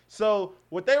whatnot. So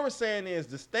what they were saying is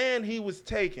the stand he was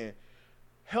taking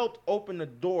helped open the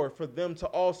door for them to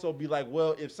also be like,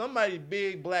 well, if somebody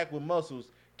big, black with muscles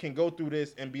can go through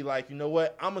this and be like, you know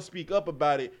what, I'm gonna speak up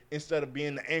about it instead of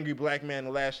being the angry black man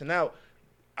and lashing out.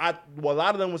 A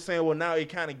lot of them were saying, well, now it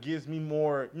kind of gives me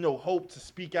more, hope to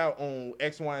speak out on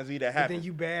X, Y, and Z that But happened. then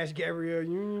you bash Gabrielle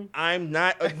Union. I'm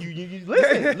not. You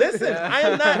listen.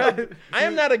 I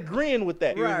am not agreeing with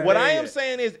that. Right. What Yeah, I am yeah.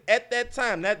 saying is, at that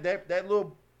time, that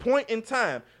little point in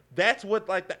time, that's what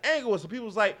like the angle was. So people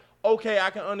was like, okay, I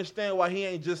can understand why he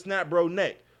ain't just snap bro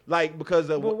neck. Like, because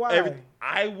of But why? everything.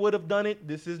 I would have done it.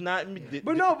 This is not me.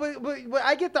 But no, but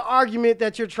I get the argument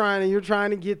that you're trying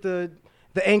to get the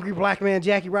angry black man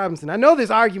Jackie Robinson. I know this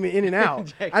argument in and out.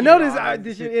 Jackie I know this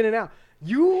Robinson. shit in and out.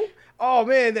 Oh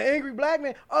man, the angry black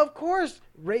man. Of course,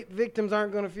 rape victims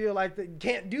aren't gonna feel like they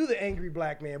can't do the angry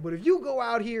black man. But if you go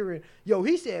out here and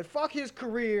he said fuck his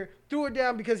career, threw it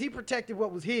down because he protected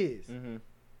what was his. Mm-hmm.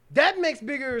 That makes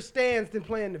bigger stands than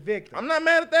playing the victim. I'm not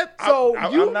mad at that. So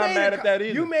I'm not made mad at that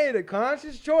either. You made a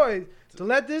conscious choice to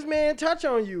let this man touch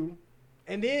on you,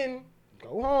 and then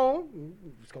go home,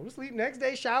 just go to sleep. Next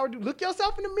day, shower, look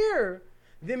yourself in the mirror,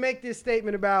 then make this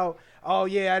statement about, oh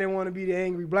yeah, I didn't want to be the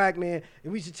angry black man,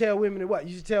 and we should tell women to what?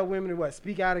 You should tell women to what?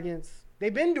 Speak out against.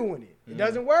 They've been doing it. It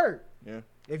doesn't work. Yeah.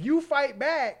 If you fight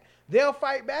back, they'll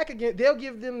fight back again. They'll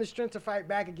give them the strength to fight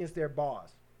back against their boss,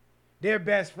 their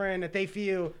best friend that they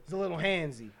feel is a little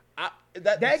handsy.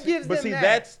 That gives them that.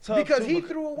 That's tough because too, he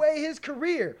threw away his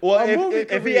career. Well, movie if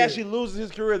he career. actually loses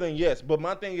his career, then yes. But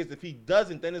my thing is, if he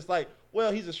doesn't, then it's like, well,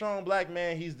 he's a strong black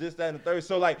man. He's this, that, and the third.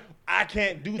 So, like, I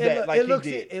can't do that like he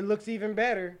did. It looks even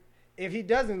better if he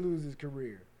doesn't lose his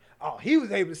career. Oh, he was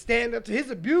able to stand up to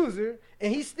his abuser,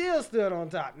 and he still stood on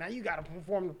top. Now you got to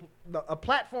perform a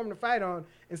platform to fight on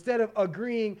instead of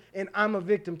agreeing, and I'm a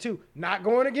victim too. Not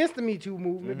going against the Me Too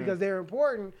movement because they're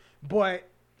important, but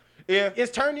Yeah,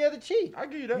 it's turn the other cheek. I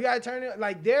give you that. You gotta turn it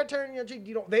like they're turning the other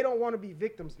cheek. They don't want to be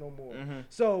victims no more.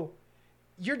 So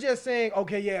you're just saying,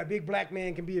 okay, yeah, a big black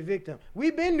man can be a victim.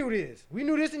 We've been through this. We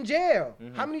knew this in jail.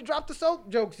 How many drop the soap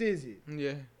jokes is it?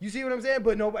 Yeah. You see what I'm saying?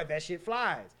 But nobody, that shit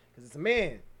flies because it's a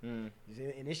man. You see,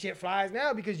 and this shit flies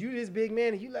now because you this big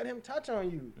man and you let him touch on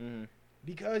you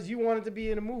because you wanted to be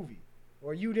in a movie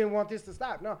or you didn't want this to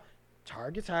stop. No,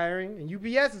 Target's hiring and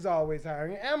UPS is always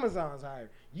hiring and Amazon's hiring.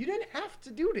 You didn't have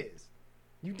to do this.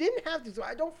 You didn't have to. So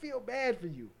I don't feel bad for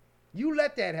you. You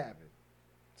let that happen.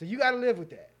 So you got to live with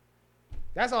that.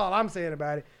 That's all I'm saying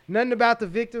about it. Nothing about the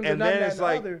victims and nothing then about it's the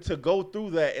like other. to go through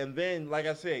that, and then, like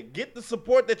I said, get the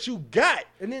support that you got,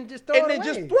 And then just throw it away.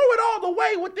 just throw it all the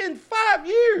way within 5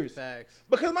 years. Facts.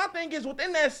 Because my thing is,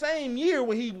 within that same year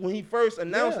when he first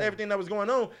announced Yeah. everything that was going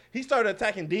on, he started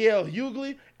attacking DL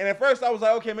Hughley, and at first I was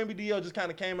like, okay, maybe DL just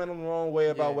kind of came in on the wrong way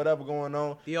about Yeah. whatever going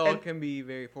on. DL And can be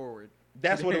very forward.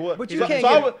 that's what it was. But you so, can't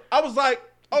so get- I was like,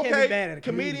 you can't be okay, mad at a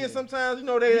comedian. comedians sometimes,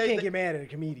 You they can't get mad at a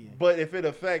comedian. But if it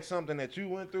affects something that you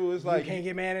went through, it's like You can't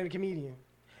get mad at a comedian.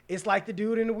 It's like the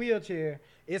dude in the wheelchair.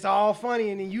 It's all funny,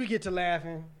 and then you get to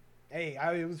laughing. Hey,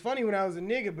 it was funny when I was a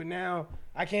nigga, but now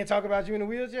I can't talk about you in the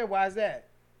wheelchair. Why is that?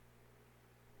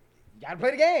 You gotta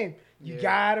play the game. You Yeah.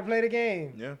 gotta play the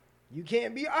game. yeah. You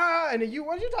can't be and then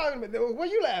what you talking about? What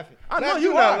you laughing? I know Laugh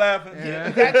you're too not hard. laughing.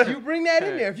 Yeah. You bring that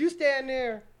in there. If you stand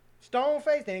there stone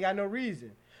faced, they ain't got no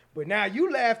reason. But now you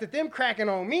laughed at them cracking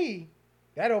on me.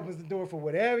 That opens the door for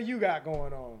whatever you got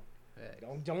going on. Facts.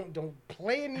 Don't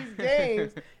play in these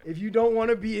games if you don't want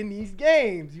to be in these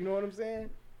games. You know what I'm saying?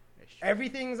 That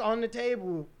Everything's on the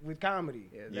table with comedy.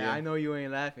 Yeah, Yeah. I know you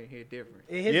ain't laughing. Hit different.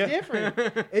 It hits Yeah.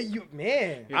 different.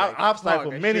 Man, You're like, I've fuck,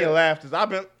 stifled that many shit. laughters. I've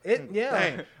been, Yeah.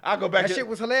 dang. I go back. that shit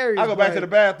was hilarious. I go back to but the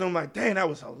bathroom like, dang, that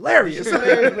was hilarious. It's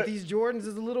hilarious, but these Jordans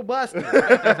is a little busted.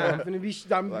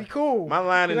 So I'm gonna be cool. My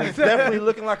line is definitely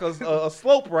looking like a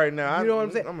slope right now. You know what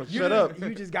I'm saying? I'm gonna You shut just- up.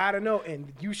 You just gotta know,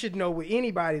 and you should know with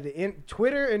anybody.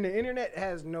 Twitter and the internet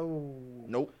has no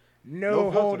Nope. no No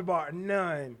filter. hold bar,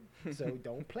 none. So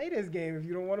don't play this game if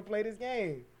you don't want to play this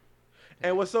game.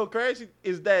 And what's so crazy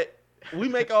is that we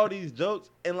make all these jokes,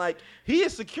 and like he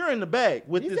is securing the bag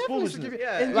with He's this definitely foolishness. secure-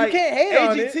 Yeah. and Like, you can't hate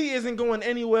on AGT it. isn't going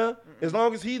anywhere as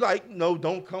long as he like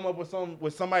don't come up with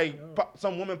somebody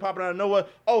some woman popping out of nowhere.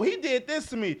 Oh, he did this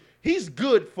to me. He's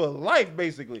good for life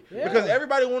basically Yeah. because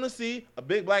everybody want to see a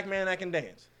big black man that can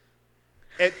dance.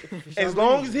 And, as some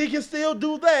long reason. as he can still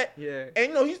do that, Yeah.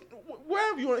 and he's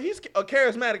wherever you want, he's a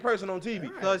charismatic person on TV.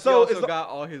 Plus, So you also it's- got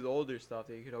all his older stuff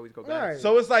that you could always go back. Right. to.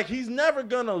 So it's like he's never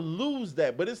gonna lose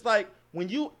that. But it's like when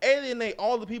you alienate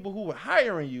all the people who were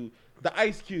hiring you, the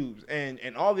Ice Cubes and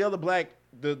all the other black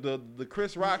the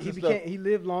Chris Rocks and stuff. He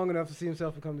lived long enough to see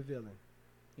himself become the villain.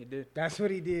 He did. That's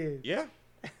what he did. Yeah.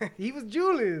 He was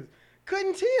Julius.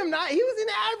 Couldn't see him not. He was in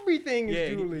everything as Yeah,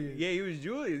 Julius. he was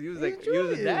Julius. He was He like was he was a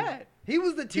Julius. dad. He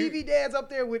was the TV dads up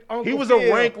there with Uncle He was Phil.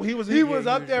 a rank. He was He he was he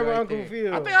up was there with right Uncle there.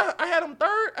 Phil. I think I had him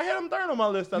third. I had him third on my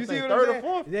list. I You see think what third I'm or saying?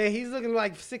 fourth. Yeah, he's looking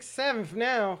like 6th, 7th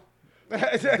now.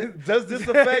 Does this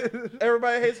affect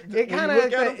everybody hates? It when kind you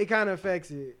look at him? of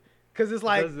affects it, cause it's It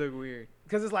like does look weird.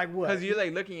 what? Because you're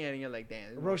like looking at it and you're like,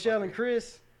 damn. this Rochelle and motherfucker-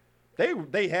 Chris.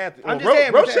 They had to. I'm Well, just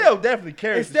saying, but Rochelle definitely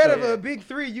carries. the Instead of show. a big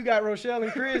three, you got Rochelle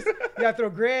and Chris. You got to throw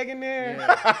Greg in there.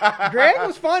 Yeah. Greg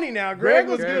was funny now. Greg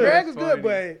was Greg good. Greg was was good,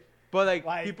 funny. but But like,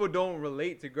 Like- people don't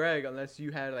relate to Greg unless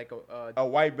you had like a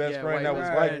white best Yeah, friend white that was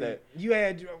best like friend. that. you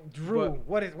had Drew.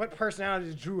 But- What personality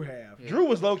does Drew have? Yeah. Drew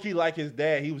was low key like his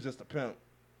dad. He was just a pimp.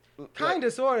 Kind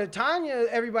of, sort of. Tanya,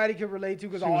 everybody could relate to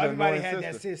because She was an everybody annoying had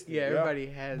that sister. sister. yeah, everybody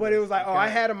has. But it this was like, oh, guy. I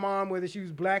had a mom, whether she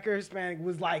was black or Hispanic,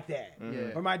 was like that.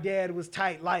 Yeah. Or my dad was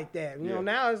tight like that. You Yeah. know,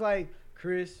 now it's like,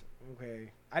 Chris, okay.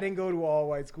 I didn't go to all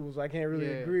white schools, so I can't really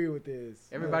Yeah. agree with this.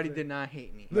 You know Everybody what I'm did not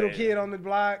hate me. Little Man. kid on the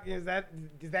block, is that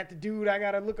the dude I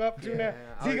gotta look up to Yeah, now?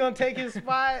 I Is he was- gonna take his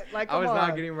spot? Like, I come was on.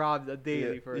 not getting robbed a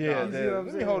daily for a yeah. dollar. You see what I'm Let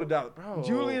me saying? hold it down, bro.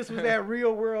 Julius was that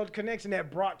real world connection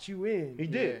that brought you in. He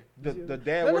did. Yeah. The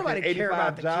dad Don't working nobody care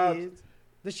about 85 the jobs. kids.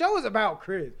 The show was about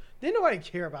Chris. Didn't nobody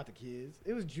care about the kids.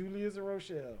 It was Julius and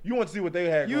Rochelle. You want to see what they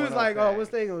had You going was on. like, oh, facts. what's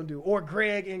they gonna do? Or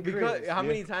Greg and Chris. Because how Yeah.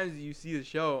 many times do you see the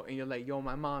show and you're like, yo,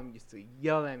 my mom used to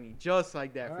yell at me just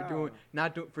like that for doing,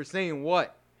 for saying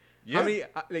what? Yeah. How many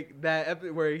like that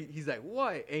episode where he's like,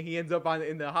 what? And he ends up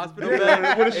in the hospital Yeah,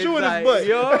 bed with a shoe in his It's butt.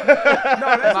 Yo, No,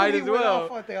 that's might when he as went well.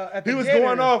 off at He the was dinner.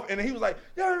 going off, and he was like,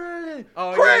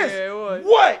 Oh, Chris, yeah, it was.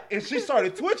 what? And she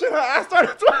started twitching her. I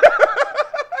started twitching.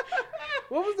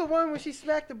 What was the one when she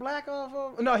smacked the black off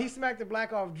of? No, he smacked the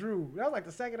black off Drew. That was like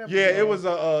the second episode. Yeah, it was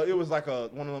like a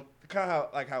one of them kind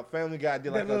of like how Family Guy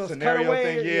did like That a little scenario cutaway,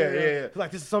 thing. Yeah. It's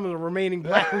like, this is some of the remaining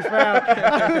black we found.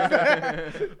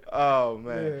 Oh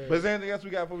man. Yeah. But is there anything else we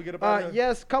got before we get up out of here?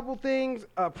 Yes, couple things.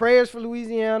 Prayers for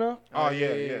Louisiana. Oh yeah,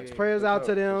 Yeah, yeah. yeah, yeah. Prayers For out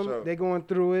sure, to them. for sure. They're going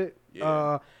through it.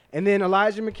 Yeah. And then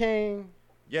Elijah McCain.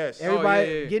 Yes. Everybody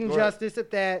yeah, yeah. getting Go ahead. justice at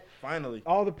that. Finally.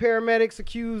 All the paramedics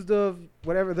accused of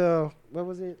whatever what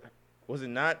was it? Was it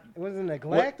not? Was it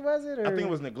neglect? Was it? Or? I think it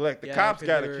was neglect. The Yeah, cops 'cause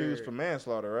got they were- accused for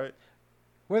manslaughter, right?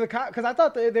 Were the because I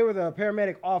thought they were the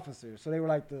paramedic officers, so they were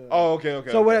like the. Oh, okay,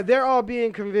 okay. So okay. what, they're all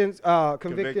being convinced, convicted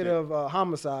Convicted. of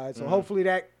homicide. So Mhm. hopefully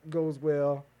that goes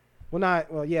well.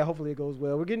 Well, yeah, hopefully it goes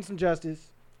well. We're getting some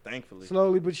justice, Thankfully.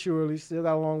 slowly but surely. Still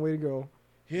got a long way to go.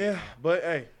 Yeah, but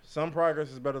hey, some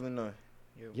progress is better than none.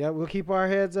 Yeah, we'll keep our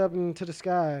heads up into the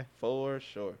sky. For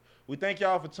sure. We thank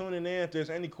y'all for tuning in. If there's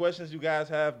any questions you guys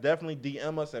have, definitely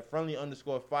DM us at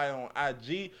friendly_fire on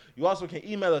IG. You also can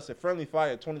email us at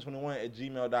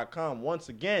friendlyfire2021@gmail.com. Once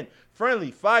again,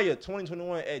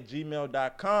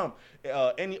 friendlyfire2021@gmail.com.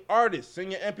 Any artists,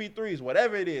 send your MP3s,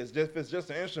 whatever it is. Just if it's just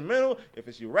an instrumental, if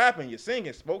it's you rapping, you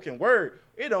singing, spoken word,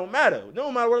 it don't matter. It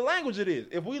don't matter what language it is.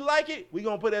 If we like it, we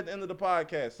gonna put it at the end of the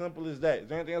podcast. Simple as that. Is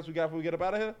there anything else we got before we get up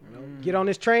out of here? Get on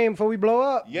this train before we blow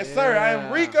up. Yes, sir. I am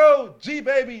Yeah. Rico, G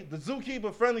Baby, the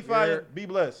Zookeeper, Friendly Fire. Yeah. Be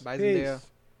blessed. Bye, Zendaya. Peace.